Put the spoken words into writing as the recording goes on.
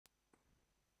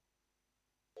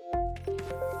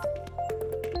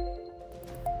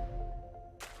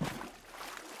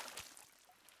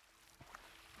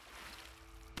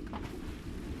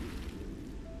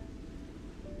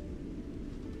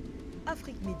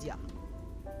Afrique Média.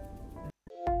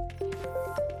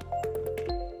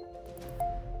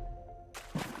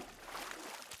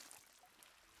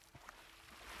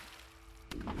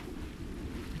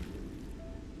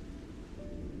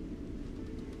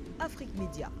 Afrique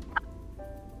Média.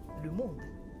 Le monde,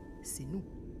 c'est nous.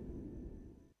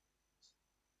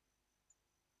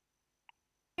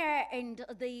 In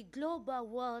the global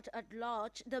world at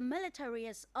large, the military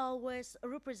is always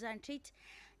represented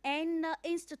an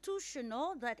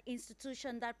institutional, that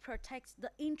institution that protects the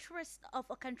interests of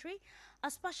a country,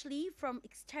 especially from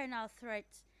external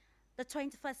threats. The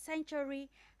 21st century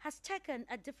has taken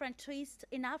a different twist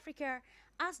in Africa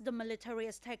as the military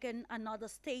has taken another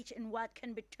stage in what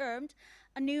can be termed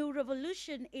a new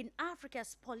revolution in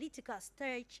Africa's political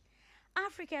stage.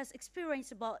 Africa has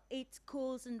experienced about 8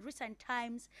 coups in recent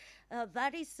times,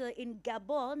 that is in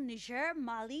Gabon, Niger,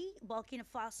 Mali, Burkina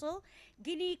Faso,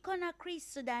 Guinea, Conakry,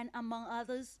 Sudan, among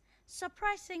others,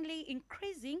 surprisingly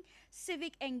increasing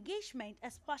civic engagement,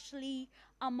 especially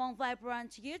among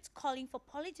vibrant youth calling for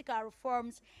political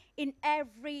reforms in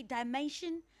every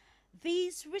dimension.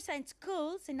 These recent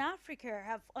coups in Africa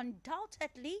have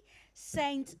undoubtedly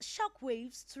sent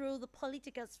shockwaves through the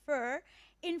political sphere,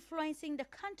 influencing the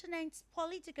continent's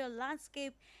political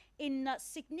landscape in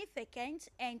significant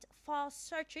and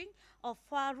far-searching or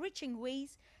far-reaching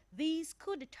ways. These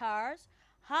coups d'etats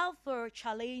have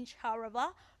challenged,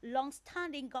 however,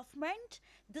 long-standing government,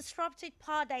 disrupted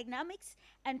power dynamics,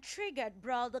 and triggered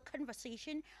broader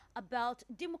conversation about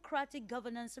democratic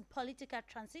governance and political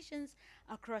transitions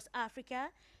across Africa.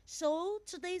 So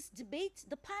today's debate,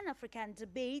 the Pan-African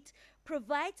debate,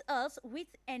 provides us with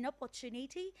an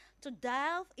opportunity to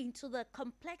delve into the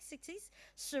complexities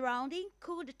surrounding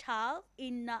coup d'etat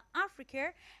in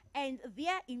Africa and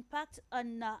their impact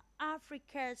on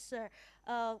Africa's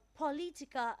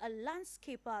political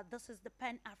landscape. This is the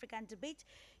Pan-African debate.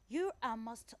 You are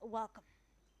most welcome.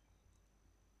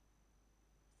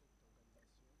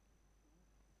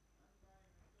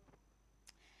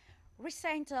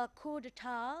 Recent coup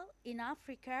d'etat in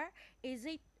Africa, is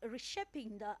it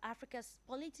reshaping the Africa's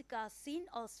political scene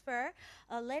or sphere?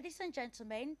 Ladies and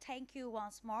gentlemen, thank you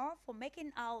once more for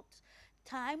making out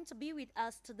time to be with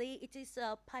us today. It is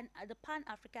the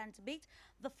Pan-African debate,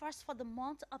 the first for the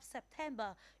month of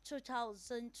September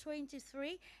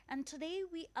 2023. And today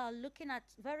we are looking at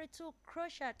very two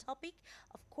crucial topic,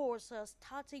 of course,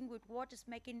 starting with what is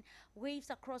making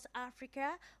waves across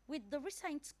Africa with the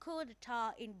recent coup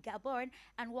d'etat in Gabon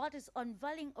and what is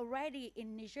unveiling already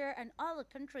in Niger and other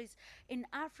countries in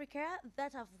Africa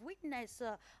that have witnessed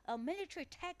military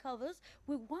takeovers.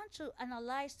 We want to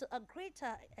analyze to a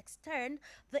greater extent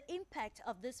the impact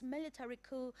of this military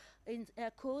coups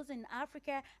in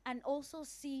Africa and also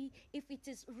see if it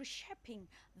is reshaping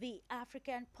the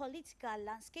African political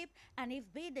landscape, and if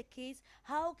be the case,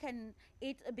 how can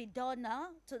it be done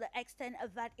to the extent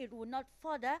that it will not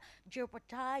further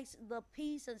jeopardize the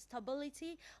peace and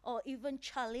stability or even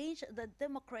challenge the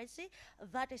democracy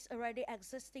that is already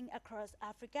existing across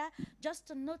Africa. Just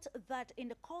to note that in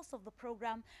the course of the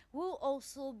program, we'll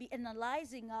also be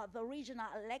analyzing the regional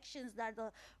elections that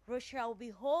Russia will be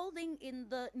holding in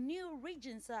the new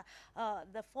regions,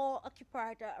 the four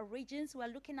occupied regions. We're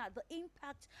looking at the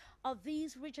impact of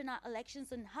these regional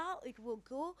elections and how it will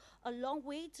go a long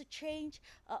way to change,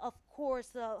 of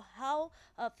course, how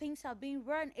things are being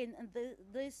run in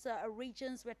these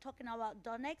regions. We're talking about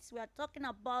Donetsk, we're talking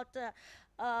about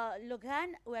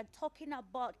Lugan, we're talking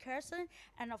about Kherson,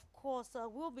 and of course,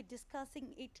 we'll be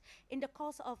discussing it in the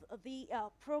course of the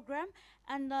program.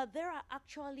 And there are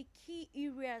actually key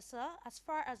areas as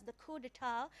far as the coup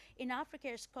d'etat in Africa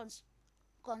is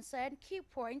concerned, key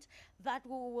points that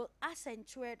we will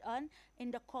accentuate on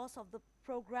in the course of the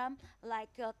program, like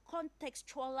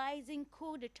contextualizing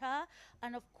coup d'etat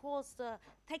and of course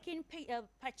taking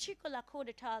particular coup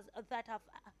d'etats that have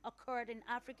occurred in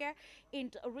Africa in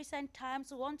recent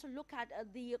times. We want to look at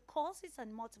the causes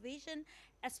and motivation,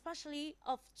 especially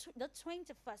of the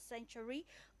 21st century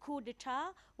coup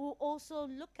d'etat. We'll also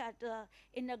look at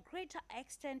in a greater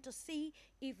extent to see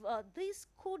if this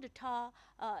coup d'etat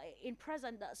in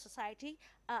present society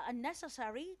are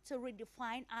necessary to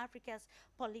redefine Africa's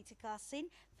political scene.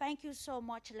 Thank you so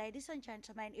much, ladies and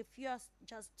gentlemen. If you are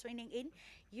just tuning in,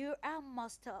 you are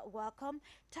most welcome.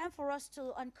 Time for us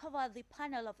to uncover the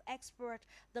panel of experts,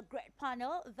 the great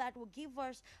panel that will give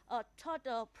us a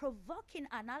thought-provoking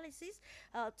analysis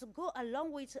to go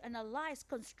along with to analyze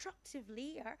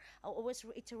constructively, I always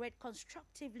reiterate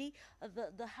constructively,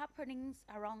 the happenings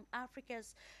around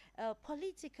Africa's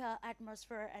political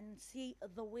atmosphere and see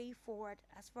the way forward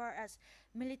as far as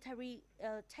military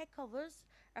takeovers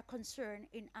are concerned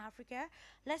in Africa.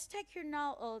 Let's take you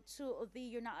now to the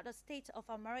United States of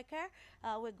America.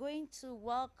 We're going to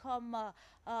welcome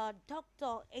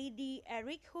Dr. A.D.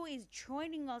 Eric, who is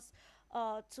joining us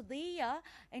today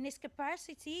in his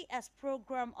capacity as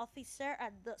program officer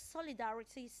at the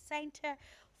Solidarity Center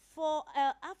for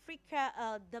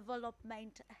Africa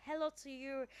Development. Hello to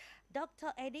you,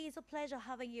 Dr. Eddie. It's a pleasure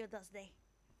having you this day.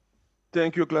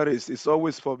 Thank you, Clarice. It's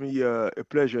always for me a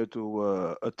pleasure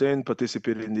to attend,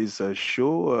 participate in this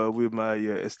show with my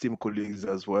esteemed colleagues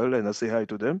as well, and I say hi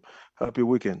to them. Happy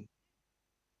weekend.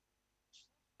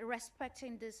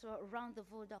 Respecting this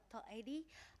rendezvous, Dr. Eddie,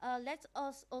 let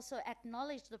us also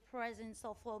acknowledge the presence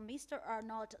of Mr.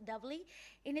 Arnold Dudley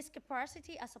in his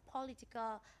capacity as a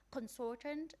political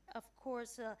consultant. Of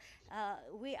course,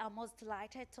 we are most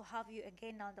delighted to have you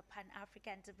again on the Pan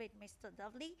African debate, Mr.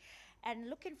 Dudley, and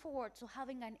looking forward to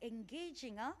having an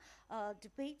engaging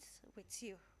debate with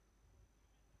you.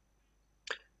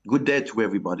 Good day to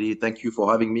everybody. Thank you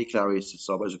for having me, Clarice. It's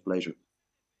always a pleasure.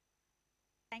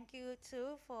 Thank you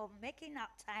too for making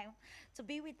up time to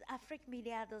be with Afrique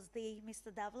Media this day,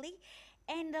 Mr. Davley.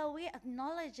 And we're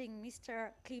acknowledging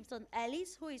Mr. Clemson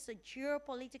Ellis, who is a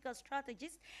geopolitical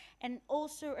strategist and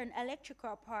also an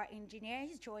electrical power engineer.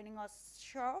 He's joining us,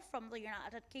 sure, from the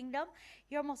United Kingdom.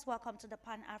 You're most welcome to the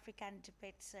Pan African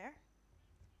debate, sir.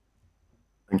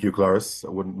 Thank you, Clarice. I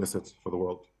wouldn't miss it for the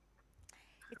world.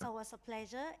 It's always a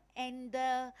pleasure. And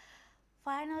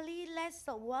finally, let's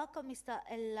welcome Mr.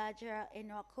 Elijah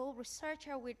Enwako,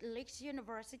 researcher with Leeds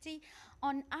University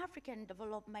on African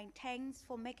development. Thanks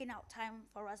for making out time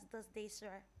for us this day,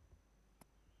 sir.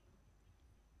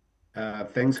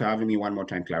 Thanks for having me one more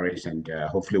time, Clarice, and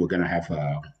hopefully we're going to have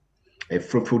a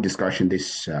fruitful discussion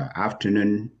this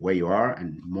afternoon where you are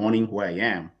and morning where I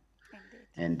am.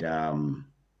 Indeed. And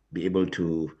be able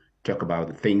to talk about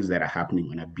the things that are happening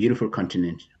on a beautiful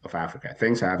continent of Africa.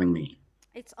 Thanks for having me.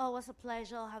 It's always a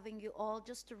pleasure having you all.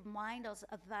 Just to remind us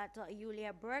that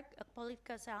Julia Berg, a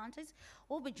political scientist,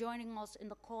 will be joining us in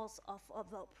the course of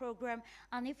the program.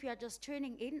 And if you are just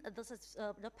tuning in, this is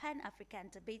the Pan-African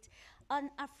debate on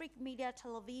Afrique Media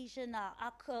Television.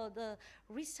 The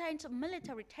recent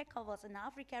military takeovers in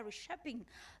Africa reshaping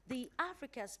the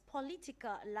Africa's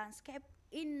political landscape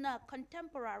in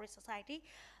contemporary society.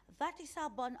 That is our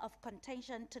bone of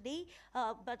contention today.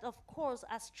 But of course,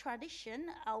 as tradition,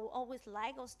 I would always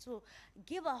like us to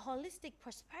give a holistic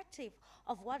perspective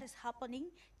of what is happening,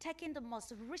 taking the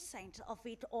most recent of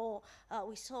it all.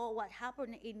 We saw what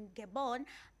happened in Gabon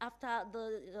after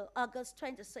the August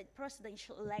 26th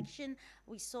presidential election.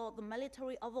 We saw the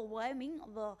military overwhelming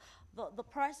the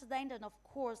president, and of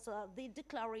course, the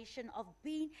declaration of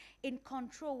being in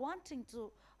control, wanting to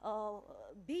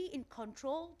be in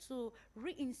control to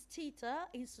reinstate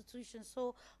institutions.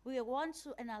 So we want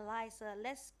to analyze.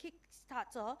 Let's kick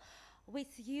start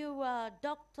with you,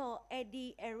 Dr.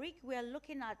 Eddie Eric. We are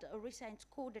looking at recent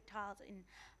coup d'etat in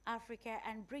Africa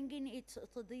and bringing it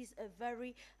to this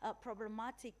very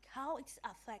problematic, how it's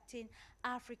affecting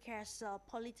Africa's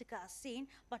political scene.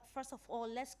 But first of all,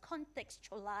 let's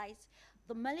contextualize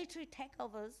the military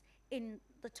takeovers in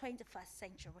the 21st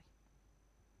century.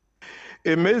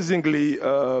 Amazingly,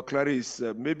 Clarice,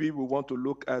 maybe we want to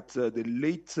look at the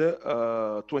late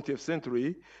 20th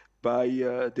century by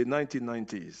the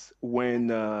 1990s, when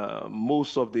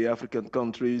most of the African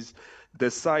countries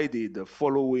decided,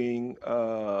 following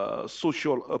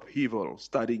social upheaval,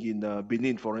 starting in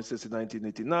Benin, for instance, in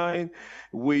 1989,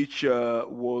 which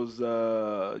was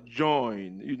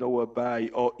joined, by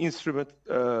or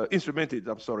instrumented,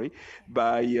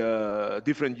 by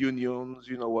different unions,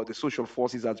 the social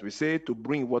forces, as we say, to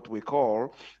bring what we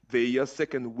call the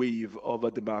second wave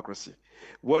of democracy.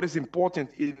 What is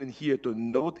important even here to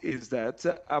note is that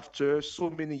after so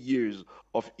many years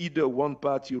of either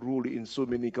one-party rule in so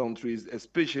many countries,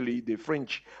 especially the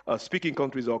French-speaking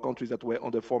countries or countries that were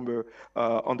under former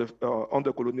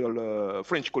under colonial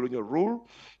French colonial rule,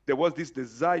 there was this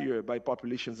desire by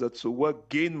populations that to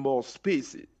gain more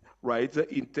space, right,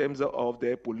 in terms of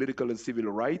their political and civil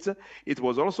rights. It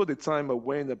was also the time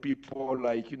when people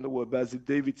like, Basil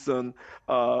Davidson,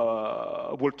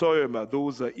 Voltaire,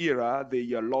 those era, they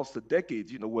lost a decade,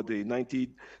 the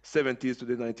 1970s to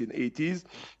the 1980s,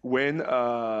 when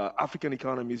African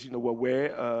economies,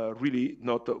 were really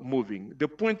not moving. The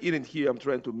point in here I'm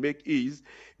trying to make is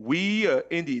we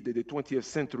ended the 20th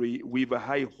century with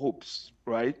high hopes,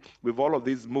 right, with all of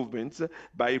these movements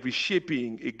by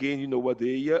reshaping again,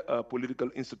 the political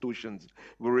institutions.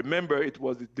 We remember it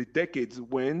was the decades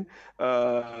when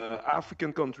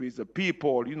African countries, the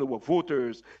people, were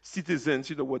voters, citizens,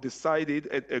 were decided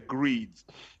and agreed.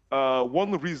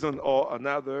 One reason or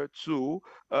another to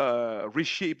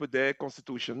reshape their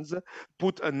constitutions,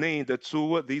 put an end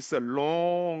to this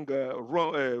long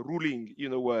ruling,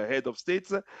 head of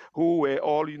states who were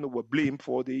all, were blamed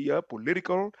for the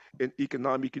political and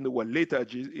economic,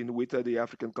 lethargy in which the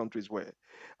African countries were.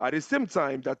 At the same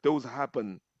time that those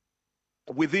happened,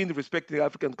 within the respective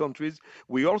African countries,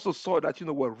 we also saw that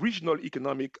where regional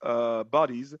economic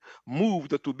bodies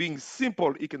moved to being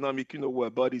simple economic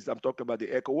bodies. I'm talking about the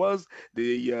ECOWAS,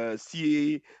 the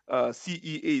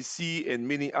CEAC, and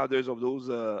many others of those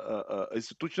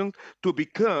institutions to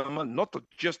become not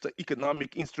just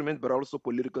economic instruments but also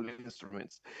political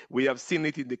instruments. We have seen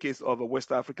it in the case of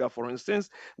West Africa, for instance,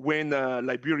 when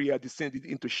Liberia descended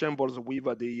into shambles with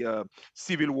the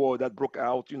civil war that broke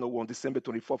out, on December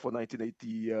 24th of 1989,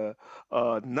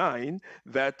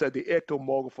 that the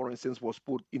ECOMOG, for instance, was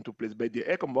put into place. But the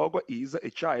ECOMOG is a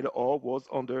child or was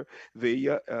under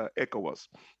the ECOWAS.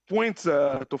 Points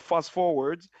to fast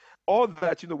forward, all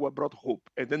that, were brought hope.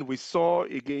 And then we saw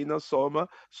again some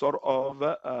sort of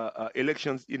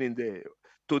elections in there.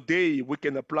 Today, we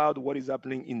can applaud what is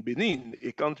happening in Benin,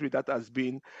 a country that has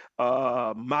been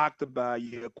marked by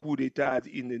coup d'etat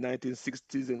in the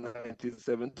 1960s and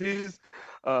 1970s,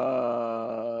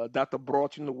 that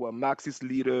brought, a Marxist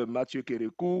leader, Mathieu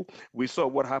Kérékou. We saw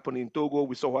what happened in Togo.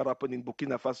 We saw what happened in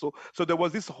Burkina Faso. So there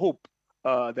was this hope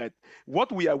that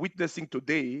what we are witnessing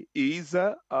today is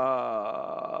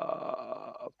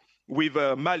with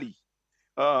Mali.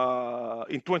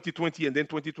 In 2020 and then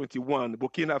 2021,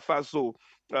 Burkina Faso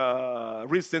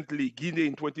recently, Guinea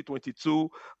in 2022,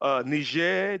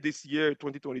 Niger this year,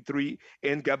 2023,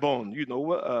 and Gabon,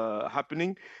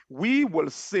 happening. We will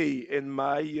say, and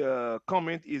my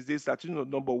comment is this, that,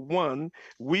 number one,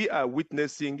 we are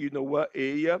witnessing,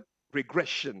 a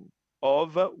regression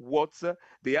of what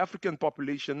the African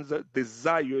populations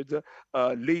desired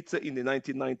later in the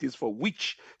 1990s, for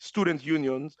which student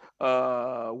unions,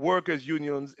 workers'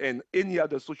 unions, and any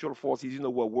other social forces,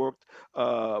 were worked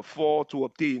for to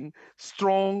obtain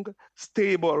strong,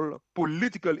 stable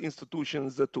political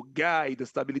institutions to guide the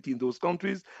stability in those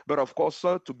countries, but of course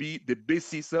to be the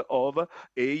basis of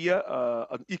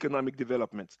an economic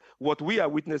development. What we are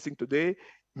witnessing today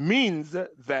means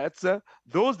that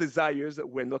those desires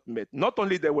were not met. Not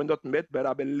only they were not met, but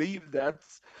I believe that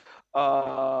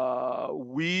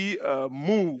we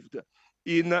moved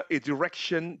in a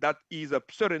direction that is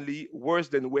certainly worse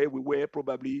than where we were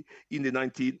probably in the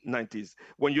 1990s.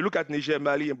 When you look at Niger,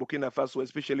 Mali, and Burkina Faso,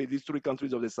 especially these three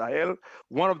countries of the Sahel,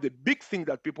 one of the big things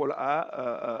that people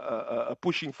are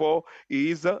pushing for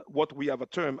is what we have a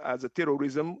term as a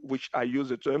terrorism, which I use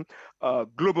the term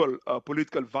global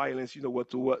political violence, what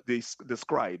to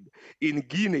describe. In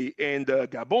Guinea and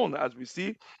Gabon, as we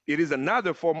see, it is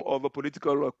another form of a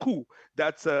political coup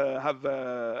that have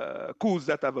coups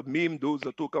that have maimed those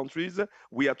two countries.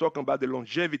 We are talking about the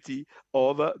longevity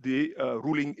of the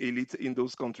ruling elite in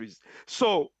those countries.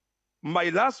 So my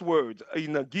last word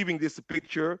in giving this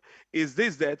picture is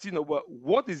this, that,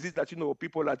 what is it that,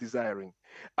 people are desiring?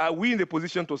 Are we in the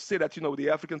position to say that, the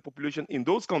African population in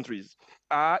those countries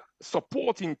are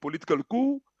supporting political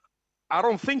coup? I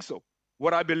don't think so.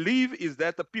 What I believe is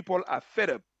that the people are fed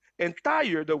up and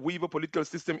tired with a political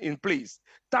system in place,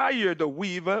 tired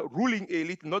with ruling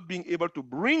elite not being able to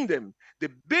bring them the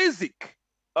basic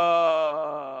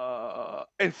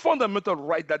and fundamental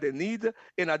right that they need.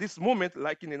 And at this moment,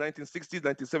 like in the 1960s,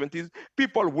 1970s,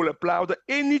 people will applaud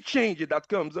any change that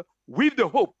comes with the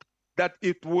hope that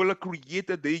it will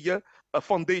create a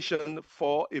foundation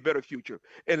for a better future.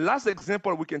 And last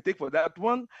example we can take for that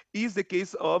one is the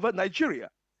case of Nigeria.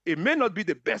 It may not be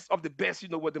the best of the best,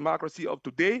 with democracy of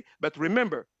today, but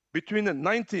remember, between the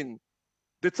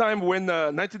time when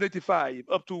 1985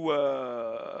 up to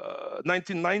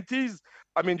 1990s,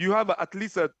 I mean, you have at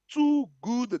least 2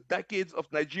 good decades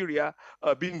of Nigeria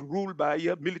being ruled by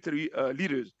military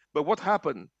leaders. But what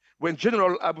happened? When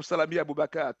General Abu Salami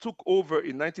Abubakar took over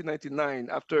in 1999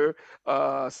 after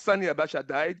Sani Abacha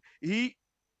died, he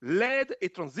led a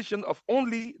transition of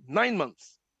only 9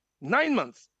 months. 9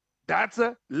 months. That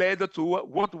led to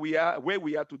where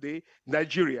we are today,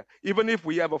 Nigeria. Even if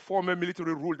we have a former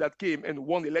military rule that came and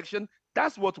won election,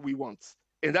 that's what we want.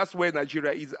 And that's where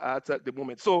Nigeria is at the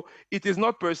moment. So it is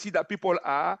not per se that people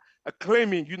are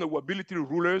claiming, we're military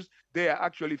rulers. They are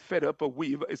actually fed up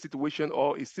with a situation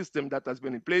or a system that has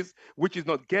been in place, which is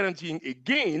not guaranteeing,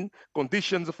 again,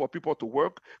 conditions for people to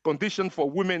work, conditions for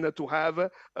women to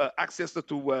have access to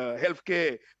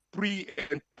healthcare, pre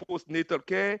and postnatal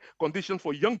care, conditions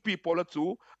for young people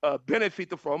to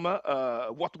benefit from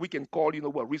what we can call,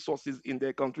 resources in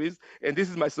their countries. And this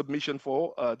is my submission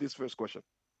for this first question.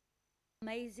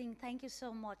 Amazing. Thank you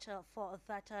so much for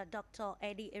that, Dr.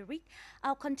 Eddie Eric.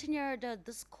 I'll continue the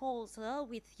discourse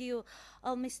with you,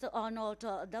 Mr. Arnold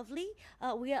Dovely.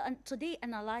 We are today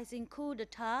analyzing coup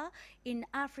d'etat in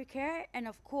Africa, and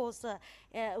of course,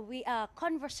 we are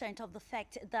conversant of the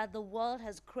fact that the world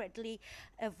has greatly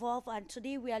evolved, and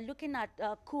today we are looking at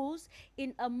coups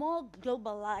in a more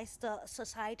globalized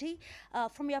society.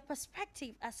 From your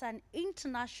perspective as an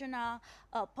international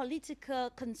political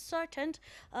consultant,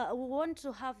 we want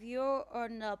to have your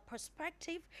own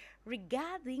perspective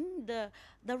regarding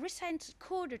the recent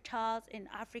coup d'etats in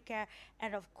Africa,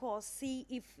 and of course see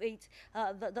if it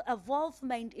the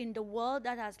evolvement in the world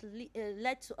that has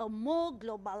led to a more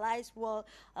globalized world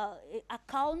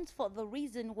accounts for the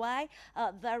reason why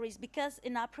there is, because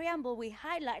in our preamble we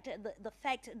highlighted the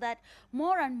fact that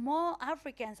more and more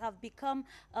Africans have become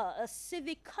a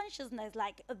civic consciousness,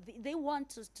 like they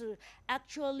want to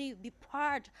actually be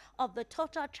part of the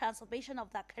total transformation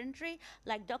of that country,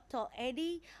 like Dr.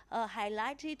 Eddie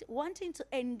highlighted, wanting to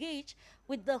engage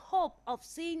with the hope of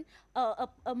seeing a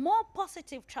more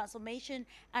positive transformation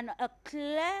and a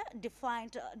clear,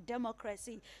 defined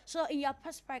democracy. So in your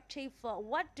perspective,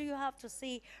 what do you have to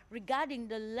say regarding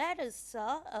the latest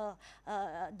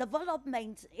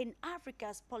developments in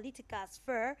Africa's political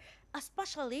sphere,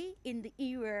 especially in the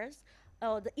areas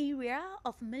the area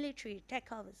of military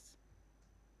takeovers?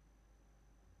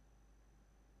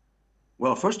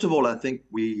 Well, first of all, I think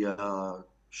we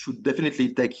should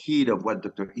definitely take heed of what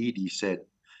Dr. Edie said.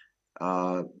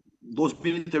 Those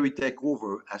military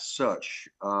takeover as such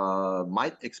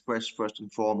might express first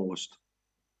and foremost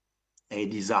a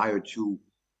desire to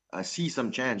see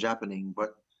some change happening,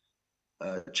 but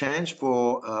change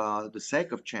for the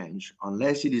sake of change,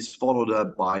 unless it is followed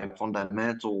up by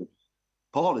fundamental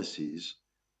policies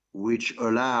which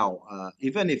allow,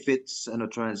 even if it's in a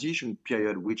transition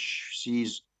period which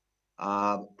sees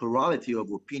plurality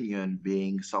of opinion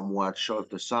being somewhat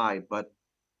shoved aside, but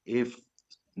if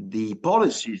the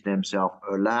policies themselves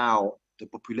allow the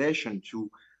population to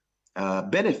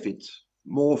benefit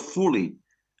more fully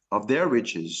of their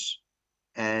riches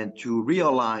and to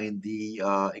realign the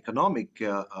economic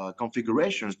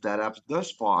configurations that have thus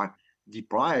far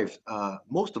deprived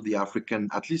most of the African,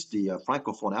 at least the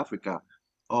Francophone Africa,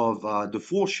 of the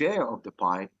full share of the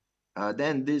pie,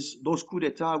 then those coups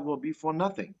d'etat will be for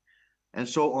nothing. And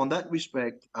so on that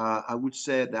respect, I would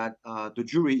say that the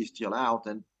jury is still out,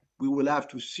 and we will have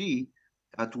to see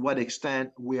to what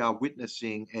extent we are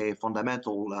witnessing a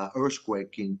fundamental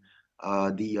earthquake in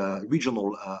the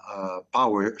regional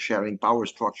power-sharing power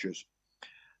structures.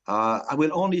 I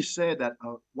will only say that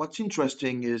what's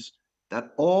interesting is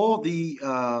that all the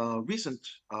recent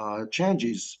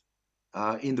changes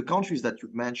in the countries that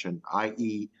you've mentioned,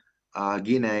 i.e.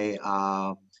 Guinea,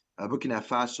 Burkina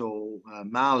Faso,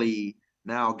 Mali,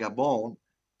 now Gabon,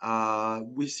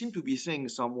 we seem to be seeing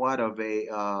somewhat of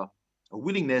a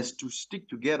willingness to stick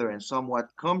together and somewhat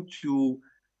come to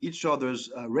each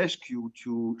other's rescue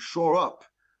to shore up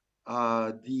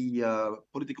the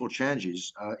political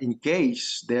changes in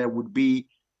case there would be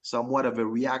somewhat of a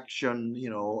reaction,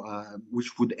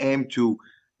 which would aim to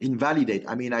invalidate.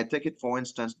 I mean, I take it, for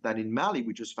instance, that in Mali,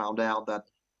 we just found out that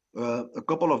a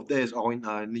couple of days, or in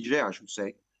Niger, I should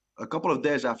say, a couple of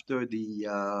days after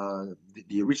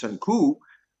the recent coup,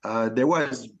 there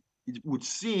was, it would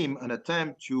seem, an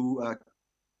attempt to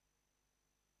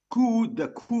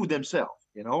coup themselves,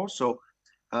 So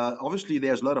obviously,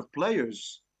 there's a lot of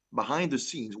players behind the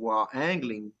scenes who are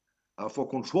angling for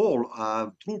control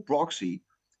through proxy,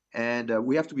 and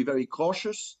we have to be very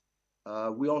cautious.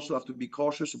 We also have to be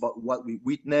cautious about what we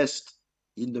witnessed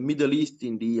in the Middle East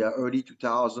in the early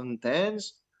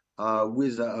 2010s,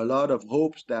 with a lot of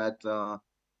hopes that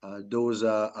those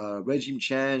regime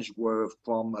change were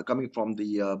coming from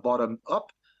the bottom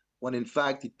up, when in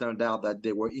fact it turned out that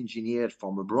they were engineered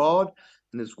from abroad,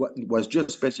 and it was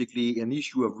just basically an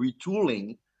issue of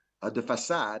retooling the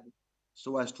facade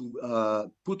so as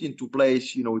to put into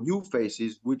place, new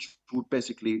faces which would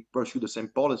basically pursue the same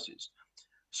policies.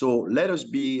 So let us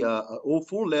be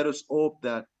hopeful. Let us hope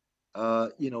that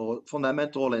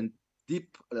fundamental and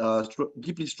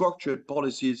deeply structured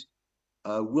policies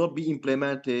will be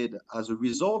implemented as a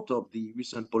result of the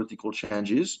recent political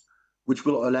changes, which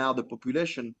will allow the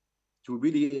population to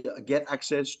really get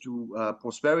access to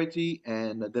prosperity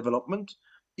and development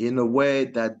in a way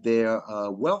that their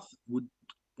wealth would,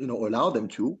 allow them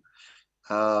to.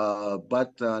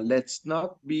 But let's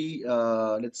not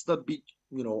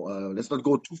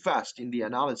go too fast in the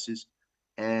analysis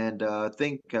and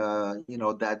think,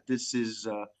 that this is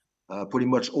pretty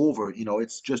much over.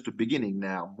 It's just the beginning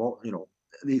now. More,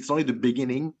 it's only the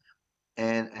beginning,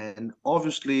 and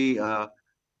obviously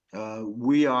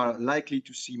we are likely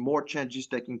to see more changes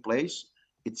taking place.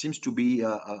 It seems to be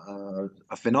a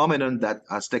phenomenon that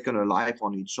has taken a life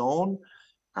on its own.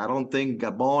 I don't think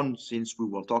Gabon, since we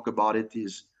will talk about it,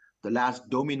 is the last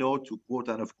domino to quote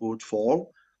unquote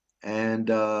fall. And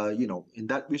in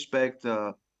that respect,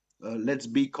 let's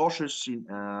be cautious in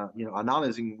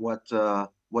analyzing what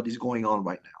is going on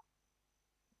right now.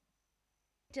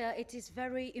 It is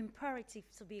very imperative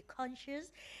to be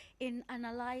conscious in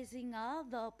analyzing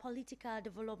the political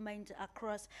development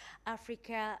across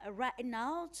Africa right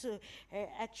now to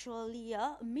actually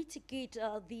mitigate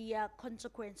the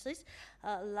consequences,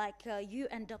 like you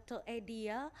and Dr.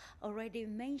 Eddie already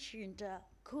mentioned.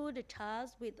 Coup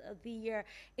d'etats with the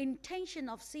intention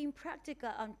of seeing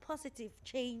practical and positive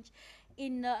change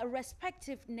in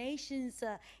respective nations,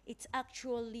 it's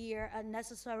actually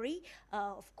necessary.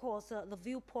 Of course, the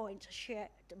viewpoint shared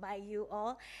by you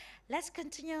all. Let's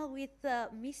continue with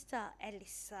Mr.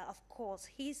 Ellis. Of course,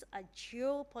 he's a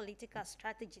geopolitical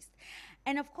strategist.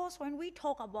 And of course, when we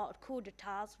talk about coup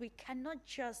d'etats, we cannot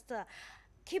just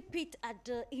keep it at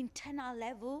the internal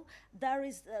level. There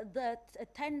is the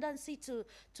tendency to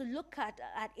look at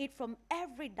it from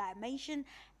every dimension.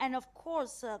 And of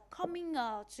course, coming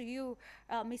to you,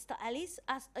 Mr. Ellis,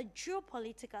 as a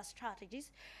geopolitical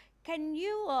strategist, can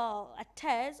you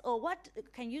attest, or what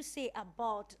can you say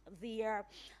about the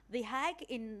hike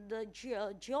in the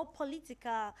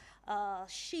geopolitical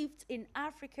shift in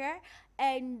Africa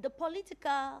and the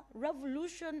political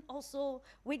revolution also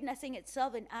witnessing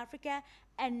itself in Africa,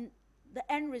 and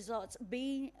the end results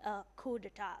being coup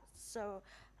d'etat? So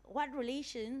what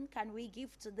relation can we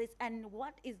give to this, and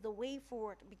what is the way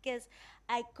forward? Because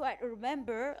I quite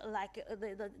remember, like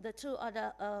the two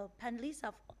other panelists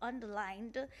have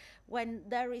underlined, when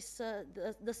there is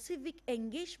the civic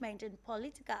engagement in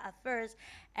political affairs,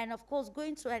 and of course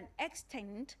going to an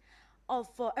extent of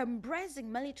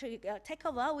embracing military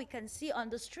takeover. We can see on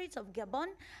the streets of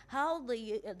Gabon how the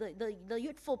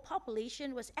youthful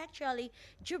population was actually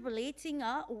jubilating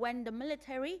when the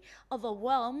military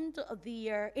overwhelmed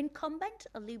the incumbent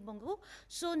Ali Bongo.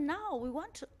 So now we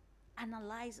want to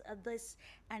analyze this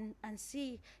and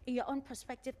see in your own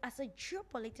perspective as a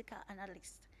geopolitical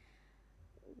analyst.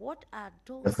 What are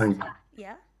those?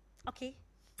 Yeah. Okay.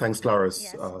 Thanks, Clarice.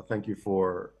 Yes. Thank you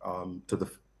for to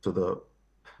the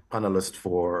panelists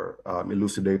for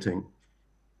elucidating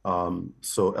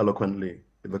so eloquently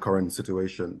the current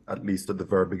situation, at least at the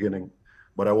very beginning.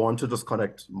 But I want to just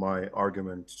connect my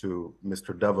argument to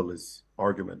Mr. Devil's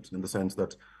argument, in the sense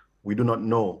that we do not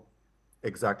know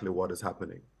exactly what is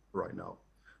happening right now.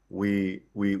 We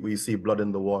see blood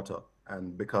in the water,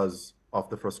 and because of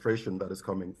the frustration that is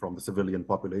coming from the civilian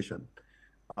population,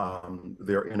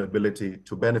 their inability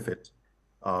to benefit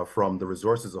from the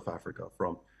resources of Africa,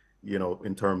 from,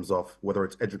 in terms of whether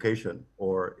it's education,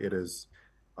 or it is,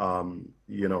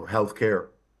 healthcare,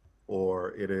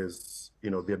 or it is,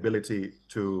 the ability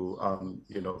to,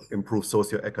 improve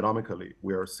socioeconomically.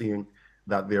 We are seeing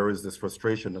that there is this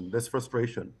frustration, and this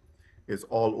frustration is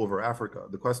all over Africa.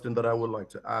 The question that I would like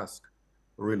to ask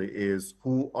really is,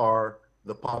 who are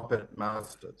the puppet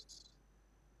masters?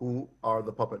 Who are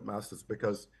the puppet masters?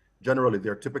 Because generally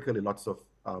there are typically lots of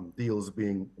deals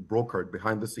being brokered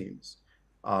behind the scenes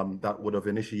that would have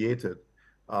initiated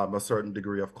a certain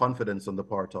degree of confidence on the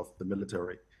part of the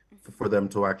military for them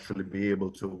to actually be able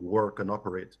to work and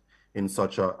operate in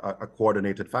such a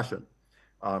coordinated fashion.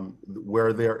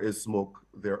 Where there is smoke,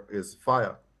 there is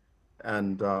fire.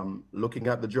 And looking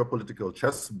at the geopolitical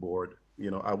chessboard,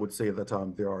 I would say that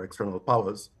there are external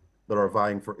powers that are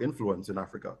vying for influence in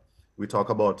Africa. We talk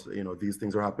about, these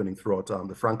things are happening throughout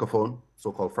the Francophone,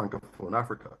 so-called Francophone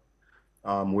Africa,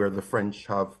 where the French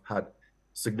have had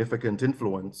significant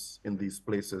influence in these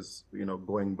places,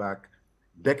 going back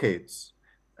decades.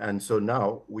 And so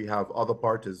now we have other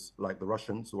parties like the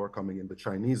Russians who are coming in, the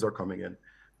Chinese are coming in,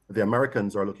 the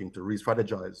Americans are looking to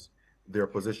re-strategize their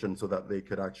position so that they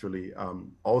could actually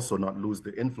also not lose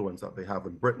the influence that they have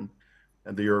in Britain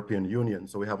and the European Union.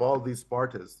 So we have all these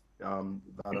parties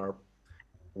that are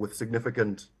with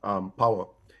significant power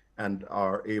and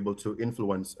are able to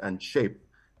influence and shape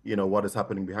what is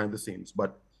happening behind the scenes.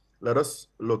 But let us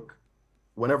look,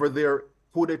 whenever there,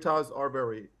 coup d'etats are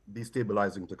very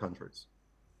destabilizing to countries,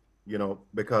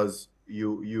 because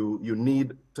you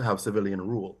need to have civilian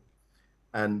rule.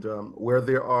 And where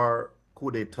there are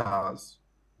coup d'etats,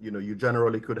 you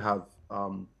generally could have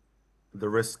the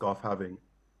risk of having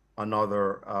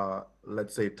another,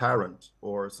 let's say, tyrant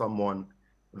or someone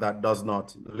that does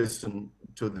not listen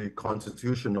to the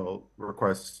constitutional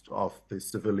requests of the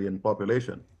civilian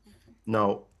population.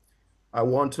 Now, I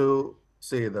want to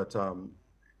say that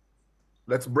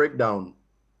let's break down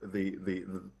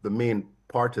the main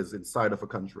parties inside of a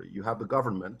country. You have the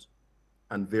government,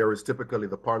 and there is typically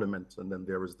the parliament, and then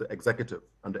there is the executive.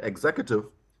 And the executive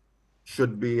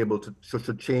should be able to,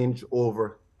 should change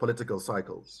over political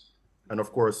cycles. And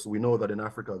of course, we know that in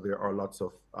Africa, there are lots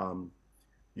of,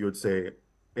 you would say,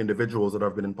 individuals that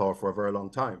have been in power for a very long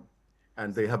time,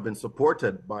 and they have been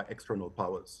supported by external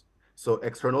powers. So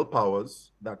external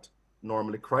powers that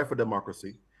normally cry for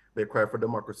democracy, they cry for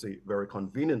democracy very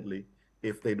conveniently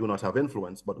if they do not have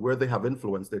influence. But where they have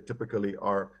influence, they typically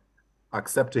are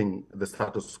accepting the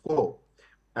status quo.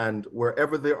 And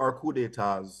wherever there are coup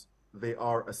d'etats, they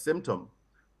are a symptom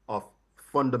of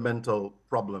fundamental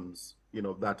problems,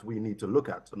 that we need to look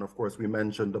at. And of course, we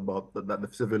mentioned about that the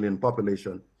civilian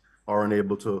population are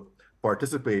unable to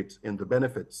participate in the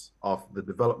benefits of the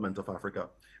development of Africa,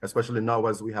 especially now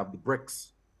as we have the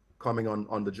BRICS coming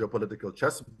on the geopolitical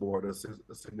chessboard as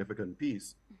a significant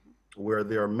piece, where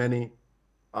there are many,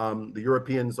 the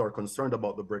Europeans are concerned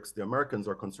about the BRICS, the Americans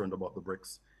are concerned about the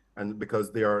BRICS, and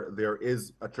because there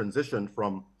is a transition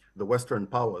from the Western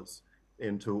powers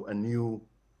into a new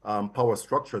power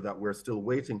structure that we're still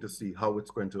waiting to see how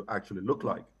it's going to actually look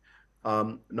like.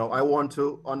 Now, I want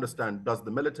to understand, does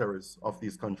the militaries of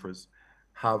these countries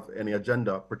have any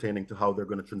agenda pertaining to how they're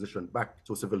going to transition back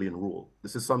to civilian rule?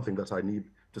 This is something that I need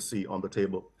to see on the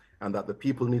table, and that the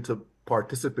people need to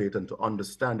participate and to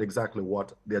understand exactly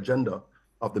what the agenda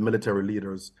of the military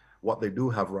leaders, what they do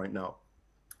have right now.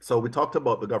 So we talked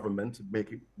about the government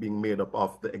being made up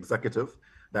of the executive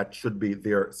that should be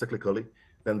there cyclically,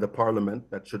 then the parliament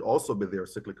that should also be there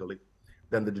cyclically,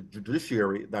 then the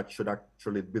judiciary that should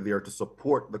actually be there to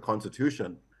support the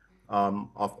constitution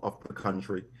of the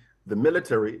country, the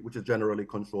military, which is generally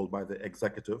controlled by the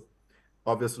executive.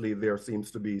 Obviously, there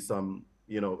seems to be some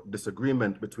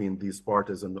disagreement between these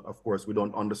parties, and of course, we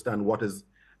don't understand what is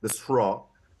the straw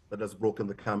that has broken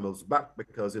the camel's back,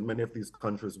 because in many of these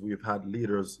countries, we've had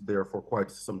leaders there for quite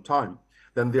some time.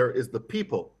 Then there is the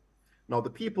people. Now, the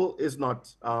people is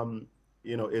not,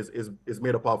 is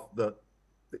made up of the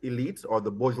elite or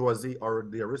the bourgeoisie or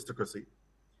the aristocracy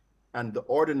and the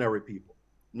ordinary people.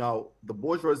 Now, the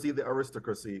bourgeoisie, the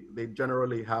aristocracy, they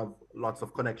generally have lots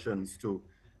of connections to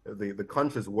the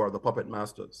countries who are the puppet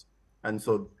masters. And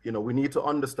so, we need to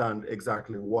understand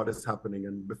exactly what is happening.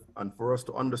 And for us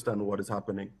to understand what is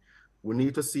happening, we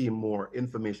need to see more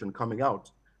information coming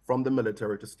out from the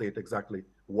military to state exactly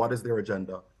what is their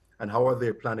agenda and how are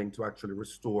they planning to actually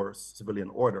restore civilian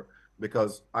order.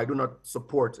 Because I do not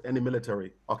support any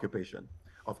military occupation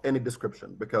of any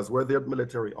description, because where their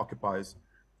military occupies,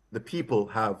 the people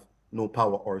have no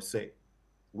power or say.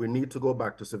 We need to go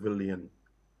back to civilian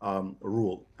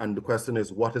rule. And the question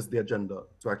is, what is the agenda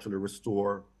to actually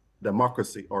restore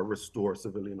democracy or restore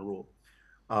civilian rule?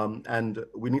 And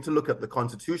we need to look at the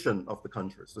constitution of the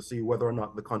countries to see whether or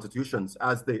not the constitutions,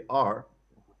 as they are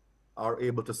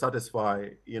able to satisfy,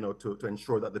 to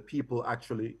ensure that the people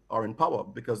actually are in power,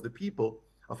 because the people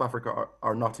of Africa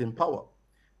are not in power,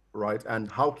 right?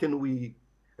 And how can we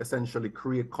essentially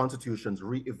create constitutions,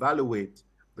 reevaluate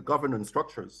the governance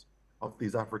structures of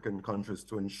these African countries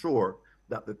to ensure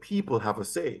that the people have a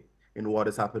say in what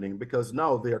is happening? Because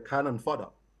now they are cannon fodder.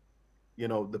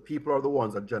 The people are the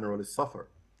ones that generally suffer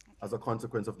as a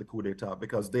consequence of the coup d'etat,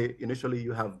 because initially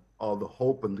you have all the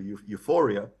hope and the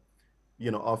euphoria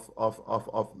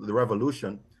of the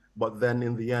revolution, but then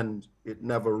in the end, it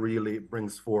never really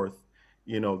brings forth,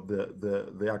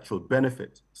 the actual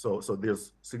benefit. So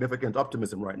there's significant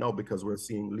optimism right now, because we're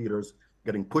seeing leaders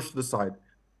getting pushed to the side,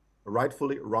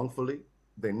 rightfully, wrongfully.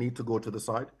 They need to go to the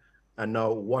side. And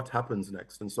now what happens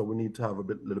next? And so we need to have a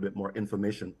little bit more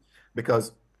information,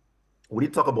 because we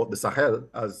need to talk about the Sahel,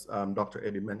 as Dr.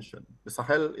 Eddie mentioned. The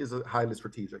Sahel is highly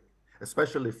strategic,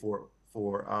 especially for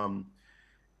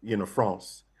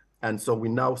France. And so we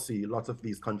now see lots of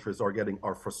these countries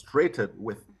are frustrated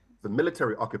with the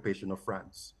military occupation of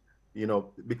France,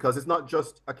 because it's not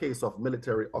just a case of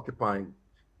military occupying,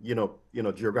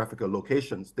 geographical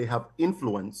locations. They have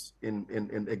influence in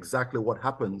exactly what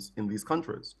happens in these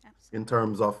countries. Absolutely. In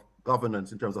terms of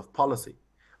governance, in terms of policy.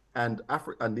 And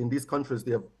in these countries,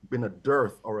 there have been a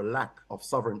dearth or a lack of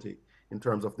sovereignty in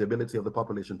terms of the ability of the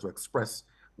population to express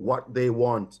what they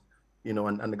want, you know,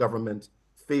 and the government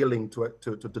failing to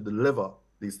deliver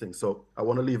these things. So I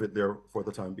want to leave it there for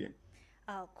the time being.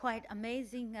 Quite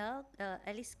amazing,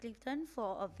 Alice Clifton,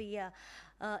 for the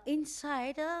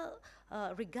insight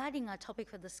regarding our topic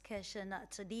for discussion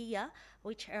today,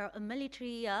 which are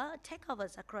military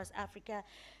takeovers across Africa.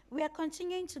 We are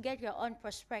continuing to get your own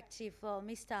perspective,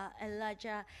 Mr.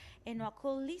 Elijah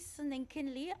Enwako. Listening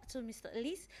keenly to Mr.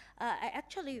 Elise, I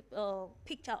actually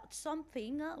picked out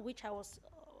something which I was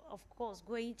of course,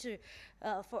 going to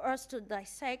for us to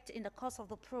dissect in the course of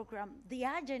the program, the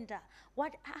agenda,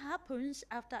 what happens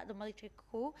after the military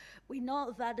coup. We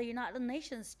know that the United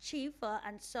Nations chief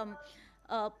and some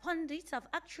pundits have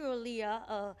actually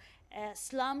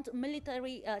slammed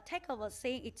military takeover,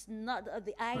 saying it's not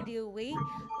the ideal way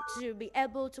to be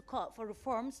able to call for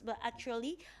reforms, but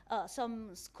actually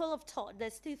some school of thought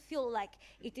that still feel like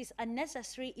it is a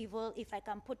necessary evil, if I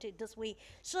can put it this way.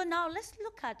 So now let's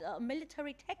look at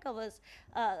military takeovers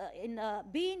in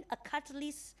being a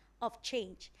catalyst of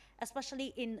change,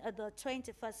 especially in the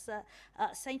 21st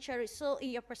century. So in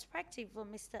your perspective,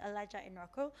 Mr. Elijah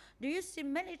Enwako, do you see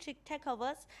military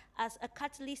takeovers as a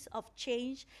catalyst of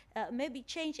change, maybe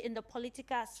change in the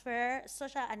political sphere,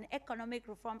 social and economic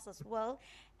reforms as well?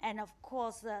 And of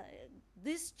course,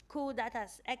 this coup that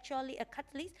has actually a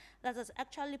catalyst that has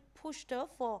actually pushed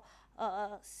for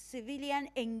civilian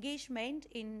engagement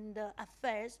in the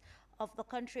affairs of the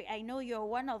country. I know you're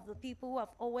one of the people who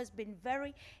have always been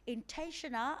very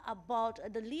intentional about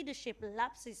the leadership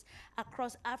lapses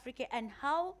across Africa and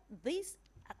how this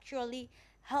actually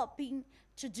helping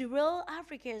to derail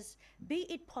Africa's, be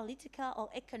it political or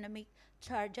economic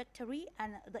trajectory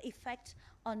and the effect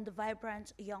on the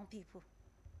vibrant young people.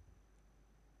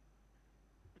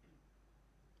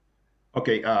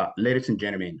 Okay, ladies and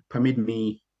gentlemen, permit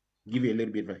me give you a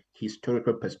little bit of a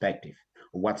historical perspective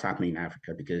of what's happening in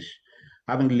Africa, because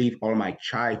having lived all my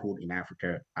childhood in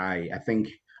Africa, I think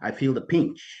I feel the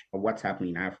pinch of what's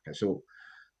happening in Africa. So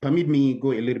permit me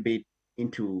go a little bit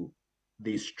into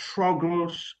the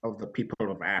struggles of the people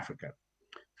of Africa.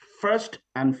 First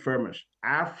and foremost,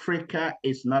 Africa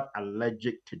is not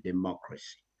allergic to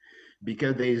democracy,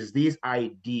 because there is this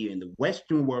idea in the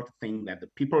Western world thing that the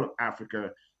people of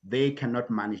Africa, they cannot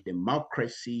manage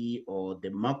democracy, or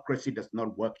democracy does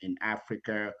not work in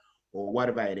Africa, or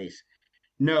whatever it is.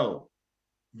 No,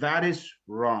 that is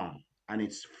wrong and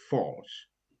it's false.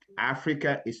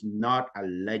 Africa is not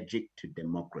allergic to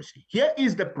democracy. Here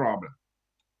is the problem.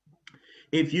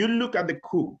 If you look at the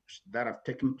coups that have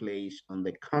taken place on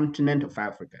the continent of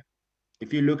Africa,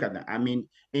 if you look at them, I mean,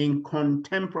 in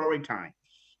contemporary times,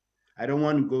 I don't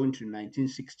want to go into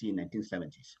 1960s,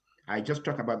 1970s. I just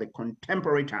talk about the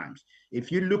contemporary times.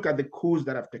 If you look at the coups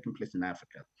that have taken place in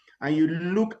Africa, and you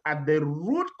look at the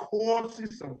root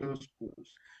causes of those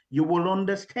coups, you will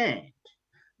understand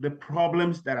the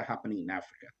problems that are happening in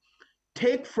Africa.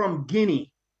 Take from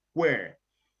Guinea, where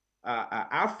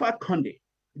Alpha Conde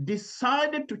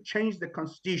decided to change the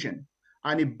constitution,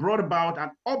 and it brought about an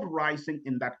uprising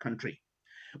in that country.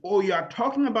 Or you are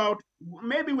talking about,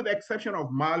 maybe with the exception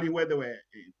of Mali, where there were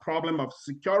a problem of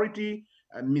security,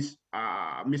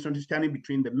 misunderstanding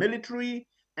between the military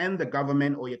and the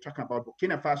government, or you're talking about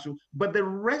Burkina Faso, but the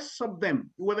rest of them,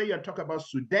 whether you're talking about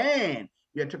Sudan,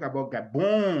 you're talking about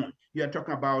Gabon, you're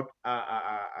talking about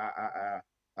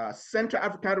Central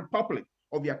African Republic,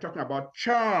 or you're talking about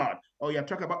Chad, or you're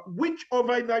talking about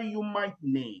whichever that you might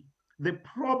name, the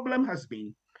problem has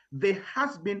been there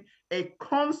has been a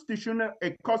constitutional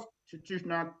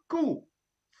coup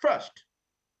first.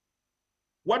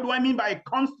 What do I mean by a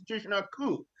constitutional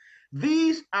coup?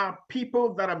 These are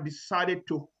people that have decided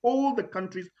to hold the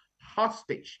countries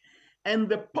hostage, and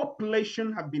the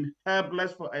population have been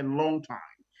helpless for a long time.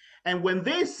 And when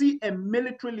they see a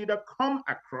military leader come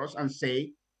across and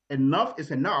say, enough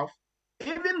is enough,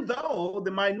 even though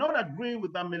they might not agree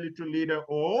with that military leader,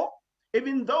 or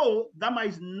even though that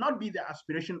might not be their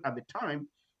aspiration at the time,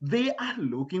 they are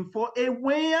looking for a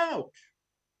way out.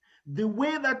 The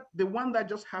one that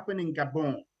just happened in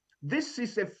Gabon, this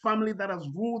is a family that has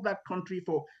ruled that country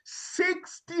for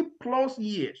 60 plus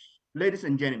years, ladies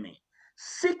and gentlemen.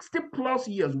 60 plus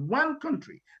years, one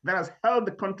country that has held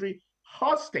the country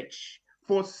hostage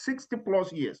for 60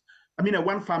 plus years. I mean,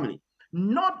 one family.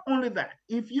 Not only that,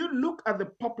 if you look at the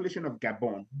population of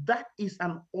Gabon, that is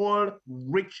an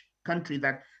oil-rich country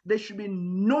that there should be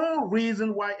no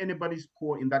reason why anybody's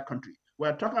poor in that country.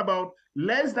 We're talking about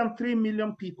less than 3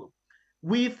 million people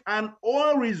with an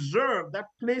oil reserve that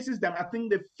places them, I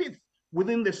think, the fifth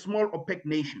within the small OPEC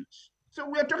nations. So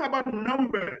we are talking about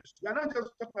numbers. We are not just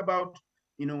talking about,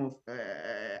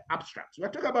 abstracts. We are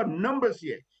talking about numbers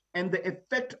here and the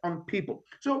effect on people.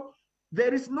 So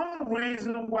there is no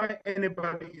reason why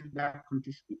anybody in that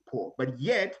country should be poor. But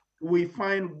yet we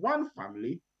find one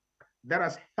family that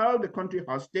has held the country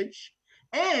hostage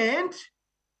and,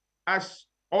 as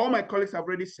all my colleagues have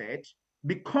already said,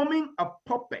 becoming a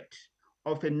puppet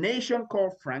of a nation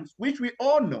called France, which we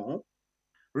all know,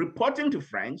 reporting to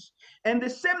France, and the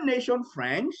same nation,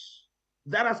 France,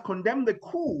 that has condemned the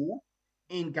coup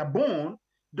in Gabon,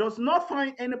 does not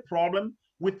find any problem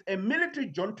with a military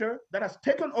junta that has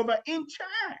taken over in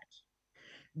Chad,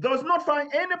 does not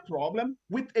find any problem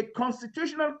with a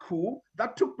constitutional coup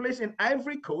that took place in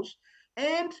Ivory Coast,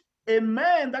 and a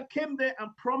man that came there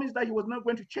and promised that he was not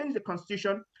going to change the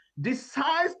constitution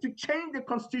decides to change the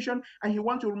constitution and he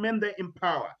wants to remain there in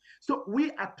power. So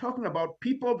we are talking about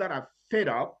people that are fed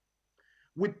up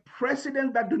with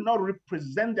presidents that do not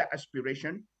represent their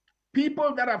aspiration,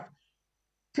 people that have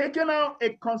taken out a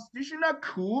constitutional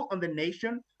coup on the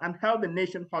nation and held the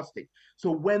nation hostage.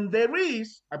 So when there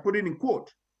is, I put it in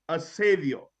quote, a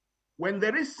savior, when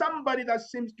there is somebody that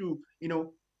seems to,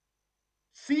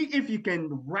 see if you can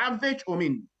ravage,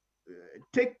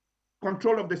 take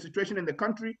control of the situation in the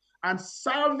country and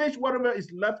salvage whatever is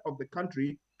left of the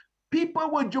country, people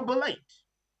will jubilate.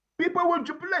 People will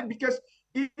jubilate because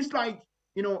it's like,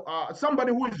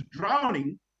 somebody who is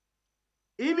drowning.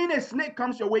 Even a snake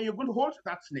comes your way, you're going to hold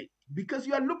that snake because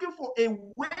you are looking for a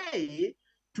way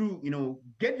to,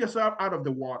 get yourself out of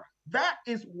the water. That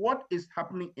is what is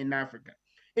happening in Africa.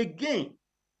 Again,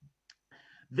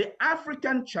 the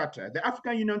African Charter, the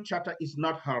African Union Charter is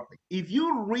not helping. If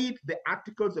you read the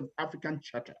articles of African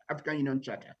Union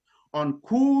Charter on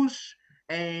coups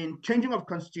and changing of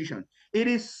constitution, it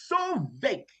is so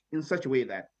vague in such a way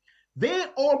that they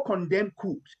all condemn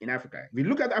coups in Africa. If you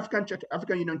look at the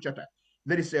African Union Charter,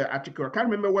 there is an article, I can't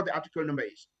remember what the article number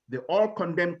is. They all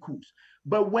condemn coups.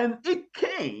 But when it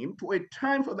came to a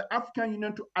time for the African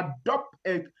Union to adopt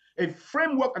a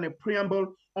framework and a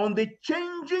preamble on the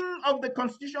changing of the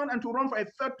constitution and to run for a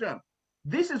third term,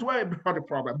 this is why it brought a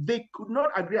problem. They could not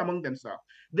agree among themselves.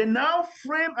 They now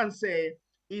frame and say,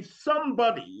 if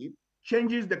somebody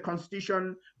changes the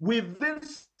constitution within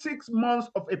 6 months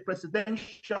of a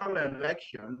presidential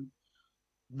election,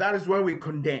 that is when we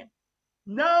condemn.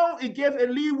 Now it gave a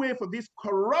leeway for these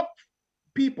corrupt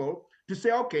people to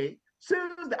say, okay,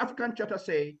 since the African Charter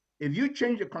say, if you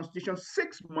change the constitution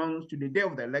 6 months to the day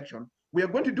of the election, we are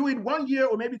going to do it 1 year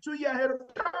or maybe 2 years ahead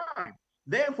of time.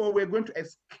 Therefore, we're going to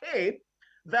escape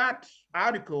that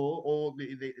article or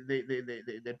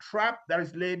the trap that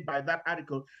is laid by that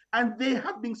article. And they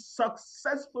have been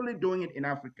successfully doing it in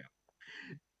Africa.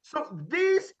 So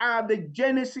these are the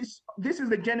genesis. This is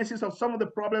the genesis of some of the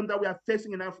problems that we are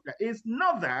facing in Africa. It's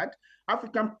not that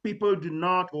African people do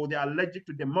not, or they are allergic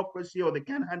to democracy, or they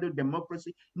can't handle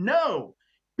democracy. No,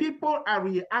 people are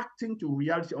reacting to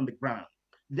reality on the ground.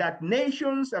 That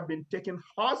nations have been taken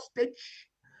hostage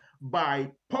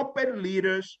by puppet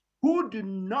leaders who do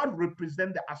not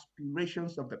represent the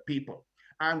aspirations of the people.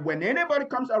 And when anybody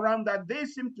comes around that they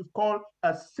seem to call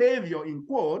a savior, in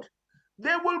quote,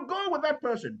 they will go with that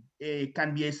person. It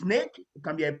can be a snake, it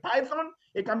can be a python,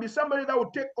 it can be somebody that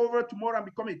will take over tomorrow and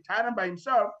become a tyrant by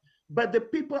himself, but the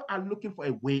people are looking for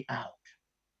a way out.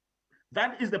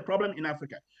 That is the problem in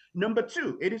Africa. Number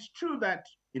two, it is true that,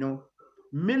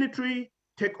 military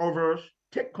takeovers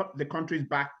take the countries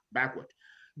backward.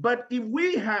 But if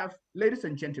we have, ladies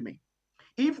and gentlemen,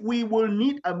 if we will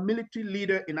need a military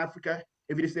leader in Africa,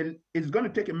 if it's going to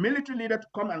take a military leader to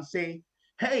come and say,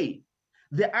 hey,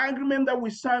 the agreement that we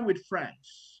signed with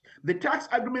France, the tax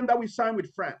agreement that we signed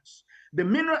with France, the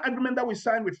mineral agreement that we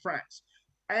signed with France,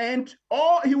 and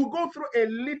he will go through a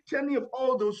litany of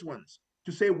all those ones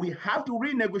to say we have to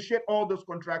renegotiate all those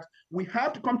contracts. We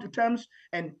have to come to terms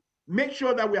and make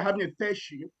sure that we're having a fair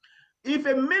share. If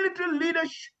a military leader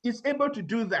is able to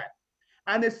do that,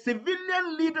 and a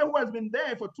civilian leader who has been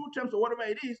there for 2 terms or whatever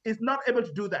it is not able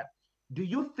to do that, do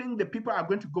you think the people are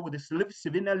going to go with a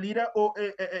civilian leader or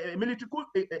a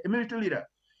military leader?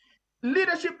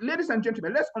 Leadership, ladies and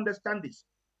gentlemen, let's understand this.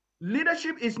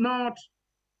 Leadership is not,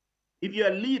 if you're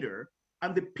a leader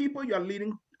and the people you're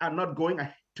leading are not going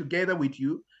together with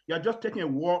you, you're just taking a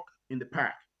walk in the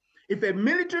park. If a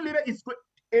military leader is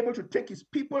able to take his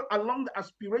people along the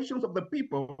aspirations of the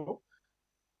people,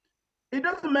 it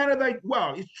doesn't matter that,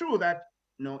 well, it's true that,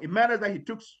 it matters that he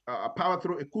took power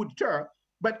through a coup d'etat,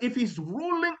 but if he's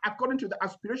ruling according to the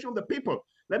aspiration of the people,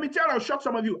 let me tell you, I'll shock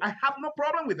some of you, I have no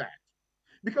problem with that.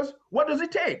 Because what does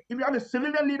it take? If you have a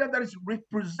civilian leader that is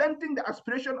representing the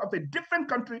aspiration of a different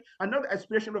country and not the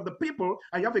aspiration of the people,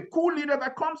 and you have a coup leader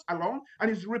that comes along and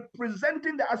is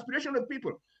representing the aspiration of the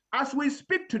people. As we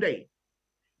speak today,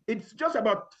 it's just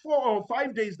about 4 or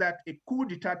 5 days that a coup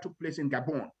d'etat took place in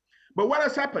Gabon. But what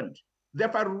has happened? They've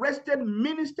arrested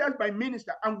ministers by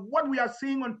minister. And what we are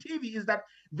seeing on TV is that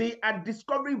they are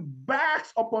discovering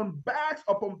bags upon bags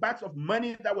upon bags of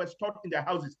money that were stored in their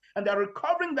houses. And they're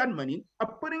recovering that money and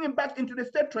putting it back into the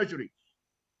state treasury.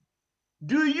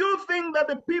 Do you think that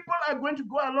the people are going to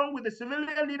go along with the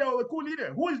civilian leader or the coup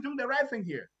leader? Who is doing the right thing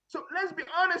here? So let's be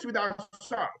honest with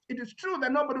ourselves. It is true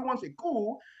that nobody wants a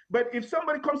coup, but if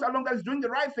somebody comes along that's doing the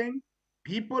right thing,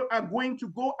 people are going to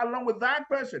go along with that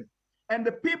person. And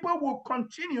the people will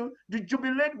continue to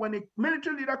jubilate when a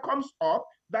military leader comes up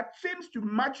that seems to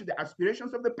match the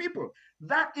aspirations of the people.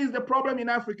 That is the problem in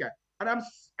Africa. And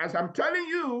as I'm telling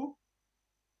you,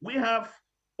 we have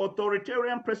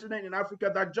authoritarian president in Africa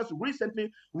that just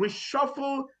recently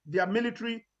reshuffled their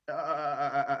military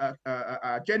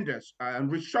agendas and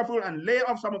reshuffle and lay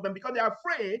off some of them because they are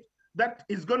afraid that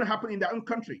is going to happen in their own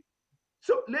country.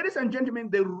 So, ladies and gentlemen,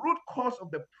 the root cause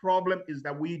of the problem is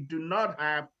that we do not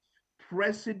have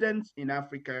presidents in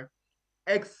Africa,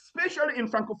 especially in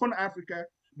Francophone Africa,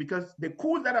 because the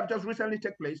coups that have just recently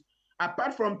taken place,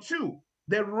 apart from 2,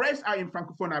 the rest are in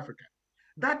Francophone Africa.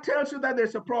 That tells you that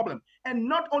there's a problem. And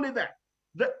not only that,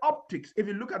 the optics, if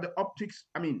you look at the optics,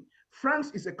 I mean,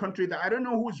 France is a country that I don't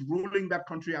know who's ruling that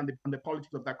country and the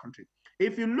politics of that country.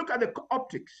 If you look at the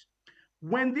optics,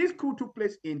 when this coup took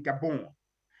place in Gabon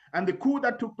and the coup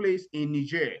that took place in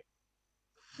Niger,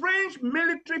 French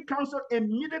military council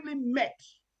immediately met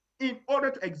in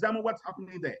order to examine what's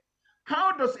happening there.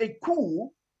 How does a coup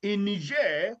in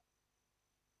Niger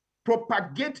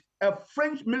propagate a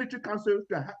French military council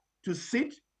to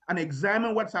sit and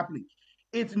examine what's happening?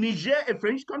 Is Niger a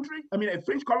French country? I mean, a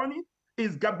French colony?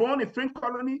 Is Gabon a French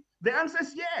colony? The answer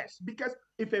is yes, because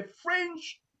if a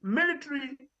French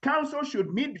military council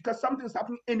should meet because something's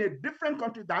happening in a different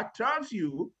country, that tells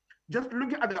you, just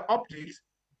looking at the optics,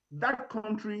 that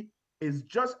country is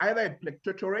just either a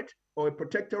protectorate or a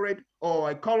protectorate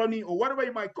or a colony or whatever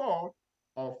you might call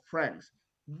of France.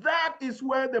 That is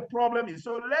where the problem is.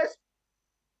 So let's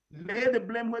lay the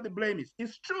blame where the blame is.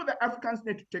 It's true that Africans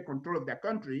need to take control of their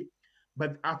country,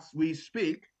 but as we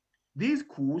speak, these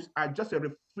coups are just a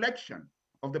reflection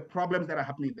of the problems that are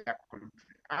happening in that country.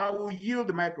 I will yield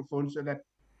the microphone so that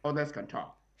others can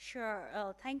talk. Sure.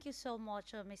 Thank you so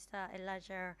much, Mr.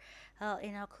 Elijah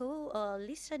Inaku.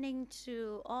 Listening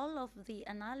to all of the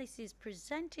analysis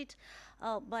presented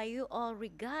by you all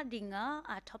regarding our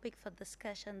topic for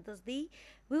discussion this day,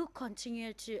 we'll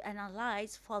continue to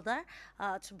analyze further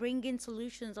to bring in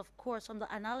solutions. Of course, from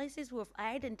the analysis, we've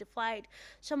identified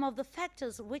some of the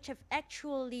factors which have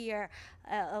actually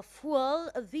fueled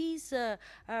these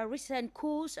recent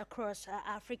coups across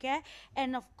Africa.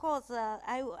 And of course,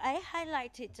 I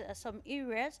highlighted some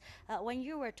areas when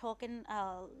you were talking,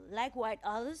 likewise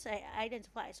others, I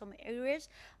identified some areas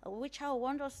which I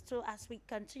want us to, as we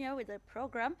continue with the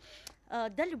program,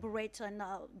 deliberate on.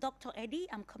 Dr. Eddie,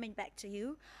 I'm coming back to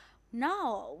you.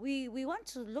 Now, we want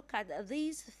to look at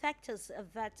these factors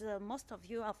that most of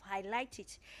you have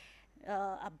highlighted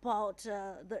about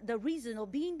the reason or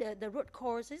being the root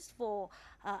causes for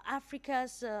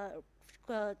Africa's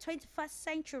 21st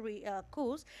century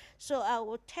course. So I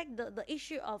will take the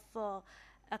issue of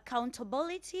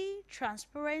accountability,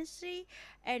 transparency,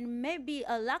 and maybe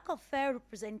a lack of fair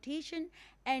representation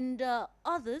and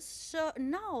others. So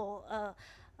now,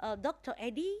 Dr.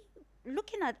 Eddie,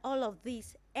 looking at all of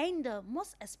these and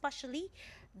most especially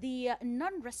the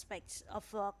non-respect of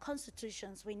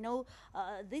constitutions, we know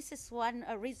this is one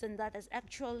reason that has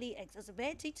actually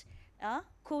exacerbated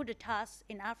coup d'etats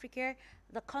in Africa,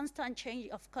 the constant change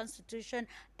of constitution,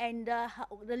 and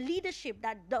the leadership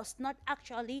that does not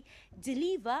actually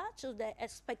deliver to the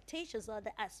expectations or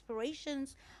the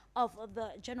aspirations of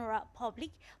the general public.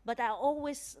 But I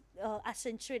always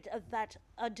accentuate that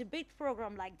a debate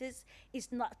program like this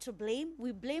is not to blame.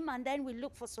 We blame and then we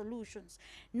look for solutions.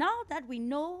 Now that we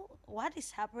know what is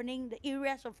happening, the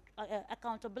areas of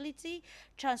accountability,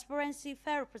 transparency,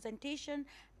 fair representation,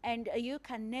 and you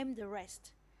can name the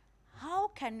rest. How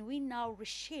can we now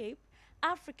reshape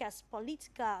Africa's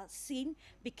political scene,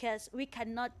 because we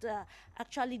cannot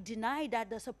actually deny that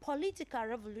there's a political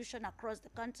revolution across the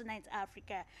continent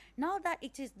Africa. Now that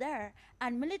it is there,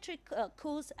 and military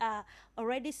coups are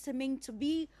already seeming to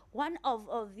be one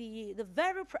of the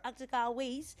very practical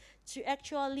ways to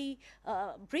actually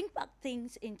bring back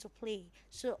things into play.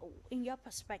 So in your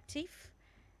perspective,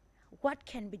 what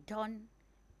can be done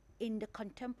in the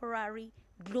contemporary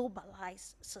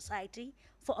globalized society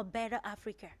for a better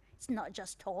Africa. It's not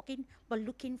just talking, but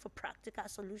looking for practical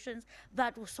solutions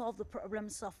that will solve the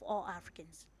problems of all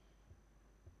Africans.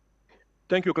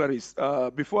 Thank you, Clarice.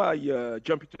 Before I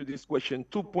jump into this question,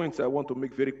 2 points I want to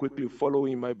make very quickly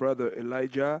following my brother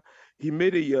Elijah. He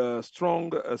made a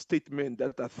strong statement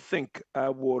that I think I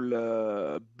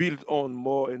will build on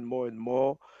more and more and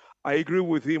more. I agree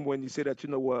with him when he said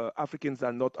that, Africans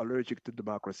are not allergic to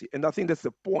democracy. And I think that's the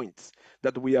point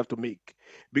that we have to make.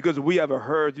 Because we have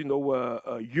heard,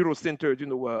 Euro-centered,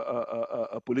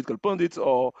 political pundits,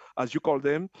 or as you call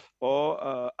them,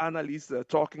 or analysts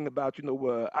talking about,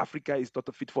 Africa is not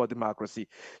a fit for democracy.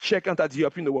 Sheikh Anta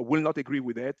Diop, will not agree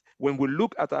with that. When we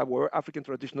look at our African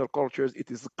traditional cultures, it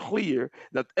is clear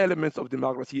that elements of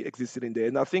democracy existed in there.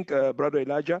 And I think, Brother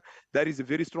Elijah, that is a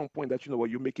very strong point that,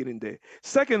 you're making in there.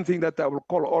 Second thing that I will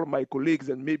call all my colleagues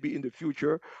and maybe in the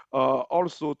future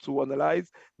also to analyze,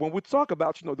 when we talk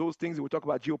about, those things, we talk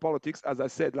about geopolitics, as I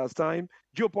said last time,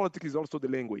 geopolitics is also the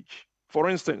language. For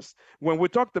instance, when we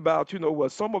talked about,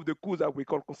 some of the coups that we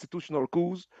call constitutional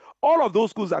coups, all of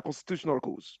those coups are constitutional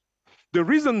coups. The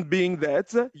reason being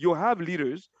that you have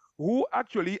leaders who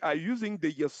actually are using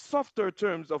the softer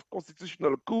terms of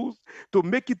constitutional coups to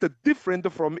make it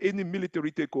different from any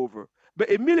military takeover. But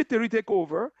a military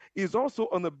takeover is also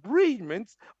an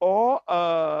abridgment or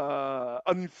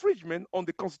an infringement on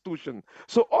the Constitution.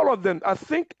 So all of them, I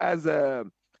think, as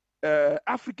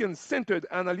African-centered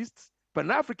analysts,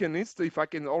 Pan-Africanists, if I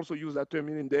can also use that term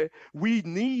in there, we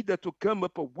need to come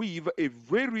up with a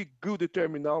very good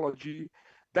terminology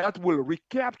that will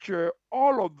recapture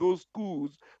all of those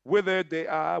coups, whether they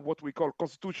are what we call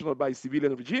constitutional by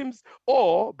civilian regimes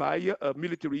or by a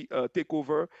military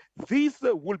takeover. This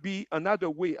will be another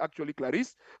way, actually,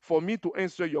 Clarice, for me to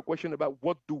answer your question about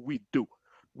what do we do.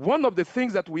 One of the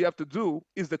things that we have to do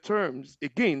is the terms,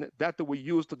 again, that we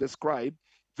use to describe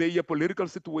the political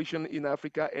situation in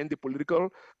Africa and the political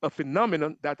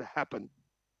phenomenon that happened.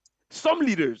 Some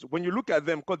leaders, when you look at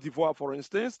them, Côte d'Ivoire, for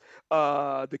instance,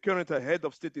 the current head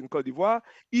of state in Côte d'Ivoire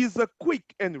is quick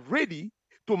and ready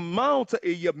to mount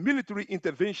a military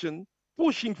intervention,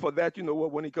 pushing for that,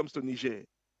 when it comes to Niger.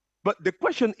 But the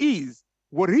question is,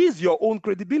 what is your own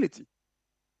credibility?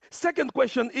 Second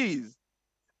question is,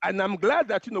 and I'm glad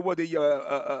that,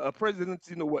 the president,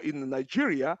 in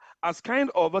Nigeria has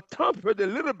kind of tempered a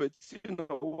little bit,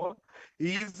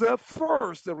 his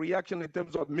first reaction in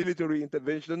terms of military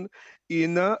intervention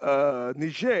in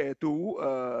Niger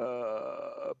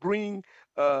to bring,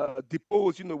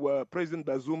 depose, President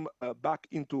Bazoum back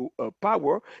into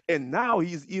power. And now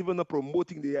he's even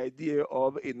promoting the idea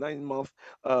of a 9-month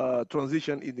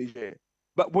transition in Niger.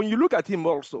 But when you look at him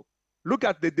also, look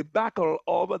at the debacle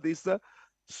of this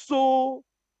so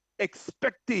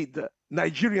expected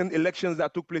Nigerian elections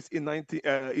that took place in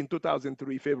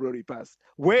 2003, February past.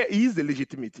 Where is the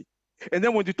legitimacy? And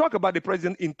then when you talk about the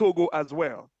president in Togo as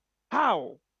well,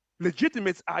 how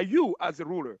legitimate are you as a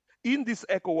ruler in this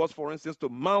ECOWAS, for instance, to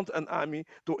mount an army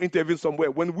to intervene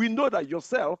somewhere when we know that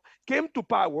yourself came to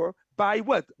power by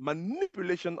what?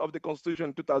 Manipulation of the Constitution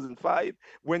in 2005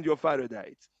 when your father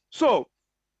died. So,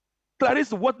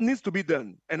 Clarice, what needs to be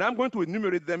done? And I'm going to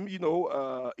enumerate them,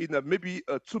 in maybe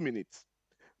 2 minutes.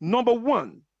 Number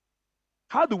one,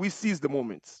 how do we seize the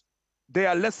moments? There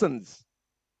are lessons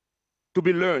to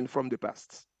be learned from the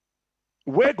past.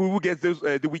 Where do we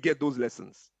get those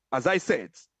lessons? As I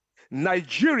said,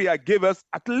 Nigeria gave us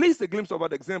at least a glimpse of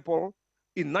an example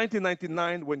in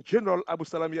 1999 when General Abu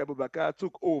Salami Abubakar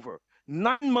took over.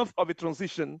 9 months of a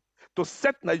transition to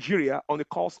set Nigeria on the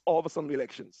course of some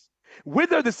elections.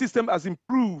 Whether the system has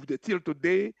improved till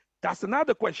today, that's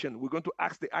another question. We're going to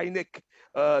ask the INEC,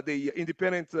 the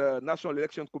Independent National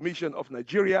Election Commission of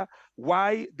Nigeria,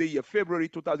 why the February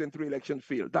 2003 election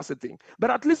failed. That's the thing.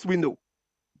 But at least we know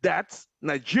that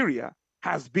Nigeria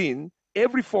has been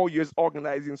every 4 years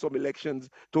organizing some elections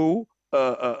to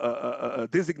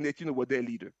designate, their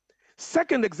leader.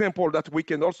 Second example that we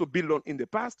can also build on in the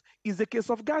past is the case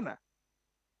of Ghana.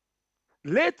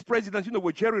 Late President,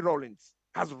 Jerry Rawlings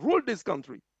has ruled this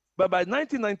country, but by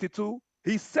 1992,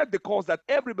 he set the course that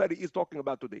everybody is talking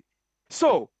about today.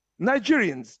 So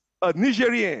Nigerians,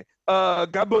 Nigerians,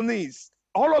 Gabonese,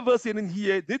 all of us in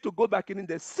here need to go back in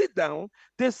there, sit down,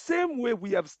 the same way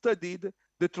we have studied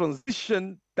the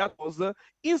transition that was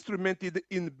instrumented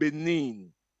in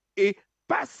Benin, a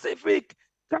pacific,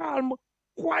 calm,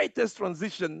 quietest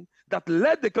transition that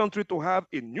led the country to have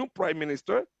a new prime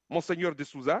minister, Monseigneur de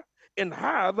Souza, and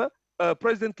have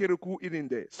President Keruku in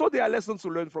there. So there are lessons to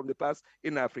learn from the past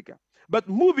in Africa. But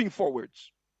moving forward,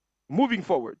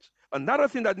 another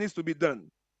thing that needs to be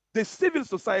done the civil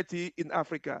society in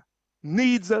Africa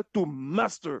needs to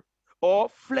master or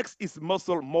flex its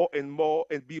muscle more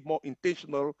and be more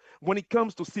intentional when it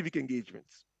comes to civic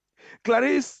engagements.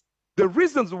 Clarice, the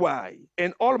reasons why,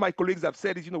 and all my colleagues have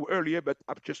said it, earlier, but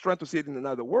I'm just trying to say it in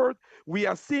another word. We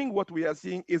are seeing what we are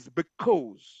seeing is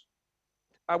because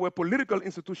our political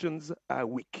institutions are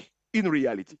weak in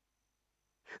reality.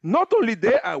 Not only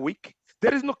they are weak,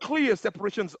 there is no clear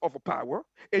separations of power,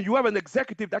 and you have an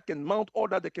executive that can mount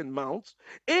order that can mount.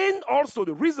 And also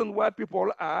the reason why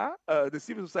people are, the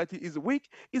civil society is weak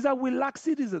is that we lack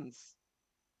citizens.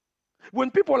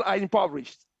 When people are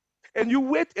impoverished, and you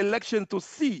wait election to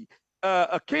see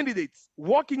candidates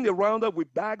walking around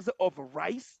with bags of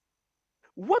rice,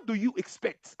 what do you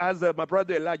expect, as my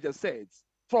brother Elijah said,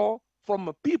 from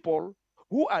people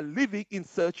who are living in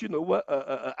such,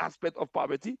 aspect of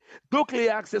poverty, no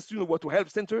clear access, to health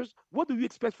centers? What do you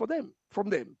expect from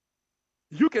them?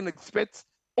 You can expect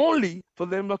only for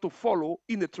them not to follow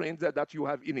in the trends that you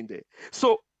have in there.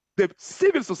 So the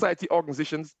civil society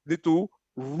organizations need to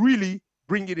really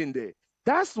bring it in there.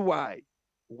 That's why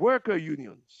worker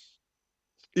unions,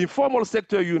 informal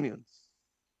sector unions,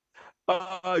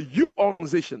 youth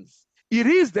organizations, it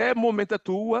is their moment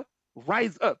to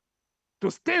rise up, to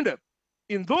stand up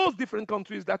in those different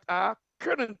countries that are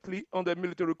currently under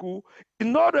military coup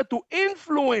in order to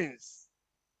influence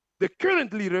the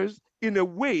current leaders in a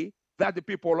way that the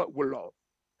people will love.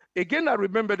 Again, I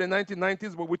remember the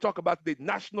 1990s when we talk about the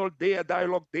National Day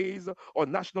Dialogue Days or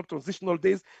National Transitional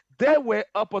Days. There were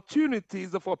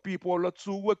opportunities for people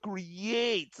to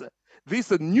create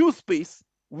this new space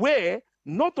where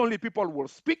not only people will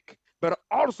speak, but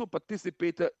also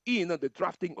participate in the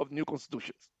drafting of new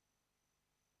constitutions.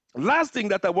 Last thing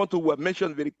that I want to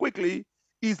mention very quickly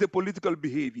is the political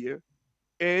behavior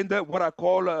and what I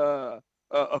call a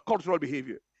cultural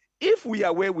behavior. If we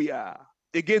are where we are,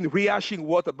 again, rehashing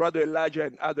what Brother Elijah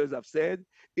and others have said,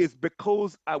 is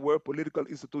because our political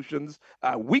institutions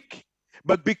are weak,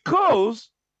 but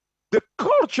because the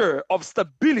culture of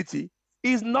stability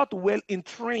is not well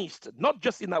entrenched, not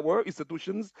just in our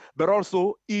institutions, but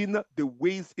also in the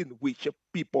ways in which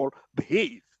people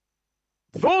behave.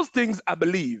 Those things, I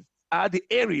believe, are the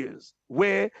areas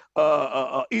where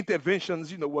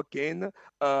interventions, can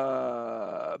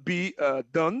be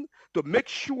done to make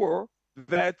sure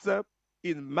that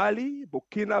in Mali,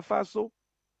 Burkina Faso,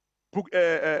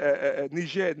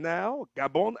 Niger now,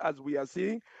 Gabon, as we are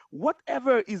seeing,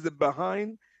 whatever is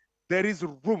behind, there is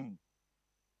room,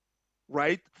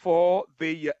 right, for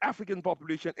the African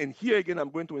population. And here again, I'm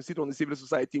going to insist on the civil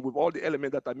society with all the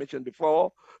elements that I mentioned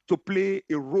before to play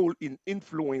a role in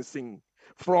influencing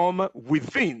from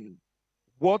within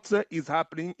what is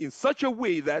happening in such a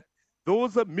way that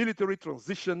those military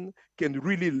transition can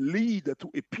really lead to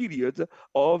a period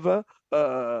of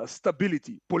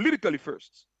stability, politically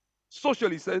first,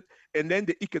 socially set, and then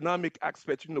the economic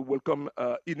aspect, will come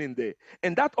in there.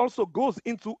 And that also goes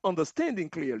into understanding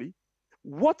clearly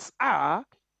what are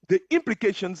the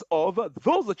implications of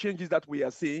those changes that we are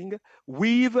seeing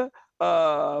with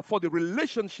for the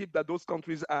relationship that those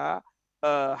countries are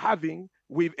having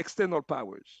with external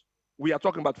powers. We are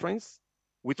talking about France.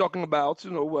 We're talking about,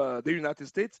 the United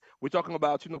States. We're talking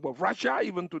about, Russia,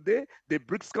 even today, the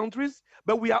BRICS countries.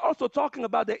 But we are also talking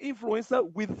about the influence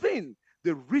within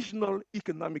the regional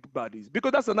economic bodies,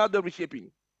 because that's another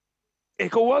reshaping.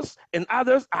 ECOWAS and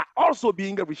others are also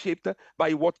being reshaped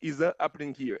by what is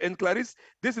happening here. And Clarice,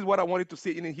 this is what I wanted to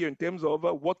say in here in terms of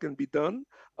what can be done.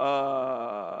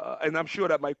 And I'm sure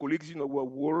that my colleagues,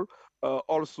 will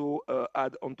also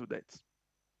add on to that.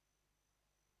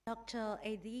 Dr.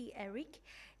 Eddie Eric,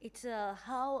 it's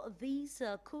how these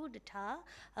coup d'etat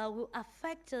will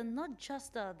affect not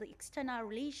just the external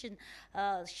relationship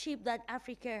that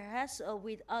Africa has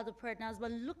with other partners, but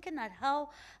looking at how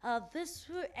this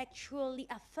will actually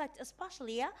affect,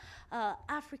 especially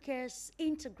Africa's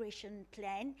integration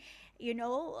plan.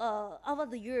 Over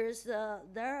the years,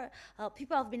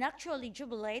 people have been actually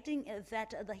jubilating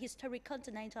that the historic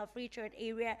continental free trade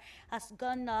area has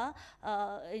gone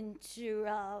into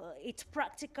its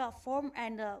practical form,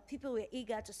 and people were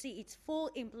eager to see its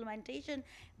full implementation.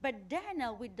 But then,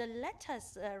 with the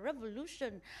latest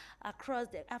revolution across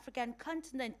the African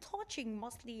continent, touching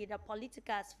mostly the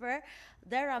political sphere,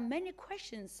 there are many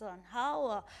questions on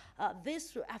how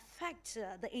this will affect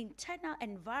the internal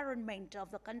environment of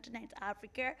the continent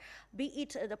Africa, be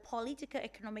it the political,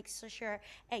 economic, social,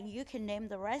 and you can name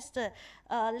the rest.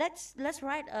 Let's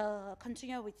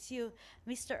continue with you,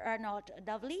 Mr. Arnold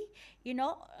Dovely.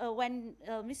 When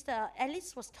Mr.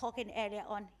 Ellis was talking earlier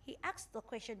on, he asked the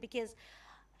question because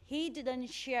he didn't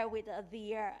share with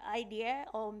the idea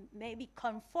or maybe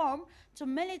conform to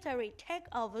military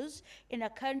takeovers in a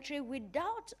country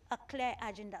without a clear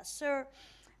agenda. Sir,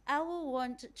 I will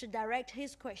want to direct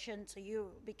his question to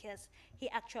you because he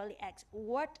actually asked,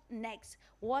 what next?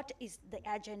 What is the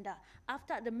agenda?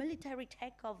 After the military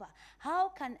takeover, how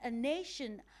can a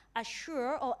nation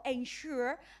assure or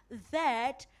ensure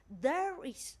that there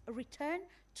is a return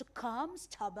to calm,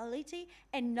 stability,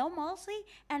 and normalcy?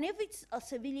 And if it's a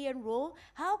civilian role,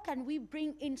 how can we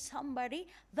bring in somebody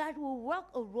that will work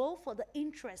a role for the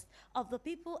interest of the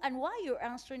people? And while you're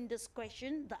answering this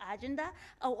question, the agenda,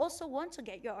 I also want to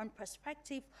get your own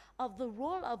perspective of the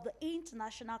role of the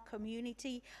international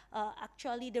community,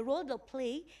 actually the role they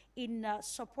play in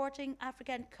supporting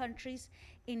African countries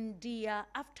in the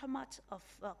aftermath of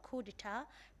coup d'etat,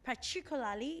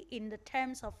 particularly in the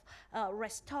terms of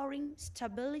restoring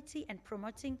stability and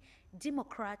promoting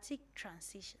democratic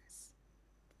transitions.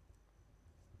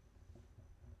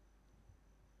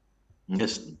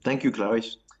 Yes, thank you,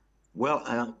 Clarice.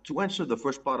 Well, to answer the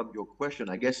first part of your question,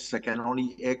 I guess I can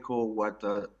only echo what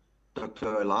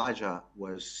Dr. Elijah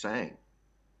was saying.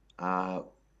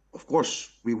 Of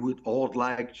course, we would all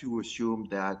like to assume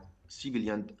that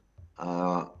civilian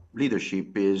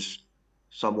leadership is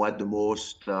somewhat the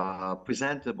most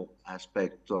presentable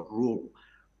aspect of rule.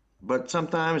 But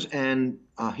sometimes, and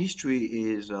history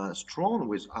is strewn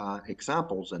with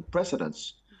examples and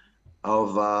precedents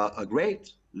of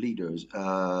great leaders,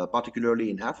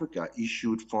 particularly in Africa,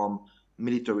 issued from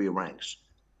military ranks.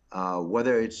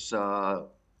 Whether it's the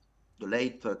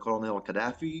late Colonel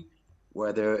Gaddafi,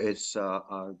 whether it's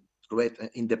great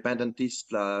independentists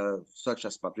such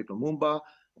as Patrick Lumumba,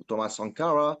 Thomas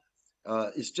Sankara,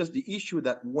 it's just the issue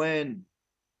that when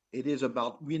it is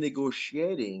about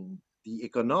renegotiating the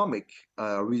economic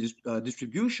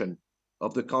distribution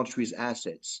of the country's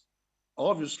assets,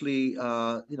 obviously,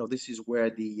 this is where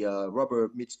the rubber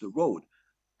meets the road.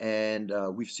 And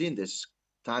we've seen this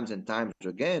times and times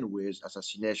again with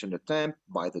assassination attempt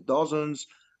by the dozens,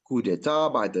 coup d'etat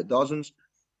by the dozens.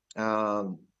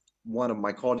 One of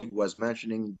my colleagues was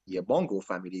mentioning the Bongo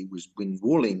family, who's been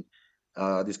ruling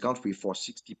this country for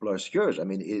 60 plus years. I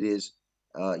mean, it is,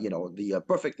 the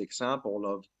perfect example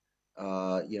of,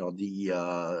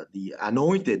 the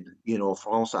anointed,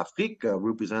 France Afrique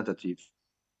representative.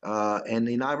 And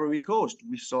in Ivory Coast,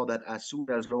 we saw that as soon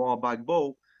as Laurent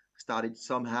Gbagbo started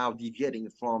somehow deviating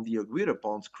from the agreed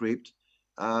upon script,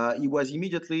 he was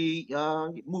immediately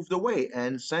moved away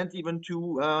and sent even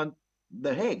to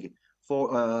The Hague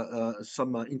for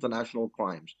some international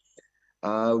crimes.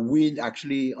 We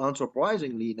actually,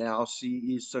 unsurprisingly, now see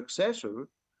his successor,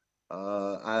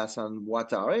 Alassane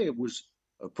Ouattara, was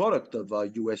a product of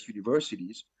US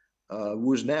universities,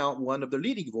 who's now one of the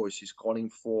leading voices calling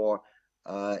for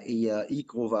a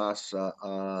ECOWAS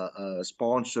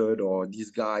sponsored or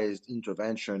disguised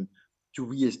intervention to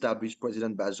reestablish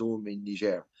President Bazoum in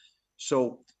Niger.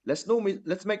 So let's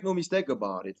make no mistake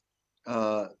about it.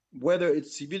 Whether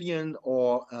it's civilian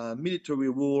or military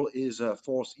rule is a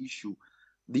false issue.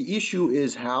 The issue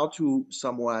is how to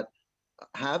somewhat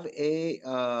have a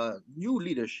new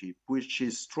leadership which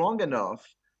is strong enough,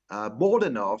 bold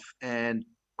enough, and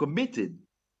committed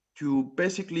to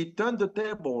basically turn the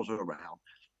tables around,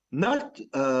 not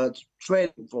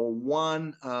trade for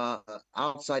one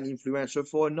outside influencer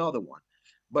for another one,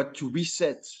 but to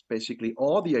reset basically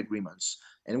all the agreements.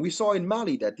 And we saw in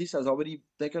Mali that this has already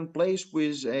taken place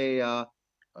with a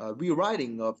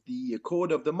rewriting of the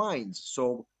code of the mines,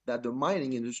 so that the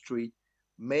mining industry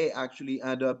may actually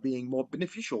end up being more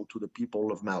beneficial to the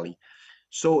people of Mali.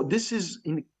 So this is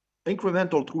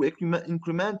incremental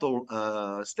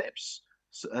steps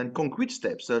and concrete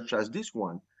steps such as this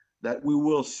one, that we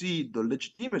will see the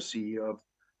legitimacy of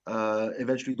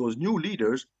eventually those new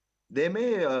leaders. They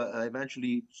may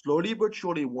eventually, slowly but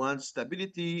surely, once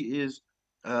stability is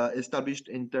established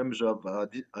in terms of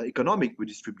economic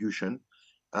redistribution.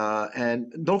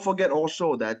 And don't forget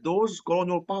also that those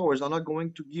colonial powers are not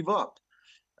going to give up.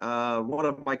 One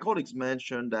of my colleagues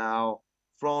mentioned how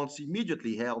France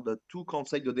immediately held the two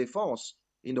Conseils de Défense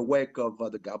in the wake of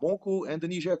the Gabon coup and the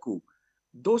Niger coup.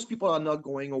 Those people are not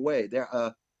going away. Their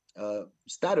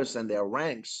status and their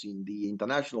ranks in the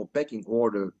international pecking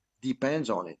order depends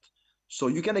on it. So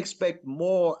you can expect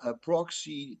more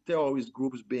proxy terrorist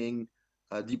groups being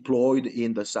deployed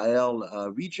in the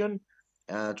Sahel region,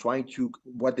 trying to,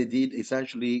 what they did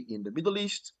essentially in the Middle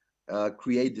East,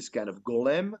 create this kind of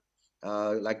golem,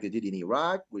 like they did in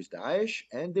Iraq with Daesh,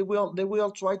 and they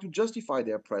will try to justify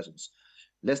their presence.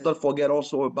 Let's not forget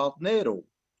also about NATO.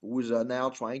 who is now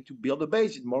trying to build a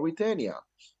base in Mauritania.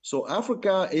 So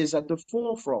Africa is at the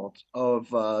forefront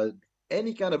of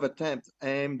any kind of attempt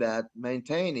aimed at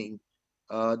maintaining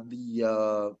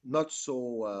the not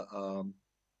so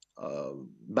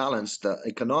balanced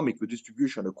economic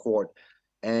redistribution accord.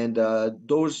 And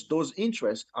those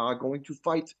interests are going to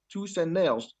fight tooth and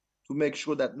nails to make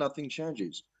sure that nothing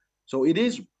changes. So it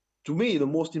is, to me, the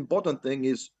most important thing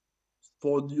is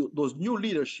for those new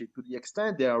leadership, to the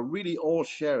extent they are really all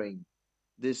sharing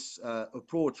this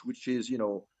approach, which is,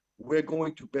 we're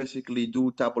going to basically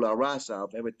do tabula rasa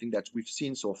of everything that we've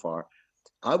seen so far.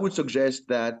 I would suggest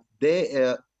that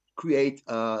they create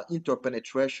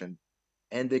interpenetration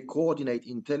and they coordinate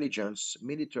intelligence,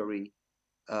 military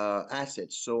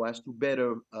assets so as to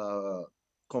better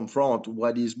confront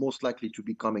what is most likely to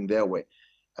be coming their way.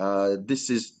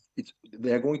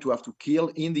 They're going to have to kill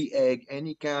in the egg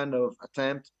any kind of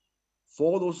attempt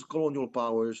for those colonial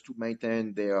powers to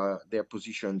maintain their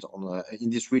positions in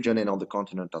this region and on the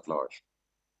continent at large.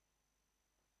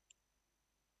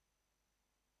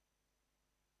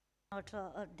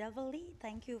 Devali,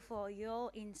 thank you for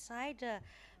your insight,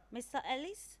 Mr.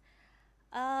 Ellis.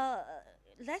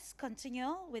 Let's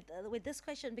continue with this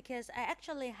question because I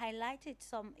actually highlighted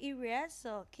some areas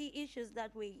or key issues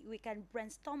that we can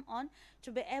brainstorm on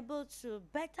to be able to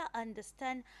better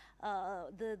understand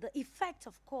the effect,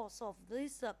 of course, of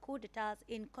these coup d'etats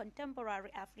in contemporary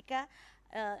Africa,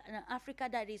 an Africa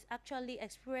that is actually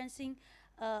experiencing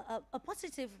a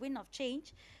positive wind of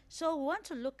change. So we want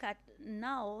to look at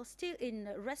now, still in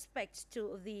respect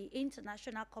to the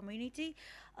international community,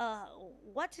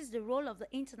 what is the role of the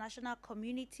international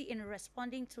community in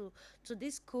responding to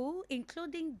this coup,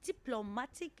 including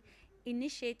diplomatic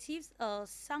initiatives,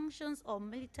 sanctions, or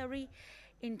military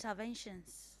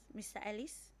interventions? Mr.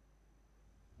 Ellis?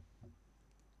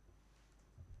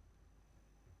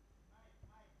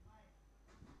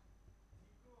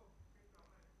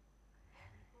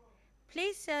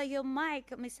 Please, your mic,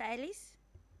 Mr. Ellis.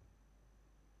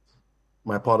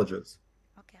 My apologies.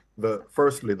 Okay.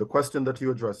 Firstly, the question that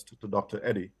you addressed to Dr.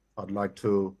 Eddy, I'd like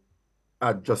to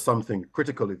add just something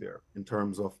critically there in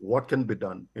terms of what can be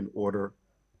done in order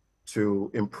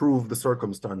to improve the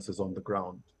circumstances on the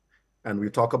ground. And we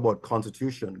talk about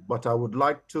constitution, but I would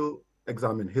like to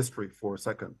examine history for a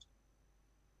second.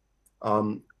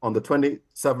 On the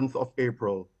 27th of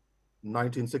April,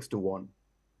 1961,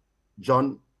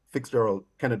 John Fitzgerald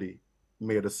Kennedy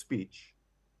made a speech.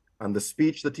 And the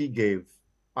speech that he gave,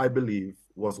 I believe,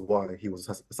 was why he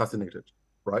was assassinated,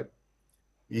 right?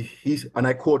 And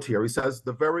I quote here, he says,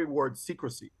 "The very word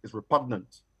secrecy is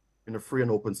repugnant in a free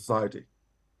and open society.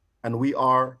 And we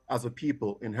are, as a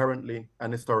people, inherently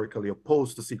and historically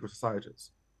opposed to secret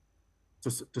societies,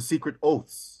 to secret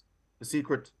oaths, to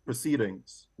secret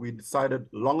proceedings. We decided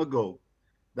long ago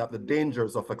that the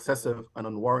dangers of excessive and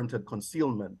unwarranted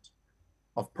concealment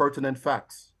of pertinent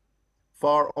facts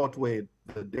far outweighed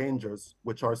the dangers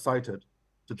which are cited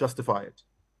to justify it.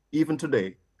 Even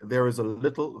today, there is a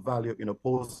little value in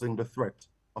opposing the threat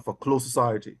of a closed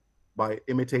society by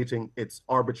imitating its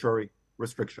arbitrary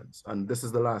restrictions." And this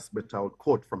is the last bit I'll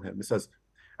quote from him. He says,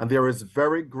 "And there is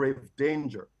very grave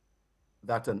danger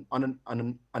that an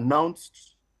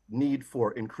unannounced need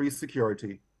for increased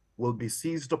security will be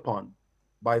seized upon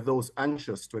by those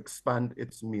anxious to expand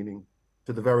its meaning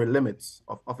to the very limits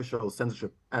of official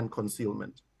censorship and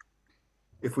concealment.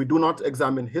 If we do not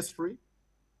examine history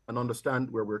and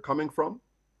understand where we're coming from,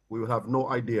 we will have no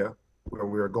idea where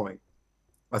we are going.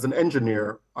 As an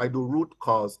engineer, I do root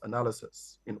cause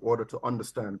analysis in order to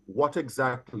understand what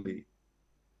exactly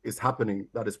is happening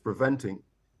that is preventing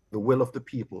the will of the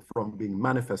people from being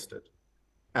manifested.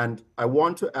 And I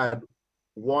want to add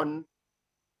one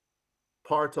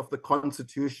part of the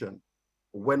Constitution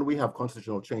when we have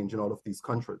constitutional change in all of these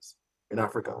countries in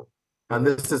Africa. And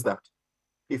this is that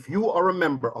if you are a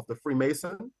member of the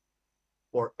Freemason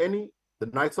or the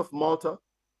Knights of Malta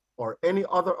or any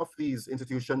other of these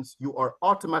institutions, you are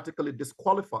automatically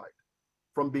disqualified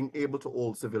from being able to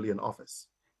hold civilian office.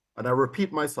 And I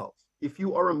repeat myself, if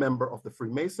you are a member of the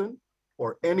Freemason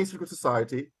or any secret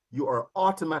society, you are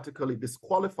automatically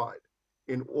disqualified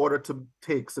in order to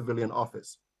take civilian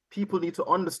office. People need to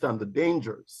understand the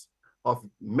dangers of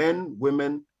men,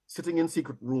 women sitting in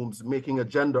secret rooms, making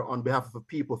agenda on behalf of the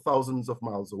people thousands of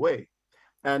miles away.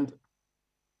 And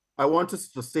I want us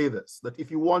to say this, that if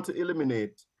you want to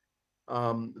eliminate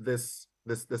this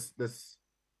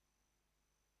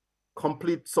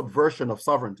complete subversion of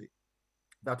sovereignty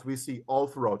that we see all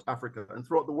throughout Africa and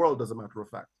throughout the world, as a matter of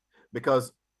fact,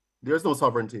 because there's no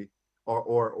sovereignty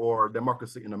or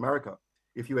democracy in America.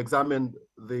 If you examine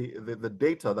the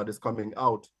data that is coming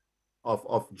out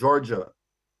of Georgia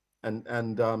and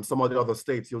some of the other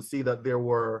states, you'll see that there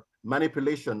were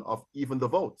manipulation of even the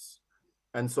votes.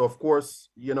 And so, of course,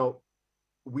 you know,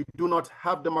 we do not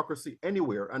have democracy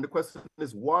anywhere. And the question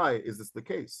is, why is this the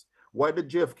case? Why did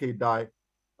JFK die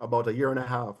about a year and a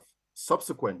half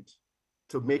subsequent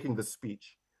to making the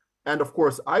speech? And of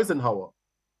course, Eisenhower,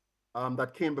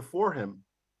 that came before him,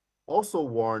 also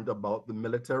warned about the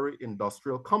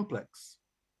military-industrial complex.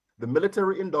 The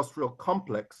military-industrial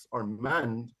complex are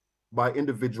manned by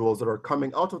individuals that are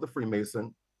coming out of the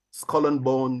Freemason, Skull and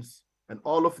Bones, and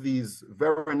all of these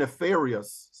very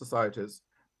nefarious societies,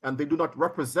 and they do not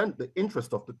represent the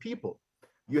interest of the people.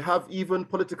 You have even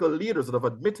political leaders that have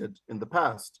admitted in the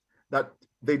past that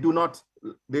they do not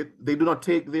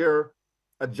take their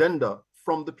agenda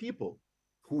from the people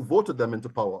who voted them into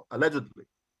power, allegedly,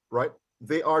 right?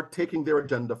 They are taking their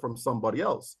agenda from somebody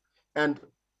else. And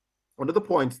one of the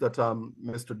points that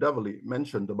Mr. Deverly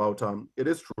mentioned about, it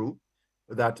is true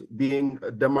that being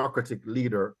a democratic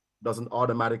leader doesn't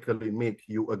automatically make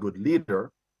you a good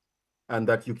leader, and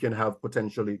that you can have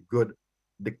potentially good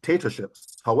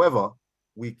dictatorships. However,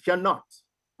 we cannot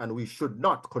and we should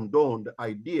not condone the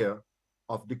idea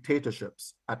of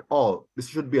dictatorships at all. This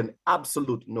should be an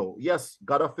absolute no. Yes,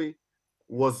 Gaddafi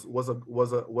was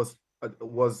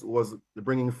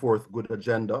bringing forth good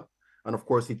agenda, and of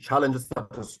course he challenged the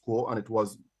status quo. And it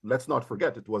was, let's not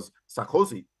forget, it was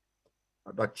Sarkozy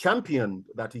that championed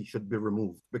that he should be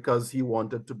removed because he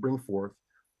wanted to bring forth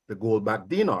the gold-backed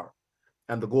dinar,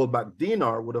 and the gold-backed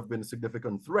dinar would have been a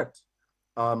significant threat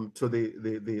to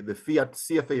the fiat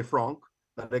CFA franc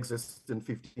that exists in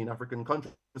 15 African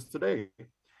countries today.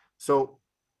 So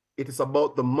it is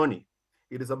about the money.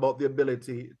 It is about the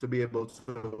ability to be able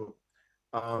to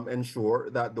ensure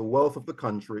that the wealth of the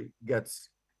country gets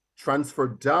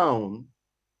transferred down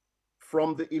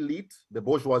from the elite, the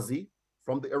bourgeoisie,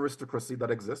 from the aristocracy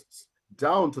that exists,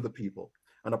 down to the people.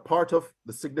 And a part of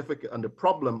the significant and the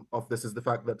problem of this is the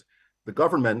fact that the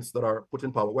governments that are put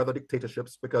in power, whether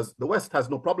dictatorships, because the West has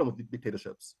no problem with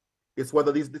dictatorships. It's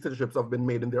whether these dictatorships have been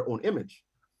made in their own image.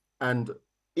 And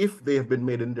if they have been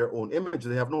made in their own image,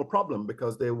 they have no problem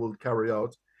because they will carry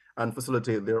out and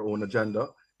facilitate their own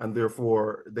agenda. And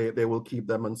therefore, they will keep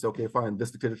them and say, okay, fine, this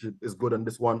dictatorship is good and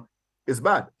this one is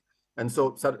bad. And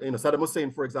so, you know, Saddam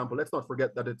Hussein, for example, let's not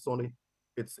forget that it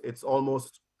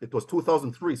was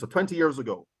 2003, so 20 years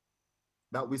ago,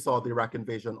 that we saw the Iraq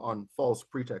invasion on false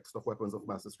pretext of weapons of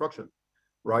mass destruction,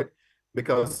 right?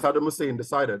 Because Saddam Hussein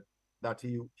decided that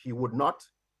he would not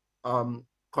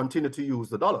continue to use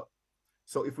the dollar.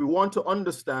 So if we want to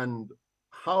understand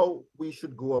how we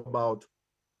should go about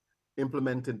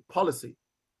implementing policy,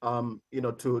 you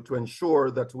know, to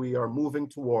ensure that we are moving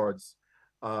towards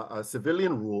a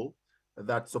civilian rule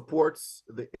that supports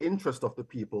the interest of the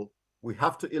people, we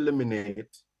have to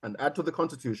eliminate and add to the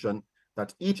Constitution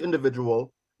that each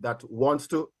individual that wants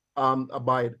to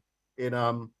abide in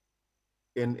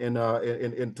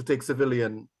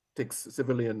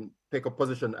to take a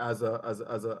position as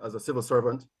a civil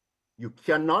servant, you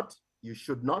cannot, you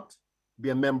should not be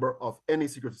a member of any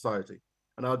secret society.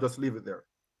 And I'll just leave it there.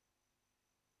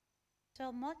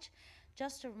 So much.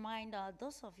 Just to remind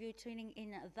those of you tuning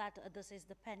in that this is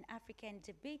the Pan-African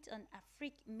Debate on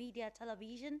Afrique Media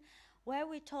Television, where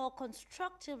we talk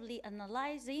constructively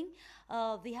analyzing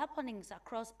the happenings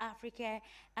across Africa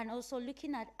and also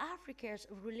looking at Africa's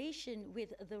relation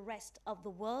with the rest of the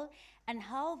world and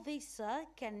how this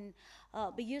can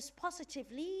be used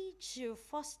positively to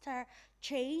foster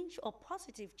change or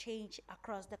positive change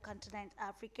across the continent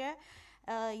Africa.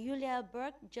 Julia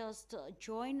Berg just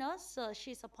joined us.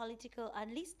 She's a political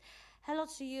analyst. Hello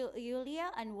to you, Julia,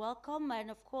 and welcome.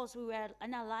 And of course, we were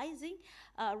analyzing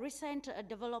recent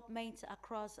developments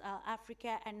across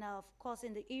Africa and, of course,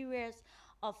 in the areas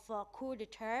of coup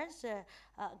d'etats.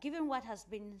 Given what has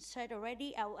been said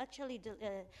already, I will actually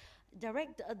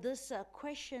direct this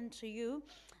question to you.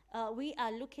 We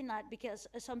are looking at, because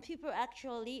some people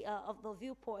actually of the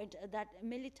viewpoint that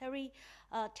military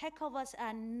takeovers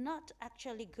are not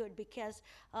actually good because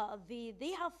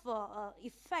they have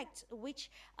effects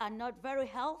which are not very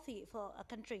healthy for a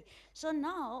country. So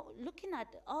now, looking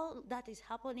at all that is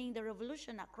happening, the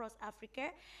revolution across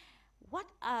Africa, what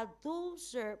are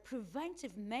those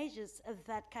preventive measures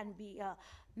that can be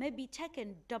maybe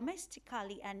taken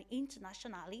domestically and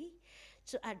internationally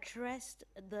to address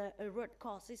the root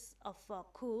causes of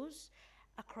coups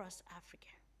across Africa?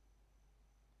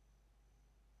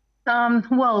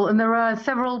 Well, there are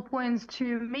several points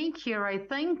to make here, I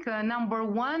think. Number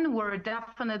one, we're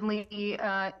definitely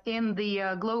in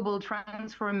the global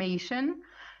transformation.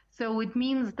 So it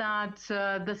means that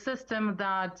the system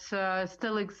that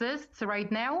still exists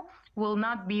right now will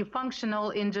not be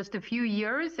functional in just a few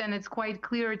years. And it's quite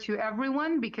clear to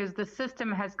everyone because the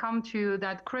system has come to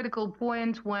that critical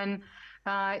point when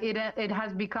it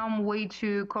has become way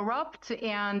too corrupt,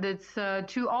 and it's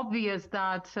too obvious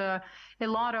that a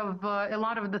lot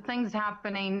of the things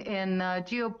happening in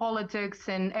geopolitics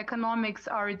and economics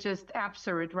are just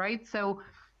absurd, right? So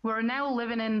we're now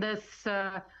living in this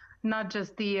not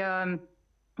just the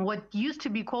what used to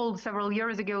be called several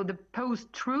years ago the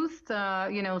post-truth,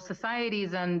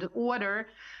 societies and order,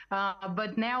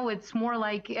 but now it's more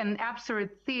like an absurd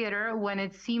theater when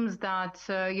it seems that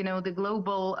the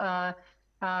global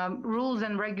rules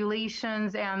and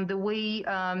regulations and the way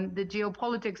the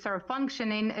geopolitics are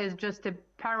functioning is just a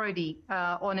parody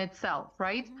on itself,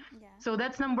 right? Yeah. So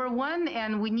that's number one,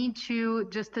 and we need to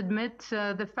just admit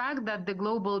the fact that the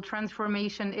global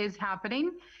transformation is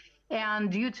happening.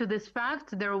 And due to this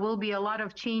fact, there will be a lot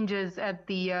of changes at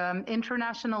the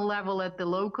international level, at the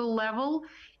local level,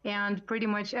 and pretty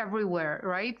much everywhere,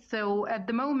 right? So at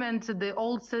the moment, the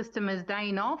old system is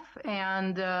dying off,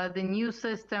 and the new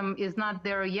system is not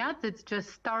there yet. It's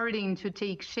just starting to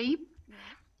take shape. Yeah.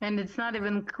 And it's not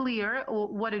even clear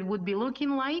what it would be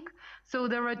looking like. So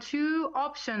there are two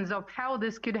options of how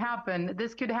this could happen.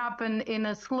 This could happen in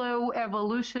a slow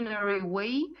evolutionary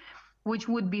way, which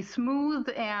would be smooth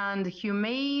and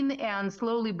humane, and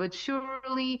slowly but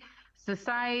surely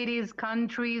societies,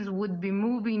 countries would be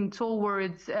moving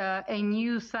towards a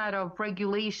new set of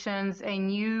regulations, a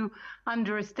new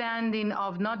understanding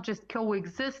of not just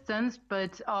coexistence,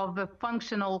 but of a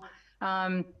functional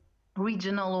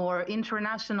regional or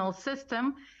international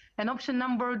system. And option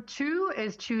number two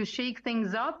is to shake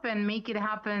things up and make it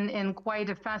happen in quite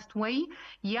a fast way.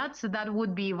 Yet that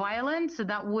would be violent. So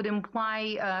that would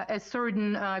imply a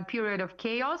certain period of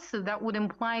chaos. So that would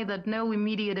imply that no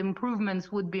immediate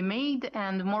improvements would be made.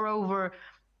 And moreover,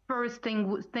 first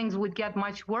things would get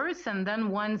much worse. And then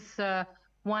once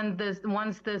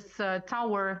this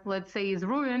tower, let's say, is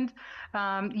ruined,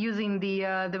 using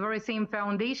the very same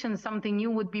foundation, something new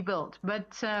would be built.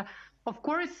 But of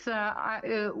course,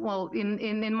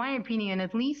 in my opinion,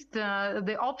 at least,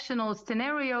 the optional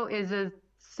scenario is a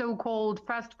so-called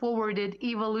fast-forwarded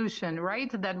evolution,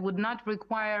 right? That would not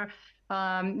require,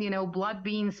 blood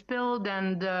being spilled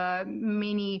and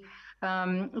many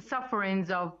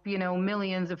sufferings of,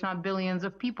 millions, if not billions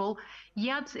of people.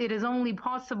 Yet it is only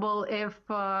possible if,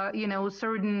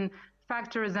 certain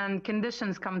factors and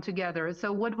conditions come together.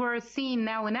 So what we're seeing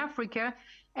now in Africa,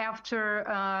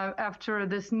 after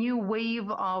this new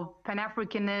wave of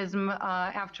Pan-Africanism,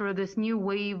 after this new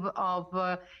wave of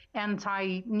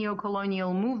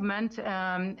anti-neocolonial movement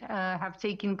have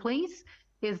taken place,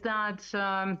 is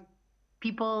that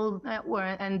people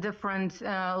and different,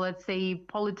 let's say,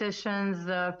 politicians,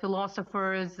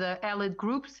 philosophers, elite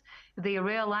groups, they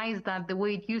realize that the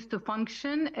way it used to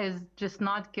function is just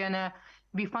not gonna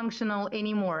be functional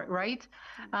anymore, right?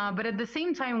 But at the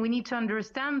same time, we need to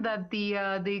understand that the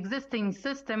existing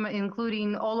system,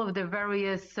 including all of the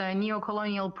various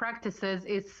neocolonial practices,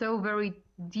 is so very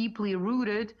deeply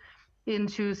rooted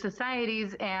into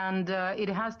societies, and it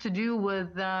has to do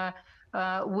with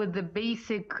the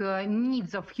basic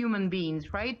needs of human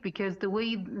beings, right? Because the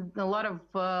way a lot of,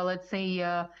 let's say,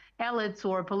 elites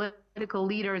or political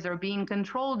leaders are being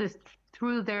controlled is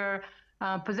through their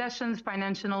possessions,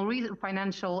 financial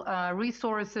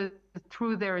resources,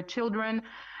 through their children,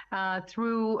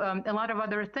 through a lot of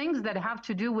other things that have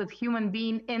to do with human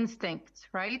being instincts,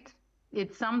 right?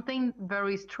 It's something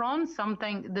very strong,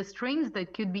 the strings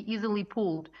that could be easily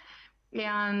pulled.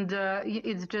 And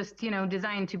it's just,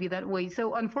 designed to be that way.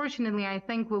 So unfortunately, I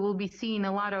think we will be seeing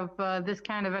a lot of this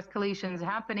kind of escalations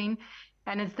happening.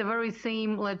 And it's the very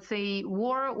same, let's say,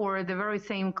 war or the very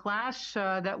same clash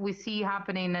that we see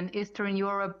happening in Eastern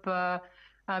Europe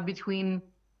between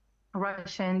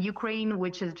Russia and Ukraine,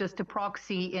 which is just a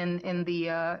proxy in the,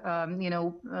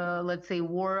 let's say,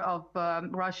 war of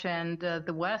Russia and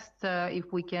the West,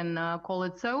 if we can call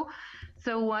it so.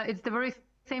 So it's the very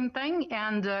same thing,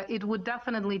 and it would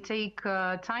definitely take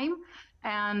time.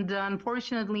 And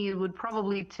unfortunately, it would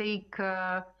probably take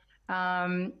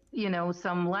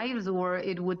some lives, or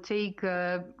it would take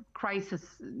crisis,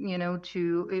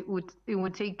 it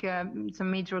would take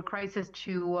some major crisis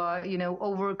to,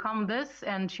 overcome this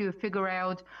and to figure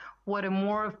out what a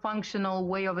more functional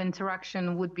way of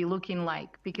interaction would be looking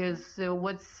like. Because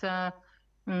what's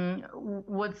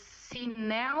seen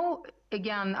now,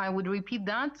 again, I would repeat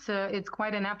that, it's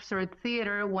quite an absurd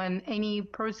theater when any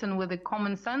person with a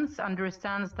common sense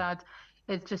understands that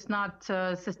it's just not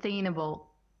sustainable.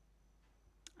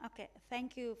 Okay,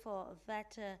 thank you for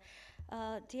that,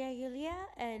 dear Yulia.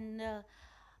 And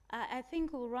I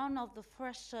think we'll round off the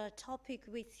first topic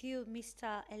with you,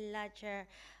 Mr. Elijah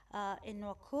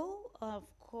Enwaku. Of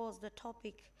course, the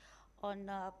topic on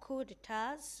coup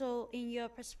d'etat. So, in your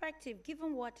perspective,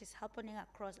 given what is happening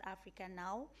across Africa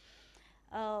now,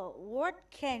 what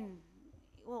can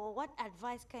what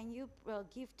advice can you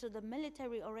give to the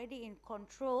military already in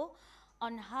control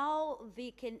on how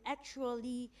they can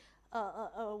actually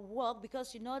work?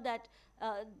 Because you know that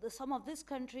some of these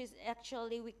countries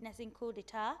actually witnessing coup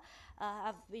d'etat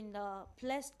have been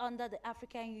placed under the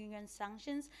African Union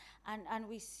sanctions, and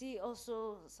we see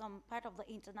also some part of the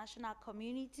international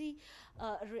community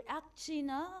reacting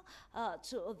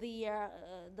to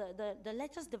the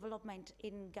latest development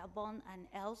in Gabon and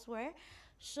elsewhere.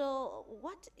 So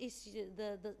what is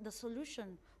the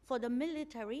solution for the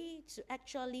military to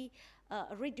actually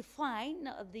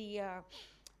redefine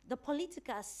the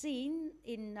political scene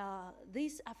in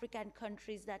these African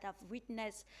countries that have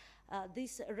witnessed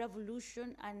this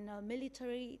revolution and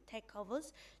military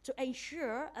takeovers, to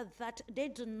ensure that they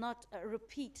do not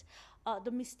repeat the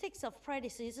mistakes of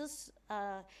predecessors?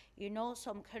 You know,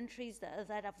 some countries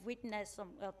that have witnessed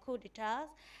some coup d'etats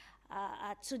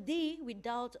today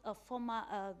without a former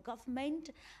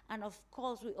government. And of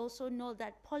course, we also know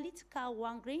that political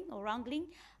wrangling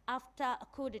after a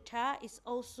coup d'etat is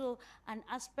also an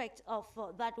aspect of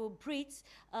that will breed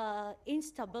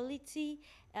instability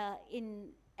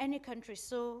in any country.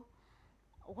 So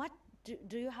what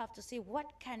do you have to say?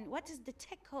 What is the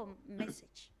take-home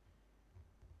message?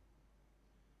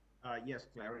 Yes,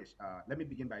 Clarice. Let me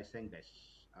begin by saying this.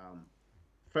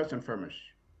 First and foremost,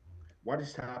 what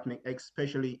is happening,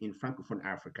 especially in Francophone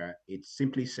Africa, it's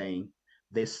simply saying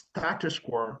the status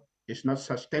quo is not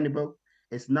sustainable,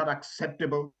 it's not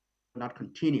acceptable, not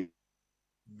continue.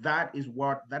 That is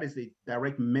the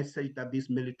direct message that this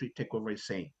military takeover is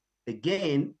saying.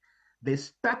 Again, the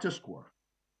status quo,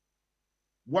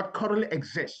 what currently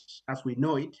exists as we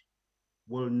know it,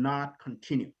 will not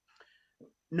continue.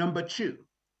 Number two,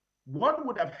 what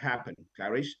would have happened,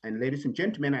 Clarice, and ladies and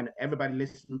gentlemen, and everybody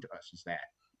listening to us, is that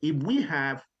if we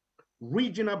have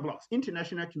regional blocks,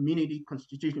 international community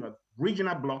constitution of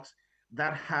regional blocks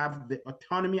that have the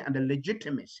autonomy and the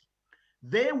legitimacy,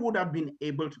 they would have been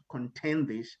able to contain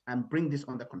this and bring this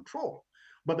under control.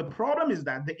 But the problem is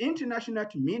that the international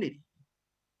community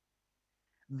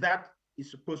that is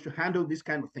supposed to handle these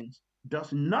kind of things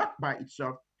does not by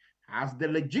itself has the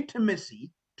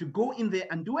legitimacy to go in there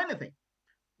and do anything.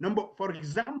 For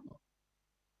example,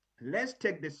 let's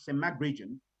take the CEMAC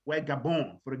region where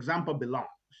Gabon, for example, belongs.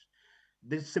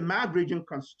 The CEMAC region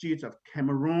constitutes of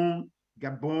Cameroon,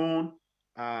 Gabon,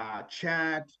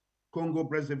 Chad, Congo,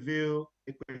 Brazzaville,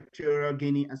 Equatorial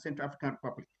Guinea, and Central African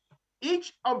Republic.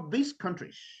 Each of these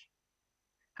countries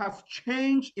has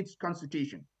changed its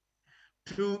constitution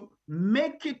to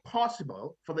make it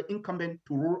possible for the incumbent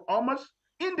to rule almost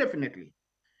indefinitely.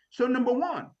 So number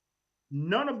one,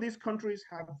 none of these countries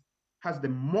has the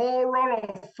moral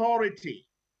authority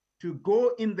to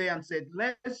go in there and say,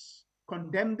 let's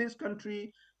condemn this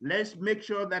country, let's make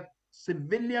sure that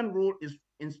civilian rule is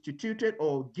instituted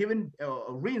or given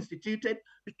reinstituted,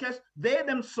 because they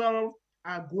themselves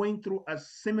are going through a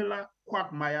similar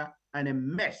quagmire and a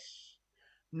mess.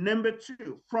 Number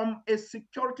two, from a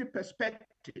security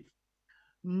perspective,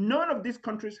 none of these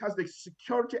countries has the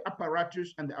security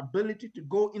apparatus and the ability to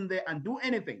go in there and do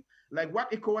anything like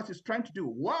what ECOWAS is trying to do.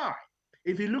 Why?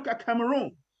 If you look at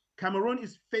Cameroon, Cameroon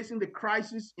is facing the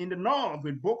crisis in the north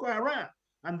with Boko Haram,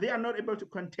 and they are not able to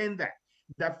contain that.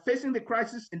 They're facing the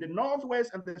crisis in the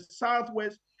northwest and the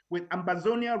southwest with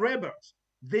Ambazonia rebels.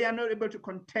 They are not able to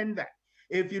contain that.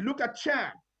 If you look at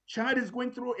Chad, Chad is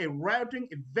going through a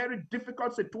very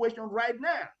difficult situation right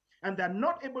now, and they're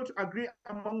not able to agree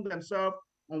among themselves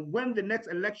on when the next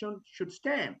election should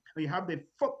stand. And you have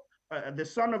the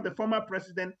son of the former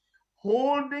president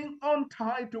holding on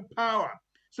tight to power.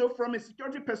 So from a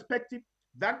security perspective,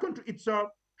 that country itself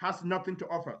has nothing to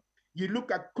offer. You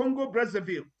look at Congo,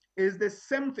 Brazzaville, is the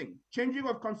same thing, changing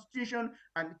of constitution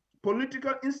and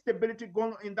political instability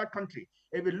going on in that country.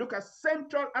 If you look at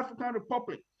Central African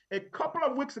Republic, a couple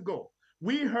of weeks ago,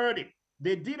 we heard it.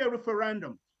 They did a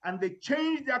referendum and they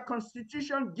changed their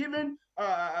constitution, giving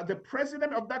the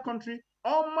president of that country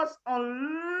almost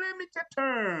unlimited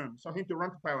terms for him to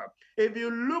run to power. If you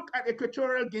look at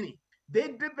Equatorial Guinea, they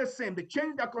did the same. They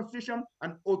changed their constitution,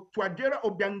 and Twadera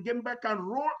Obiangemba can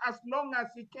rule as long as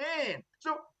he can.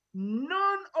 So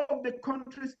none of the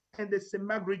countries in the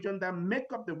CEMAC region that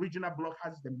make up the regional bloc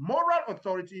has the moral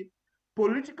authority,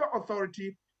 political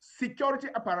authority, security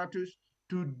apparatus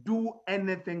to do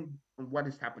anything on what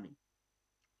is happening.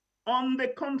 On the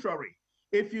contrary,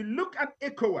 if you look at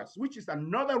ECOWAS, which is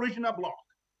another regional bloc,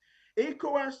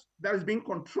 ECOWAS that is being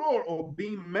controlled or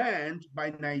being manned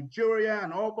by Nigeria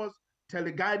and almost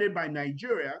teleguided by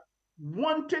Nigeria,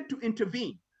 wanted to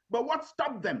intervene. But what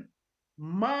stopped them?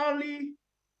 Mali,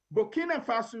 Burkina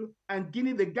Faso, and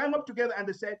Guinea, they gang up together and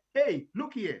they said, hey,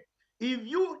 look here, if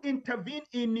you intervene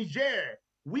in Niger,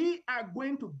 we are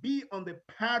going to be on the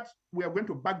path, we are going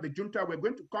to back the junta, we're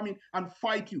going to come in and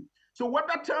fight you. So what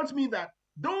that tells me that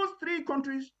those three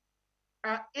countries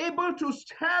are able to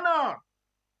stand up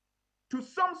to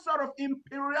some sort of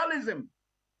imperialism.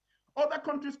 Other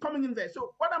countries coming in there.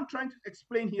 So what I'm trying to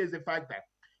explain here is the fact that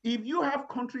if you have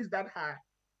countries that have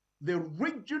the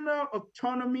regional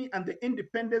autonomy and the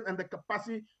independence and the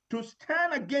capacity to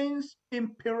stand against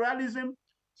imperialism,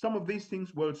 some of these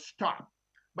things will stop.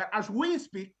 But as we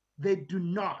speak, they do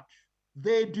not.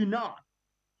 They do not.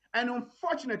 And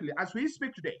unfortunately, as we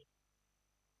speak today,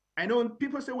 I know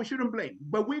people say we shouldn't blame,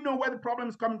 but we know where the problem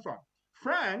is coming from.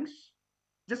 France,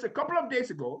 just a couple of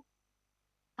days ago,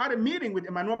 had a meeting with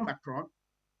Emmanuel Macron,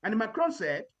 and Macron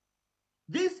said,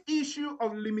 this issue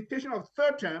of limitation of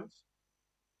third terms,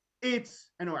 it's,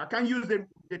 I can't use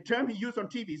the term he used on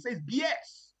TV, he says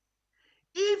BS.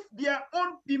 If their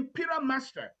own imperial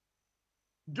master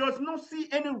does not see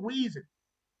any reason,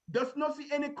 does not see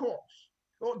any cause,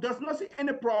 or does not see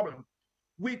any problem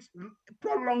with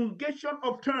prolongation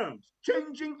of terms,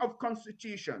 changing of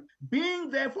constitution, being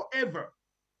there forever,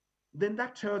 then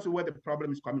that tells you where the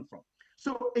problem is coming from.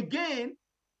 So again,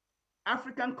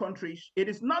 African countries, it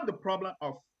is not the problem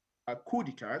of coup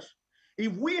d'etats.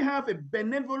 If we have a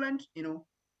benevolent,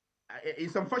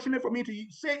 it's unfortunate for me to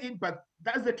say it, but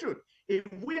that's the truth. If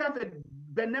we have a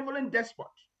benevolent despot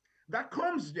that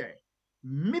comes there,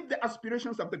 meet the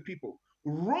aspirations of the people,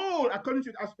 rule according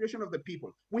to the aspiration of the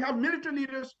people. We have military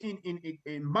leaders in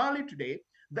Mali today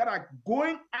that are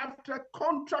going after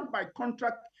contract by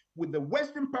contract with the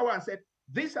Western power and said,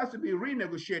 this has to be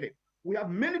renegotiated. We have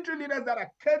military leaders that are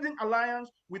cutting alliance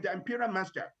with the imperial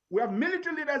master. We have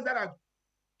military leaders that are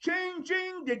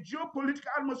changing the geopolitical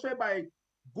atmosphere by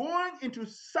going into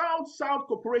South-South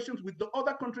cooperations with the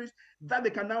other countries that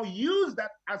they can now use that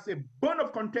as a bone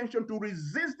of contention to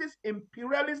resist this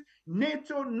imperialist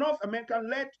NATO North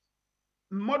American-led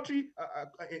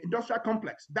multi-industrial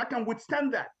complex that can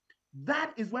withstand that.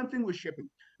 That is one thing we're shaping.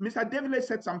 Mr. David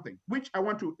said something, which I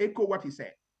want to echo what he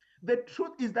said. The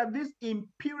truth is that these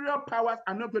imperial powers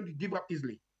are not going to give up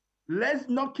easily. Let's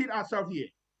not kid ourselves here.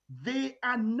 They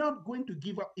are not going to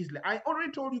give up easily. I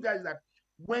already told you guys that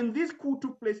when this coup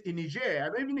took place in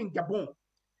Niger, even in Gabon,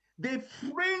 the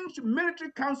French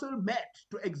military council met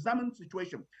to examine the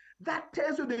situation. That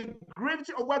tells you the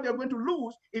gravity of what they're going to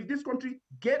lose if this country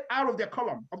get out of their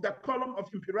column of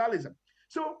imperialism.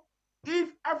 So if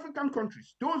African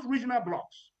countries, those regional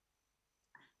blocs,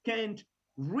 can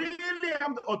really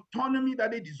have the autonomy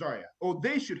that they desire, or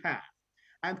they should have,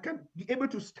 and can be able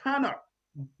to stand up,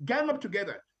 gang up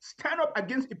together, stand up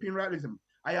against imperialism,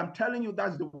 I am telling you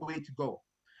that's the way to go.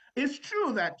 It's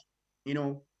true that,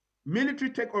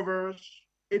 military takeovers,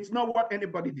 it's not what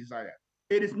anybody desires.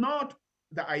 It is not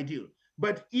the ideal.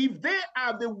 But if they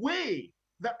are the way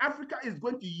that Africa is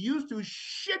going to use to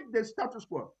shake the status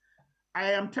quo,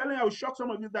 I am telling you, I will shock some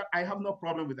of you that I have no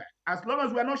problem with that. As long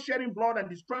as we're not shedding blood and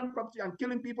destroying property and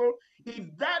killing people, if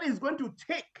that is going to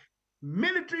take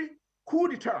military coup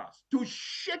d'etats to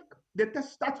shake the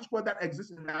status quo that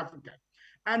exists in Africa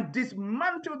and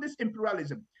dismantle this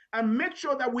imperialism and make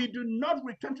sure that we do not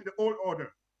return to the old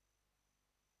order,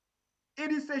 it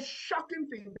is a shocking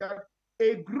thing that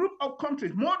a group of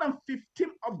countries, more than 15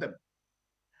 of them,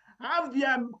 have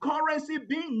their currency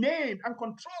being named and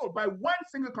controlled by one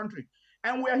single country.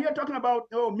 And we are here talking about,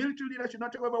 military leaders should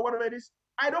not take over, whatever it is.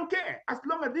 I don't care. As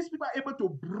long as these people are able to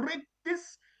break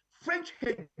this French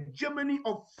hegemony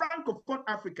of Francophone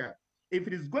Africa, if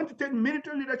it is going to take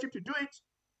military leadership to do it,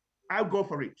 I'll go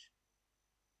for it.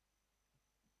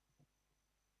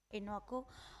 Inoko,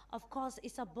 of course,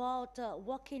 it's about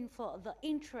working for the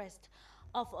interest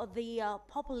of the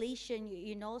population.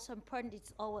 Some point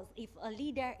it's always if a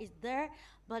leader is there,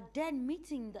 but then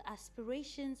meeting the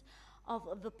aspirations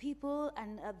of the people,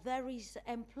 and there is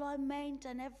employment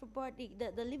and everybody,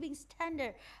 the living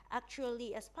standard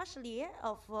actually, especially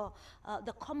of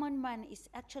the common man, is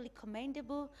actually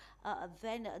commendable.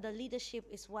 Then the leadership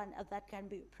is one that can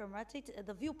be promoted.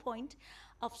 The viewpoint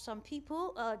of some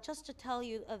people, just to tell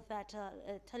you that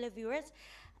televiewers,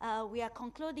 we are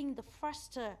concluding the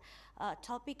first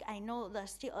topic. I know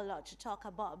there's still a lot to talk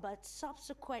about, but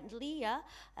subsequently,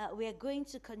 we are going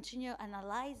to continue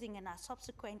analyzing in our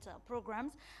subsequent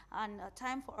programs, and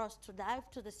time for us to dive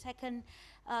to the second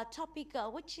topic,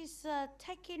 which is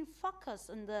taking focus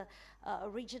on the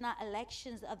regional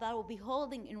elections that will be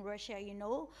holding in Russia. You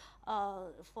know,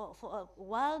 for a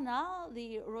while now,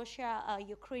 the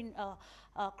Russia-Ukraine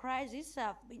crisis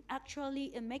have been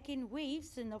actually making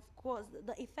waves, and of course,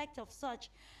 the effect of such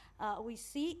we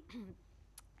see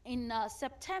in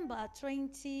September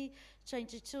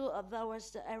 2022, there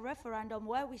was a referendum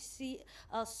where we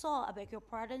saw, I beg your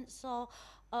pardon,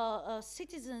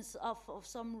 citizens of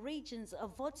some regions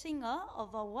voting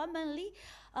overwhelmingly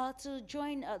to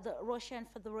join the Russian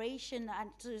Federation,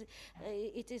 and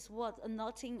it is worth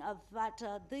noting that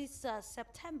this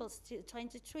September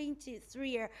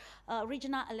 2023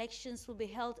 regional elections will be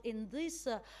held in these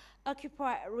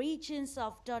occupied regions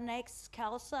of Donetsk,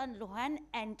 Kherson, Luhansk,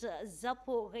 and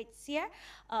Zaporizhzhia.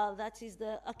 That is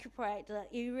the occupied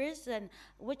areas, and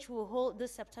which will hold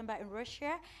this September in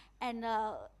Russia. And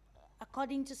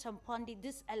according to some pundits,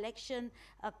 this election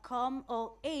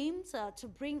aims to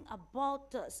bring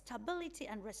about stability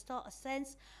and restore a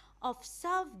sense of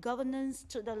self-governance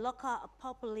to the local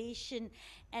population,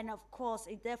 and of course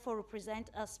it therefore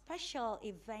represents a special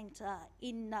event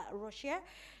in Russia.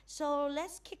 So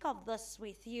let's kick off this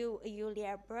with you,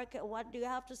 Julia Burke. What do you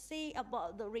have to say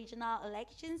about the regional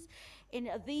elections in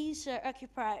these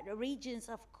occupied regions?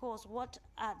 Of course, what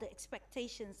are the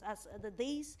expectations as the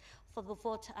days for the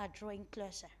vote are drawing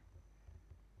closer?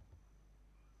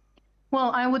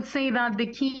 Well, I would say that the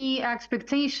key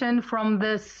expectation from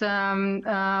this event,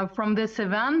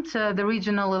 the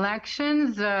regional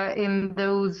elections in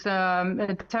those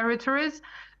territories,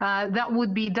 that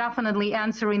would be definitely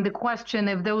answering the question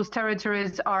if those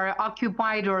territories are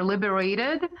occupied or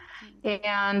liberated.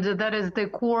 And that is the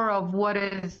core of what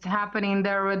is happening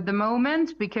there at the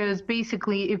moment, because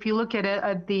basically, if you look at it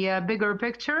at the bigger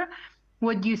picture,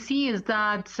 what you see is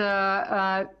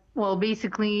that well,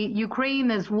 basically,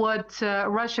 Ukraine is what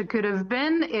Russia could have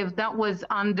been if that was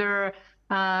under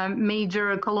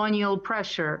major colonial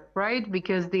pressure, right?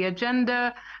 Because the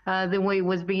agenda, the way it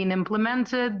was being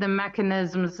implemented, the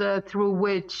mechanisms through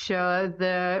which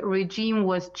the regime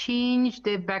was changed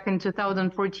back in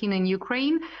 2014 in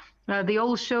Ukraine, they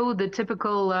all show the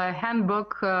typical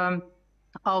handbook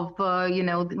of, you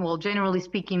know, well, generally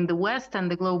speaking, the West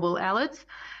and the global elites.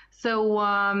 So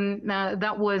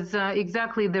that was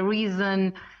exactly the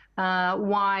reason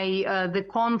why the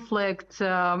conflict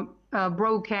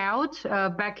broke out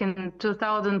back in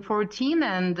 2014,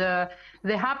 and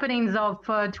the happenings of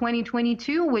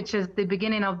 2022, which is the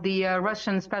beginning of the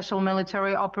Russian special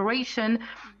military operation,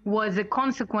 was a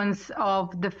consequence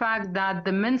of the fact that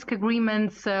the Minsk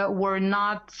agreements were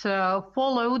not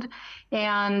followed,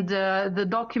 and the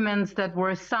documents that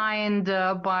were signed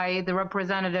by the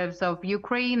representatives of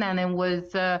Ukraine, and it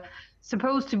was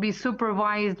supposed to be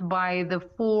supervised by the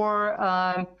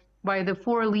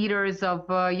four leaders of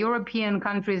European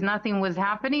countries. Nothing was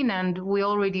happening, and we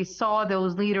already saw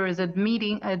those leaders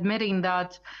admitting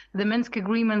that the Minsk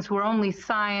agreements were only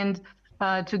signed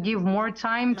to give more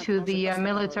time to the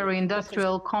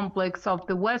military-industrial complex of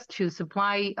the West to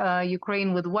supply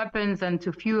Ukraine with weapons and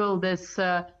to fuel this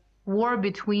war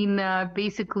between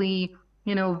basically,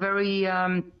 you know, very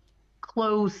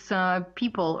close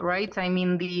people, right? I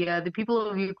mean, the people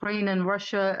of Ukraine and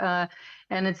Russia,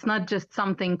 and it's not just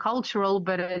something cultural,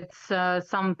 but it's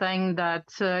something that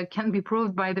can be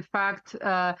proved by the fact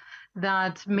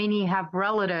that many have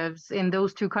relatives in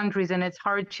those two countries, and it's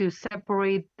hard to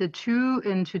separate the two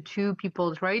into two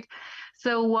peoples, right?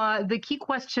 So the key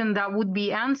question that would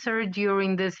be answered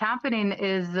during this happening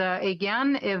is,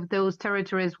 again, if those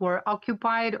territories were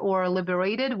occupied or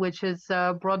liberated, which is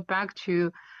brought back to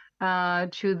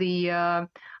the,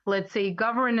 let's say,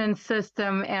 governance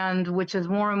system, and which is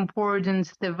more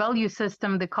important, the value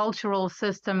system, the cultural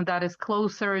system that is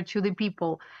closer to the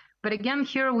people. But again,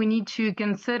 here we need to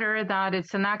consider that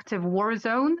it's an active war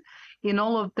zone in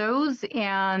all of those,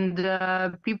 and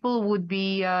people would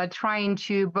be trying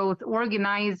to both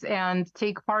organize and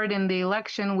take part in the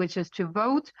election, which is to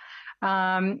vote,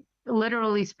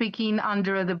 literally speaking,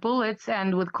 under the bullets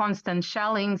and with constant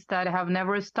shellings that have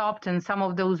never stopped in some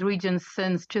of those regions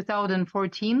since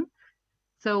 2014.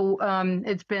 So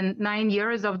it's been 9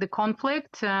 years of the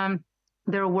conflict.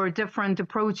 There were different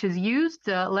approaches used.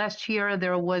 Last year,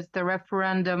 there was the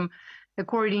referendum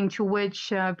according to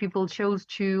which people chose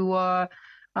to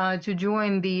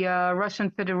join the Russian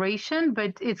Federation.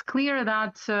 But it's clear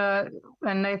that,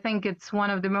 and I think it's one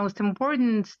of the most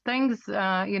important things,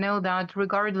 you know, that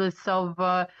regardless of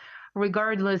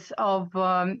regardless of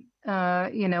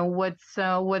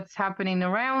what's happening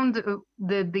around.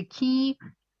 The key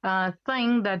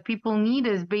thing that people need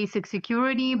is basic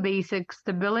security, basic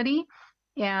stability,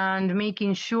 and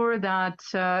making sure that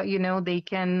they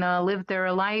can live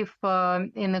their life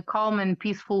in a calm and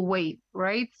peaceful way,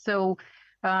 right? So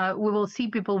we will see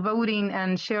people voting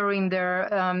and sharing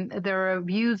their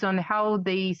views on how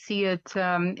they see it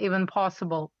even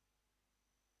possible.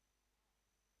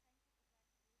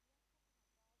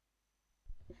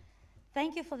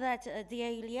 Thank you for that,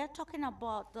 dear Ilya. Talking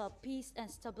about peace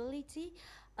and stability,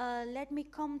 let me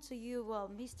come to you,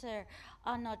 Mr.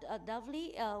 Arnold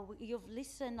Davli. You've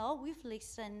listened, or we've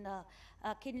listened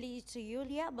keenly to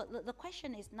Yulia, but the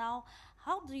question is now,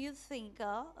 how do you think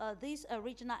these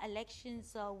regional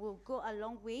elections will go a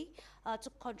long way to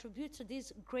contribute to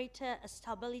this greater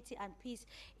stability and peace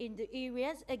in the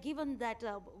areas, given that,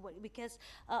 because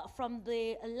from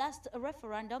the last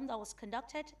referendum that was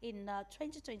conducted in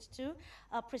 2022,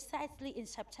 precisely in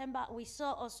September, we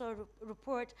saw also a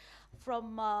report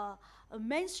from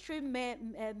mainstream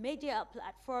media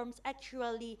platforms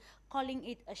actually calling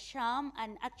it a sham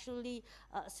and actually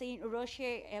saying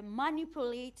Russia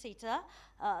manipulated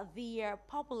the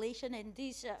population in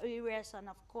these areas, and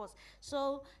of course.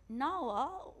 So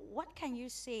now, what can you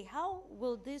say? How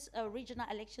will these regional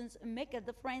elections make a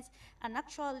difference and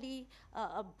actually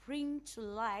bring to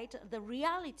light the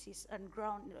realities on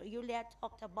ground? Yulia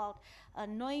talked about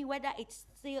knowing whether it's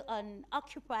still an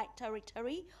occupied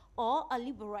territory or a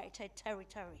liberated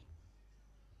territory.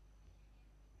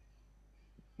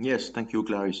 Yes, thank you,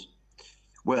 Clarice.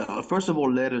 Well, first of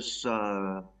all, let us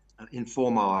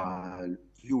inform our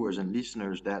viewers and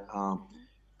listeners that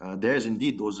there's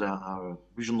indeed those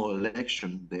regional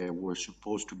elections. They were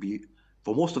supposed to be,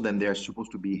 for most of them, they're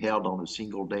supposed to be held on a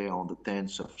single day on the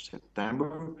 10th of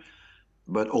September.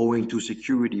 But owing to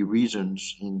security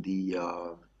reasons in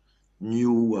the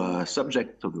new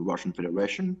subject of the Russian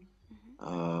Federation,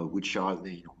 which are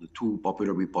the two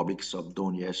popular republics of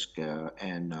Donetsk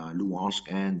and Luhansk,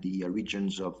 and the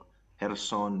regions of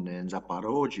Kherson and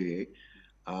Zaporozhye,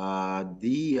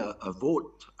 the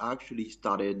vote actually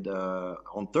started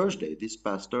on Thursday, this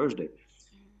past Thursday.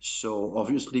 So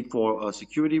obviously for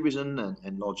security reason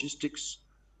and logistics,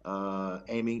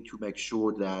 aiming to make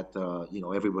sure that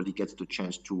everybody gets the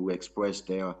chance to express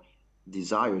their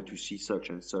desire to see such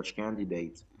and such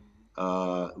candidates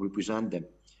represent them.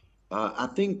 I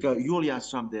think Yulia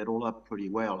summed it all up pretty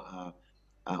well.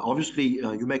 Obviously,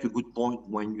 you make a good point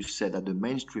when you said that the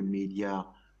mainstream media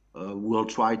will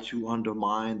try to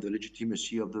undermine the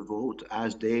legitimacy of the vote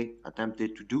as they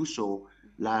attempted to do so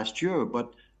last year.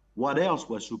 But what else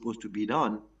was supposed to be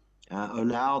done?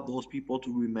 Allow those people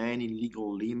to remain in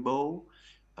legal limbo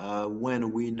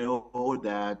when we know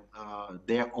that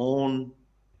their own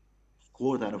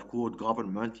quote unquote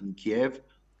government in Kiev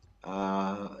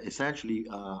essentially,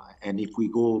 and if we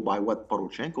go by what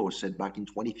Poroshenko said back in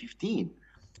 2015,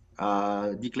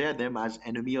 declared them as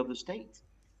enemy of the state.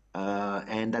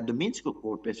 And that the Minsk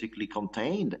Accord basically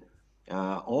contained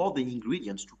all the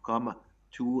ingredients to come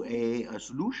to a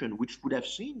solution which would have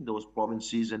seen those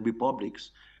provinces and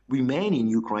republics remain in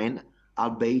Ukraine,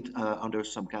 albeit under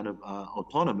some kind of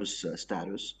autonomous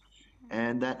status.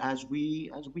 And that as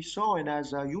we saw and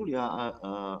as Yulia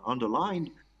underlined,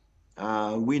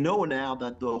 we know now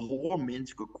that the whole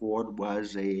Minsk Accord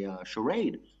was a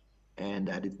charade, and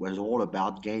that it was all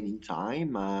about gaining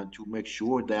time to make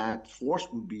sure that force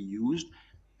would be used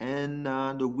and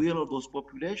the will of those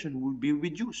populations would be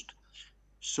reduced.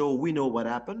 So we know what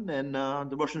happened, and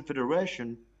the Russian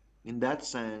Federation, in that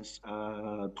sense,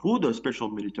 through the special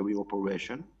military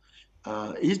operation,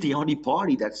 is the only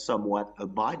party that somewhat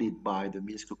abided by the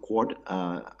Minsk Accord,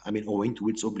 owing to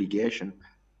its obligation,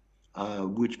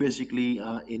 which basically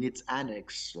in its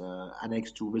annex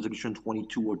to Resolution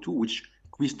 2202, which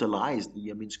crystallized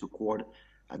the Minsk Accord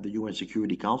at the UN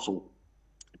Security Council,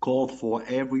 called for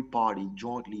every party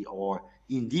jointly or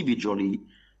individually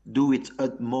do its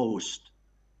utmost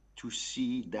to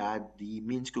see that the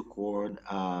Minsk Accord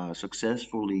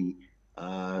successfully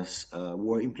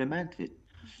were implemented.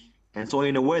 And so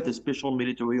in a way, the special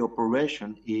military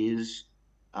operation is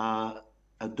a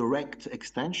direct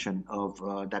extension of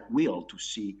that will to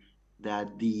see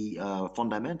that the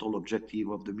fundamental objective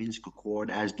of the Minsk Accord,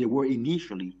 as they were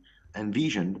initially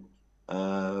envisioned,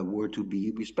 were to be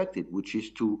respected, which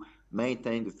is to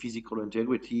maintain the physical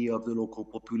integrity of the local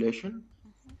population,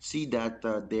 see that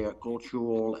their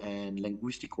cultural and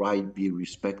linguistic rights be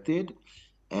respected,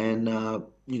 and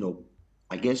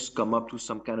I guess come up to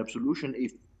some kind of solution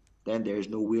if then there is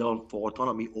no will for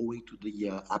autonomy owing to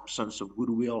the absence of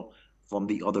goodwill from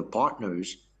the other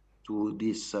partners, to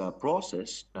this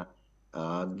process,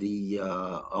 the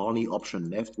only option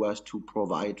left was to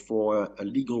provide for a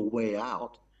legal way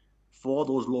out for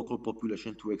those local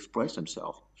population to express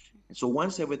themselves. And so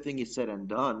once everything is said and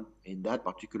done in that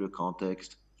particular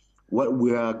context, what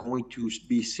we are going to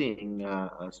be seeing,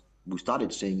 as we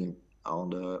started seeing on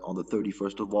the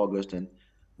 31st of August, and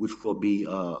which will be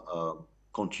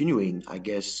continuing, I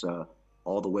guess,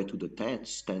 all the way to the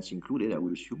 10th included, I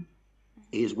would assume,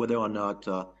 is whether or not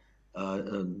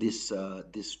this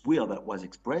will that was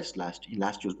expressed in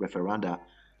last year's referenda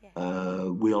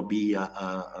will be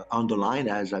underlined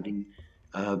as having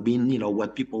been,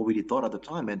 what people really thought at the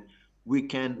time. And we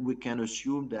can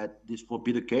assume that this will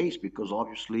be the case because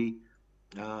obviously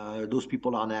those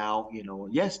people are now,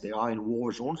 yes, they are in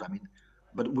war zones. I mean,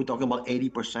 but we're talking about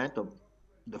 80% of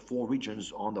the four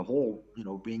regions on the whole,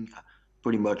 being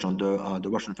pretty much under the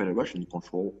Russian Federation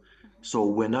control. So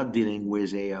we're not dealing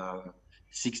with a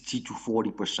 60 to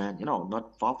 40%,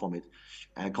 not far from it.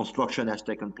 Construction has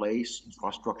taken place,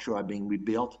 infrastructure are being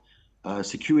rebuilt,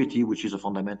 security, which is a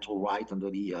fundamental right under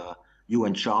the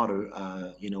UN Charter,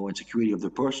 and security of the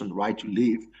person, right to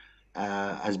live,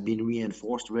 has been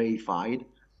reinforced, verified,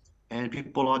 and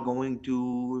people are going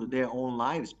to their own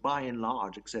lives by and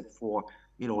large, except for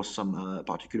some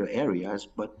particular areas.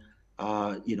 But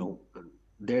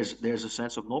there's a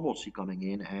sense of normalcy coming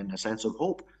in and a sense of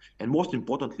hope, and most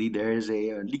importantly, there is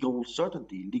a legal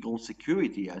certainty, legal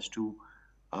security as to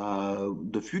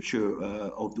the future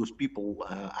of those people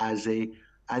as a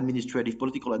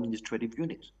political administrative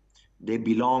unit. They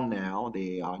belong now.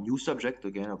 They are new subject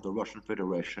again of the Russian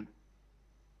Federation,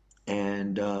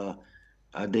 and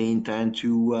they intend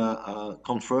to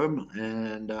confirm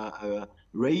and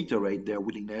reiterate their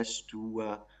willingness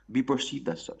to be perceived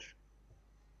as such.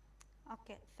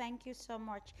 Okay, thank you so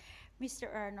much, Mr.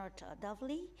 Arnold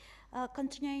Dovely.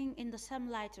 Continuing in the same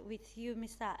light with you,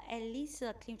 Mr. Ellis,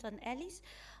 Clinton Ellis,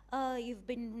 you've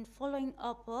been following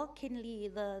up keenly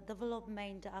the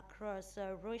development across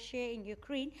Russia and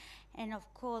Ukraine, and of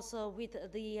course with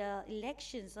the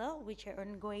elections which are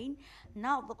ongoing.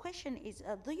 Now the question is,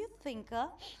 do you think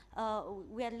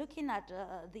we are looking at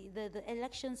the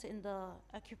elections in the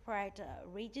occupied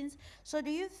regions? So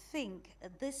do you think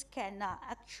this can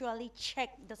actually check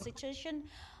the situation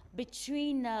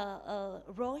between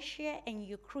Russia and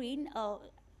Ukraine?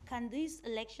 Can this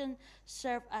election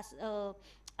serve as a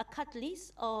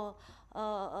catalyst or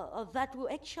that will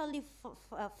actually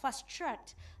fast track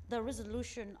the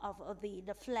resolution of the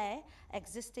flare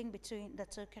existing between the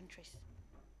two countries?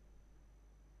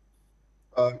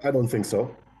 I don't think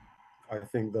so. I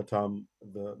think that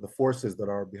the forces that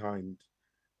are behind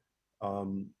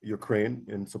Ukraine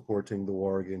in supporting the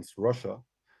war against Russia,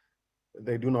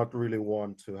 they do not really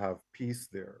want to have peace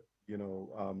there.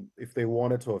 If they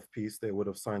wanted to have peace, they would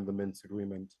have signed the Minsk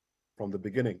agreement from the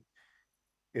beginning.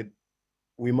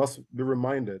 We must be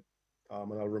reminded,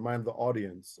 and I'll remind the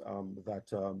audience that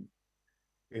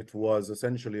it was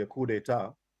essentially a coup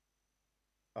d'etat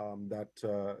that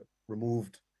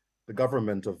removed the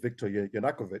government of Viktor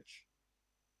Yanukovych,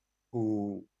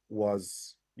 who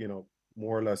was,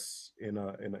 more or less in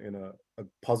a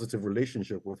positive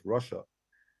relationship with Russia.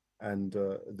 And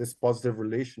this positive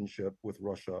relationship with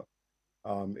Russia,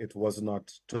 it was not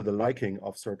to the liking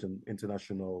of certain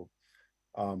international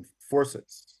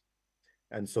forces.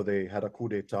 And so they had a coup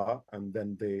d'etat, and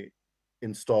then they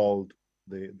installed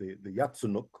the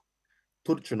Yatsenuk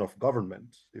Turchinov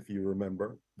government, if you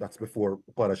remember. That's before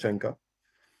Poroshenko.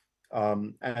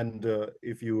 And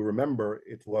if you remember,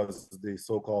 it was the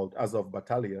so-called Azov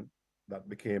battalion that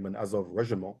became an Azov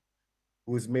regiment,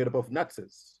 who is made up of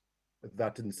Nazis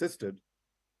that insisted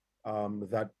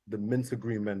that the Minsk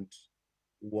agreement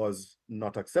was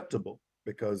not acceptable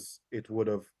because it would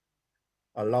have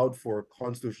allowed for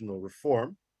constitutional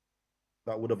reform,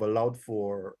 that would have allowed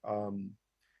for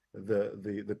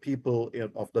the people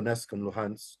of Donetsk and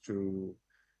Luhansk to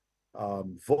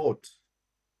vote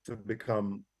to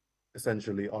become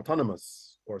essentially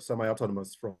autonomous or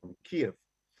semi-autonomous from Kiev.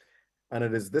 And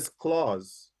it is this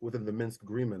clause within the Minsk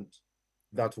agreement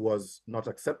that was not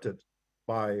accepted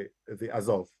by the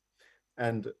Azov.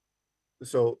 And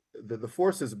so the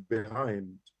forces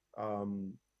behind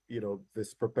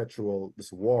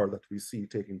this war that we see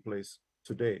taking place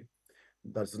today,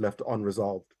 that's left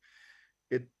unresolved,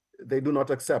 they do not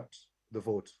accept the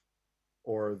vote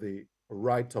or the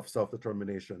right of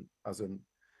self-determination, as in,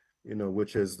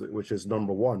 which is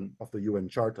number one of the UN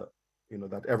Charter,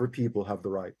 that every people have the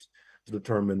right to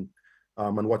determine.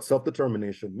 And what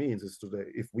self-determination means is today,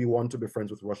 if we want to be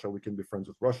friends with Russia, we can be friends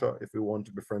with Russia. If we want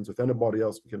to be friends with anybody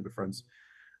else, we can be friends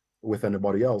with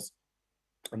anybody else.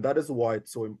 And that is why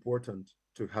it's so important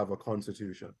to have a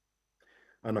constitution,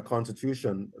 and a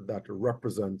constitution that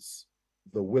represents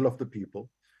the will of the people,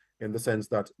 in the sense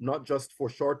that not just for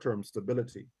short-term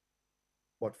stability,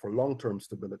 but for long-term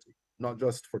stability, not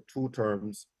just for 2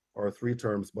 terms or 3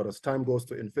 terms, but as time goes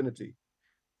to infinity.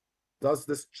 Does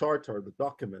this charter, the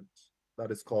document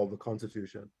that is called the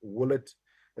Constitution, will it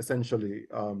essentially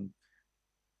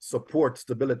support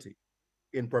stability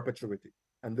in perpetuity?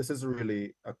 And this is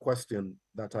really a question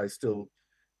that I still,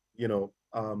 you know,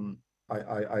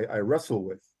 I wrestle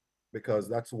with, because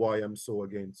that's why I'm so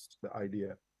against the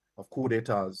idea of coup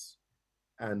d'etats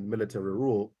and military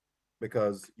rule,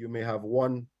 because you may have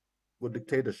one good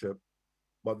dictatorship,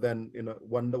 but then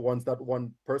once that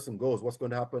one person goes, what's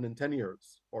going to happen in 10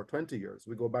 years or 20 years?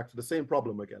 We go back to the same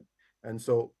problem again. And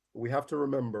so we have to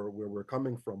remember where we're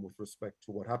coming from with respect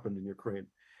to what happened in Ukraine,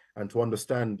 and to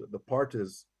understand the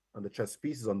parties and the chess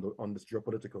pieces on this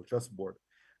geopolitical chessboard,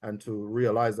 and to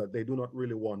realize that they do not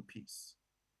really want peace.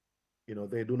 You know,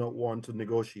 they do not want to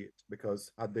negotiate,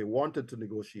 because had they wanted to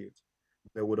negotiate,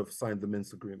 they would have signed the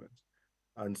Minsk agreement.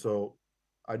 And so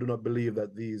I do not believe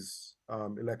that these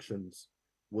elections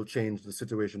will change the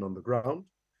situation on the ground,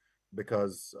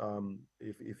 because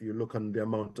if you look on the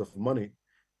amount of money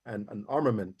and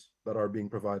armament that are being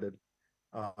provided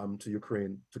to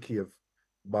Ukraine, to Kiev,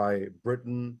 by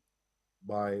Britain,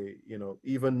 by, you know,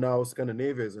 even now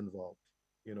Scandinavia is involved,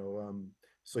 you know,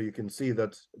 so you can see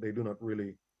that they do not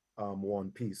really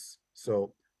want peace.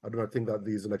 So I do not think that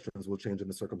these elections will change in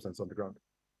the circumstance on the ground.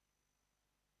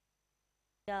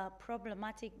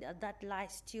 Problematic that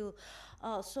lies still.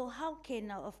 So how can,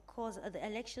 of course, the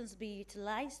elections be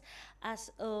utilized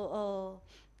as a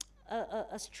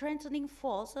strengthening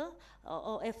force,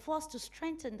 or a force to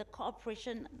strengthen the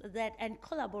cooperation that and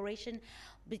collaboration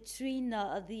between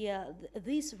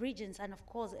these regions and, of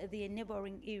course, the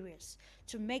neighboring areas,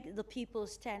 to make the people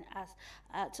stand as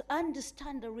to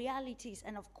understand the realities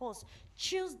and, of course,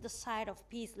 choose the side of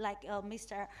peace, like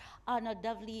Mr. Arnold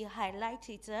Dovely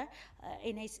highlighted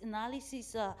in his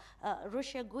analysis.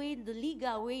 Russia going the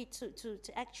legal way to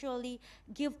actually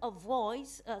give a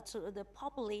voice to the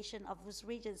population of this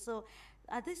region. So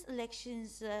are these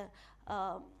elections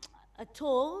a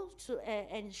tool to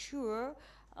ensure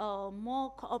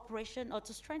more cooperation, or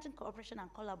to strengthen cooperation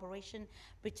and collaboration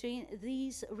between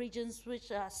these regions,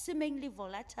 which are seemingly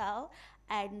volatile,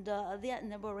 and their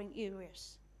neighboring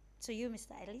areas? To you,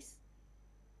 Mr. Ellis.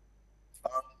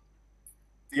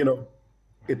 You know,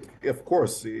 of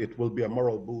course, it will be a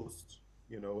moral boost,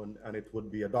 you know, and it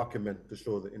would be a document to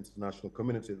show the international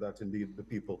community that indeed the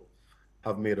people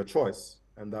have made a choice,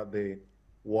 and that they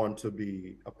want to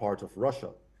be a part of Russia.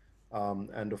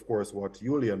 And of course, what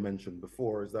Yulia mentioned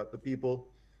before is that the people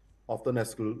of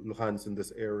Donetsk, Luhansk in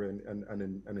this area,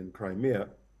 and in Crimea,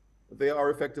 they are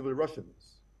effectively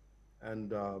Russians.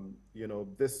 And, you know,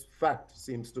 this fact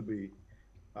seems to be,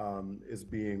 is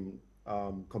being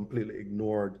completely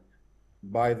ignored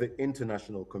by the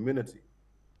international community.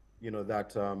 You know, that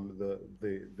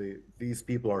these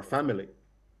people are family.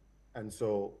 And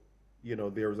so, you know,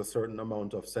 there's a certain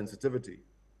amount of sensitivity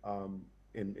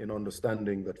in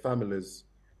understanding that families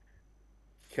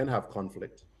can have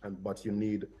conflict, but you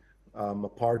need a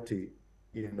party,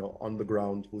 you know, on the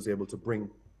ground who's able to bring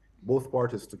both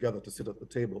parties together to sit at the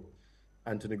table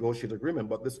and to negotiate agreement.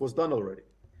 But this was done already.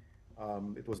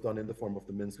 It was done in the form of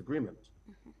the Minsk agreement.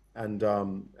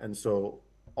 And so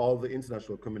all the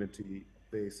international community,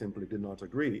 they simply did not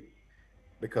agree,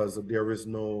 because there is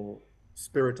no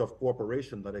spirit of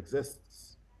cooperation that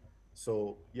exists.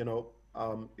 So, you know,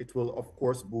 it will, of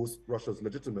course, boost Russia's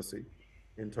legitimacy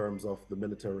in terms of the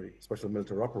military, special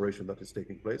military operation that is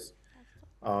taking place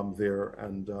there,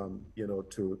 and, you know,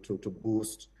 to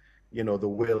boost, you know, the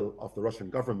will of the Russian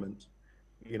government,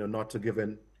 you know, not to give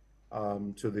in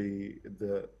to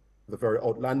the very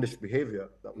outlandish behavior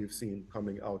that we've seen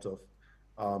coming out of,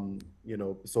 you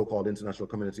know, so-called international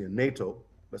community and NATO,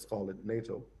 let's call it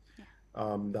NATO,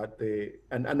 that they,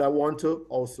 and I want to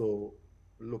also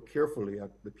look carefully at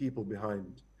the people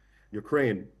behind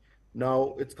Ukraine.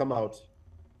 Now it's come out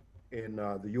in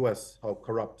the US how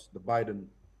corrupt the Biden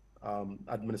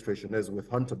administration is with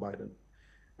Hunter Biden,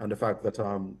 and the fact that,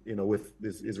 you know, with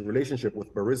his relationship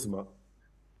with Burisma,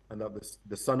 and that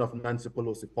the son of Nancy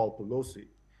Pelosi, Paul Pelosi,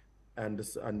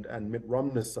 and Mitt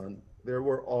Romney's son, they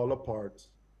were all a part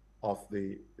of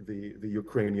the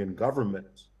Ukrainian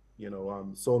government. You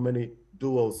know, so many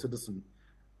dual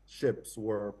citizenships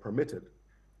were permitted,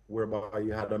 whereby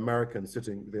you had Americans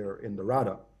sitting there in the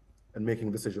Rada and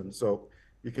making decisions. So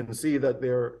you can see that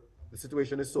the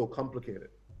situation is so complicated,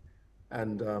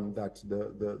 and that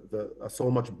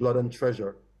so much blood and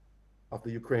treasure of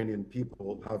the Ukrainian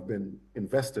people have been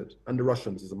invested, and the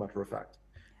Russians, as a matter of fact,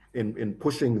 in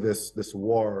pushing this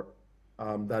war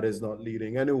that is not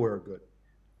leading anywhere good.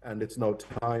 And it's now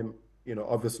time,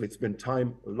 obviously it's been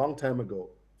time a long time ago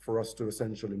for us to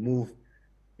essentially move,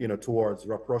 towards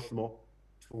rapprochement,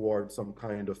 towards some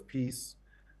kind of peace.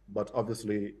 But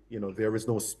obviously, there is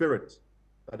no spirit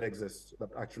that exists that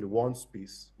actually wants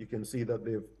peace. You can see that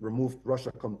they've removed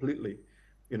Russia completely,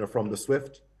 from the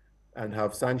SWIFT, and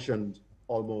have sanctioned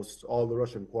almost all the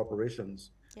Russian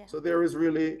corporations. Yeah. So there is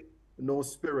really no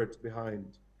spirit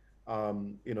behind,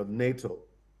 NATO,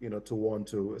 to want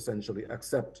to essentially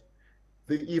accept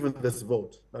even this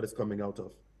vote that is coming out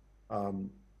of,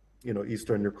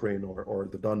 Eastern Ukraine or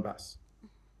the Donbass.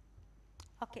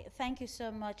 Okay, thank you so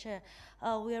much.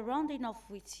 We are rounding off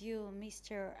with you,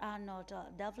 Mr. Arnold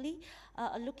Davley,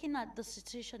 looking at the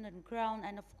situation on the ground,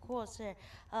 and of course,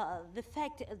 the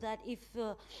fact that if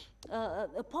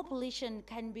a population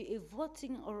can be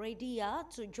voting already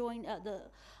to join the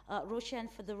Russian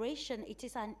Federation, it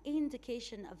is an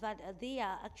indication that they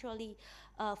are actually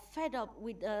fed up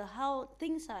with how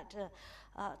things are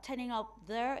turning up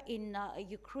there in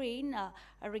Ukraine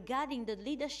regarding the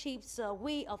leadership's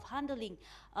way of handling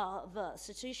the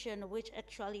situation, which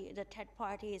actually the third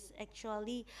party is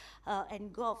actually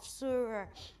engulfed. So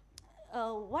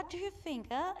what do you think,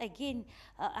 again,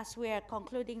 as we are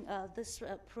concluding this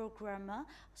program,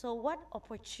 so what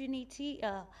opportunity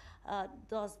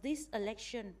does this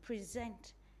election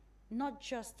present, not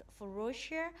just for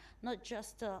Russia, not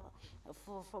just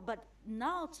but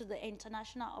now to the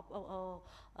international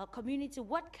community?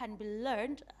 What can be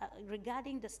learned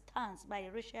regarding the stance by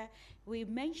Russia? We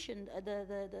mentioned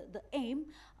the aim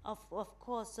of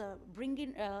course,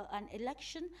 bringing an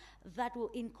election that will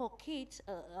inculcate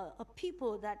a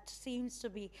people that seems to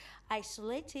be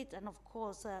isolated, and of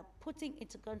course putting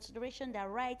into consideration their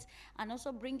rights, and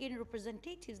also bringing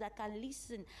representatives that can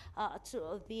listen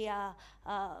to their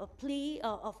plea,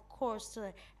 of course,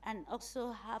 and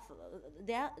also have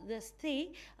their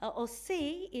stay or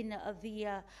say in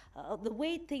the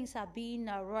way things are being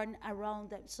run around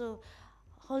them. So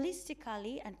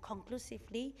holistically and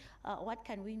conclusively, what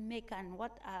can we make, and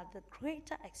what are the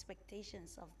greater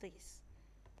expectations of this?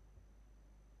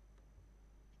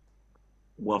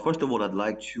 Well, first of all, I'd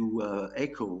like to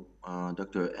echo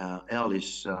Dr.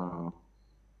 Ellis'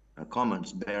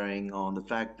 comments bearing on the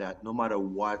fact that no matter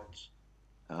what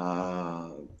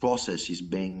process is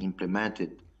being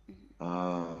implemented,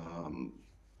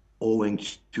 owing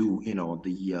to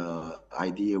the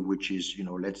idea, which is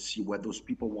let's see what those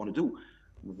people want to do.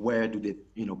 Where do they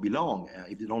belong?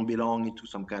 If they don't belong into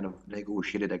some kind of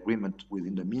negotiated agreement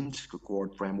within the Minsk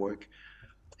Accord framework,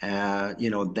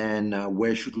 then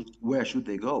where should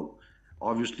they go?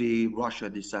 Obviously, Russia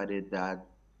decided that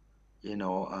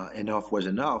enough was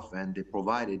enough, and they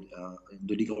provided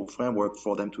the legal framework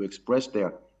for them to express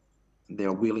their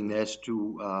willingness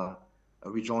to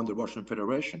rejoin the Russian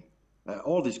Federation.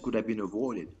 All this could have been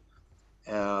avoided,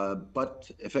 but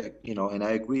and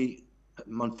I agree.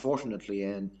 Unfortunately,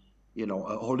 and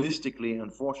holistically,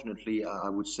 unfortunately, I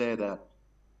would say that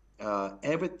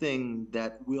everything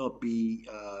that will be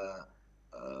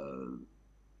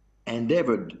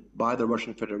endeavored by the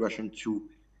Russian Federation to,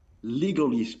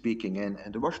 legally speaking,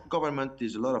 and the Russian government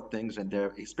is a lot of things, and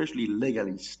they're especially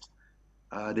legalist.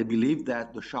 They believe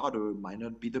that the charter might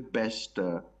not be the best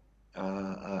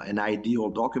an ideal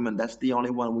document. That's the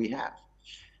only one we have.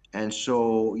 And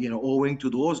so, owing to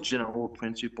those general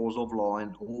principles of law,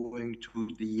 and owing to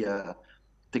the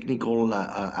technical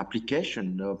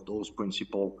application of those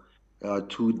principles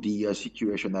to the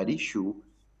situation at issue,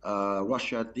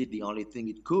 Russia did the only thing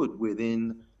it could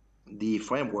within the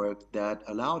framework that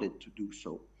allowed it to do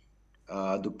so.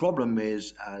 The problem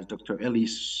is, as Dr.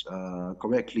 Ellis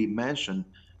correctly mentioned,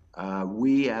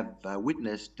 we have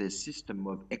witnessed a system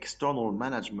of external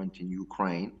management in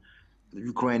Ukraine.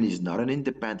 Ukraine is not an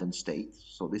independent state,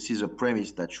 so this is a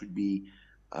premise that should be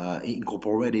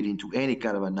incorporated into any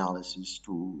kind of analysis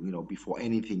to, before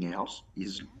anything else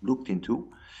is looked into.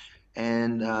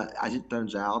 And as it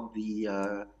turns out,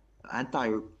 the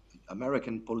entire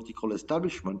American political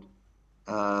establishment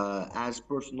has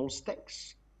personal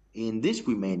stakes in this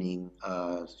remaining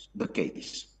the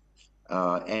case.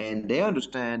 And they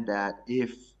understand that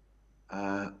if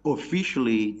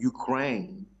officially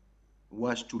Ukraine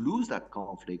was to lose that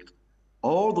conflict,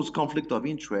 all those conflicts of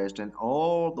interest and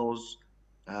all those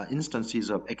instances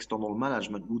of external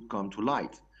management would come to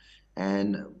light.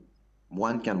 And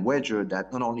one can wager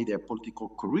that not only their political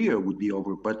career would be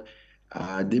over, but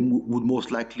they would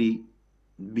most likely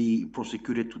be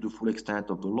prosecuted to the full extent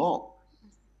of the law.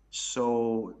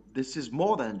 So this is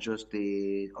more than just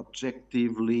a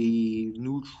objectively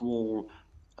neutral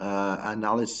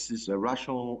analysis, a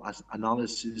rational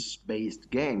analysis-based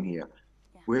game here.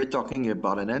 Yeah. We're talking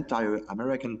about an entire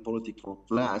American political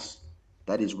class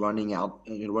that is running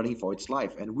for its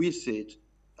life, and we sit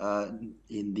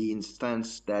in the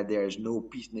instance that there is no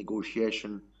peace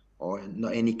negotiation or no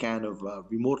any kind of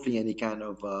remotely any kind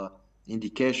of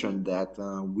indication that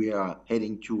we are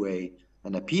heading to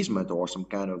an appeasement or some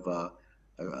kind of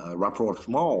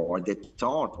rapprochement or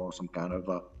détente or some kind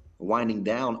of winding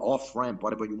down, off ramp,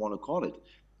 whatever you want to call it,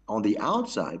 on the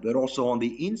outside, but also on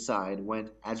the inside.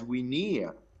 When as we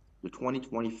near the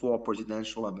 2024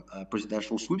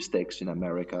 presidential sweepstakes in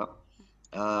America,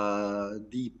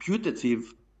 the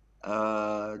putative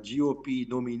GOP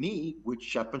nominee,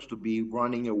 which happens to be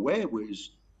running away with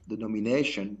the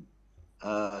nomination,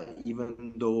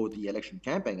 even though the election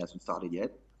campaign hasn't started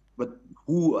yet, but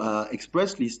who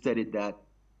expressly stated that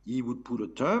he would put a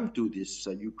term to this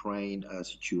Ukraine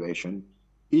situation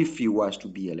if he was to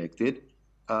be elected,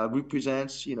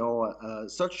 represents,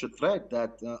 such a threat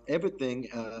that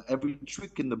every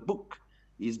trick in the book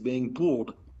is being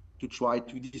pulled to try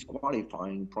to disqualify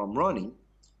him from running.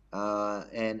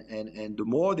 And the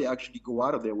more they actually go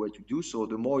out of their way to do so,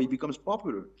 the more he becomes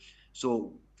popular.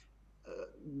 So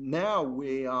now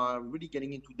we are really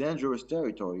getting into dangerous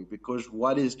territory, because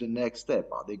what is the next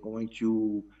step? Are they going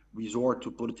to resort to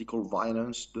political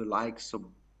violence, the likes of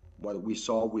what we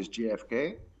saw with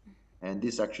JFK? And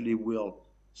this actually will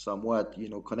somewhat,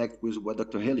 connect with what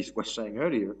Dr. Ellis was saying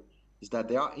earlier, is that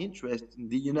they are interested in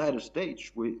the United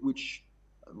States, which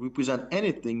represent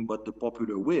anything but the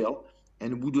popular will,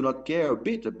 and we do not care a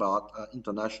bit about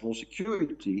international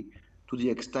security, to the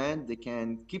extent they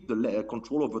can keep the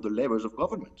control over the levers of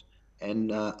government and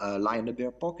line up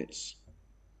their pockets.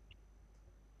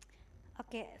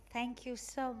 Okay, thank you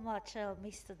so much,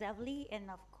 Mr. Devley,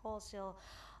 and of course,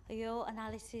 your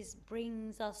analysis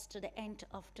brings us to the end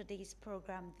of today's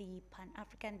program, the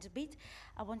Pan-African Debate.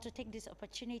 I want to take this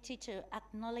opportunity to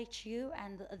acknowledge you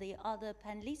and the other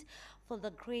panelists for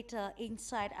the great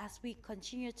insight as we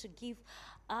continue to give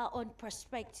our own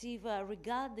perspective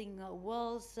regarding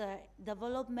world's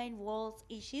development, world's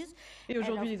issues. Et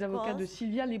aujourd'hui, les avocats de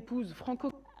Sylvia, l'épouse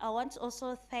franco. I want to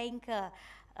also thank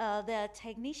the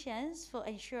technicians for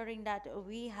ensuring that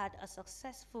we had a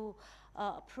successful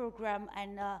program,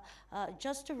 and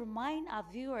just to remind our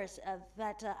viewers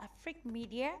that Afrique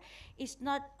Media is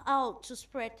not out to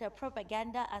spread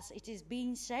propaganda as it is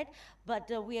being said, but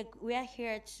we are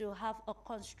here to have a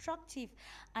constructive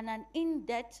and an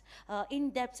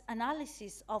in-depth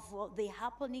analysis of the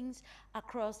happenings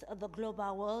across the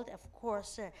global world, of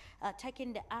course,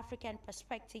 taking the African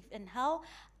perspective and how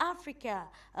Africa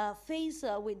faces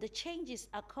with the changes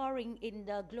occurring in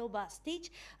the global stage,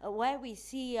 where we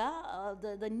see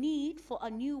the need for a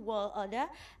new world order.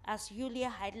 As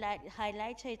Julia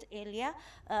highlighted earlier,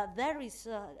 there is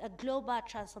a global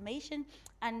transformation,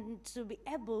 and to be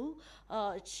able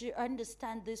to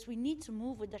understand this, we need to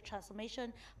move with the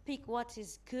transformation, pick what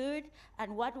is good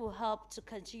and what will help to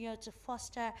continue to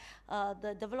foster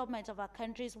the development of our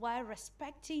countries, while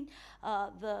respecting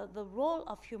the role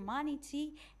of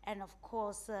humanity, and of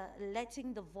course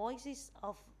letting the voices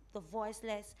of the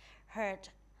voiceless heard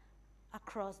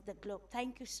across the globe.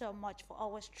 Thank you so much for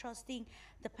always trusting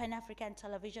the Pan-African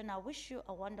Television. I wish you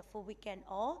a wonderful weekend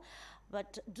all,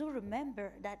 but do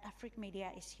remember that Afrique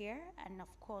Media is here, and of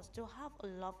course do have a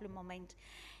lovely moment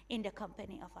in the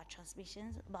company of our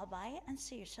transmissions. Bye-bye, and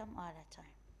see you some other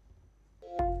time.